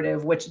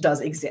narrative, which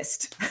does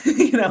exist,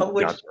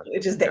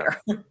 which is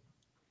there.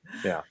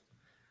 Yeah.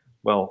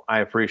 Well, I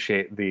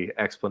appreciate the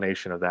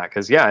explanation of that,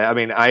 because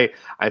I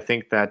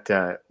think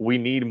that we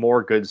need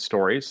more good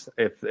stories.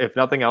 If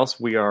nothing else,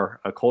 we are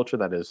a culture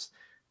that is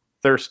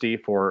thirsty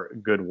for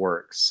good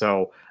work.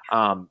 So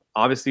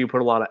obviously you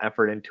put a lot of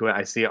effort into it.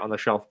 I see it on the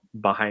shelf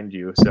behind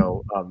you.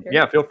 So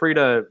feel free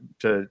to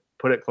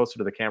put it closer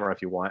to the camera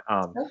if you want.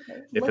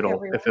 Okay. If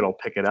it'll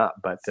pick it up.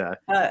 But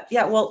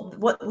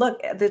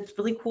look, it's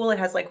really cool. It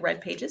has like red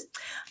pages.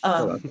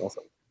 That's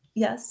awesome.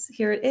 Yes,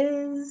 here it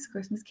is,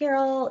 Christmas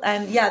Carol.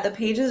 And the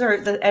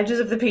edges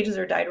of the pages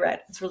are dyed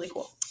red. It's really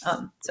cool.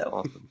 So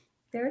awesome.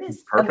 There it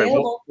is. Perfect.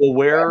 Available well,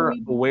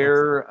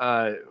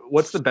 where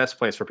what's the best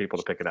place for people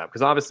to pick it up?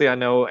 Because obviously I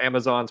know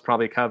Amazon's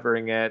probably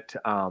covering it,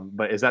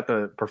 but is that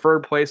the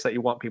preferred place that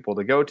you want people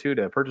to go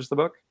to purchase the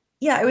book?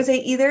 Yeah, I would say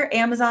either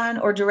Amazon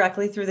or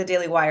directly through the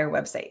Daily Wire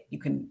website. You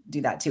can do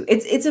that too.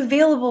 It's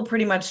available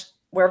pretty much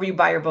wherever you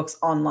buy your books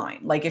online.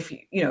 Like if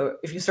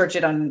you search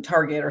it on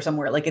Target or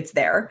somewhere, like it's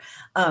there.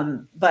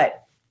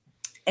 But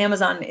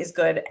Amazon is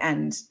good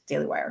and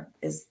Daily Wire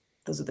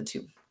those are the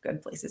two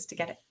good places to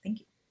get it. Thank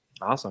you.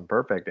 Awesome.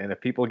 Perfect. And if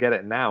people get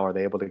it now, are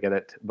they able to get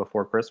it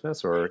before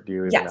Christmas, or do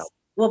you even know?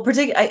 Well,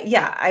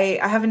 I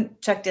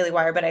haven't checked Daily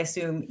Wire, but I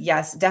assume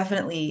yes,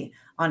 definitely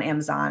on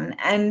Amazon.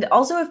 And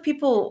also if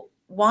people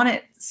want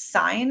it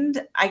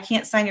signed, I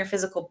can't sign your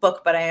physical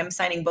book, but I am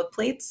signing book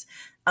plates.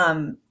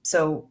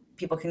 So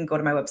people can go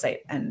to my website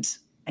and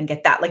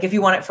get that. Like if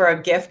you want it for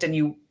a gift and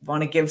you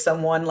want to give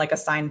someone like a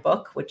signed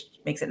book, which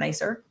makes it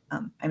nicer,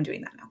 I'm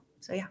doing that now.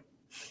 So yeah.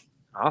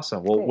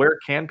 Awesome. Well, where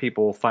can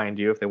people find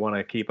you if they want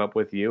to keep up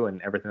with you and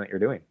everything that you're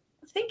doing?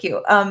 Thank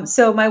you.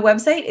 So my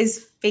website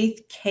is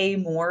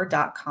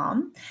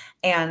faithkmoore.com,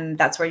 and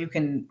that's where you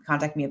can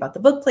contact me about the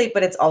book plate,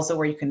 but it's also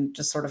where you can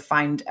just sort of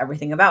find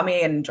everything about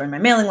me and join my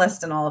mailing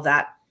list and all of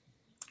that,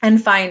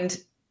 and find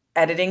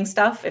editing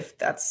stuff if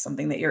that's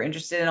something that you're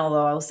interested in.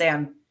 Although I will say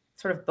I'm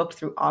sort of booked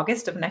through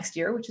August of next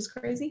year, which is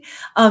crazy.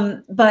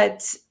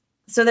 But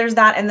so there's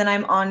that. And then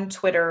I'm on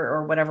Twitter,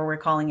 or whatever we're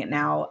calling it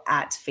now,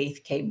 at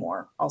Faith K.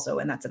 Moore also.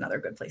 And that's another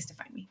good place to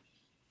find me.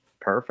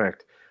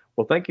 Perfect.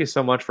 Well, thank you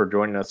so much for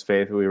joining us,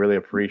 Faith. We really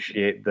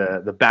appreciate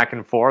the back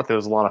and forth. It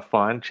was a lot of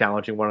fun,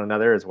 challenging one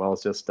another, as well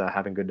as just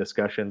having good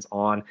discussions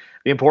on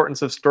the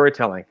importance of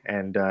storytelling.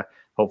 And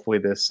hopefully,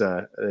 this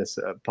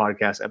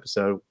podcast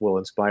episode will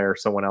inspire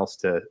someone else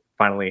to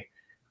finally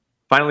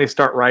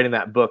start writing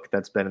that book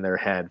that's been in their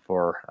head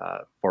for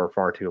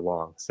far too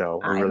long. So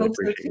we I really hope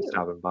so appreciate you too.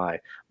 stopping by.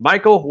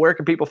 Michael, where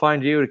can people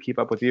find you to keep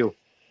up with you?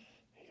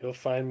 You'll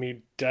find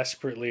me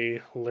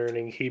desperately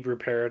learning Hebrew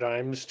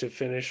paradigms to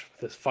finish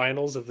the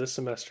finals of this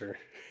semester.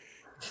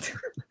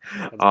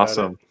 That's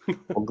Awesome.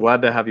 Well,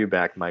 glad to have you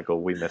back,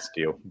 Michael. We missed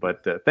you.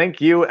 But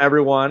thank you,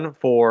 everyone,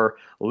 for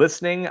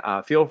listening.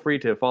 Feel free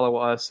to follow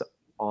us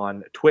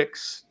on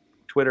Twix,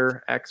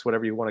 Twitter, X,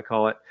 whatever you want to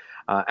call it,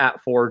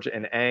 at Forge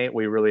and A.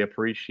 We really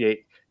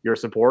appreciate your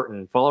support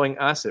and following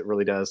us. It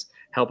really does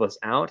help us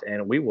out.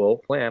 And we will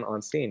plan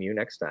on seeing you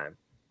next time.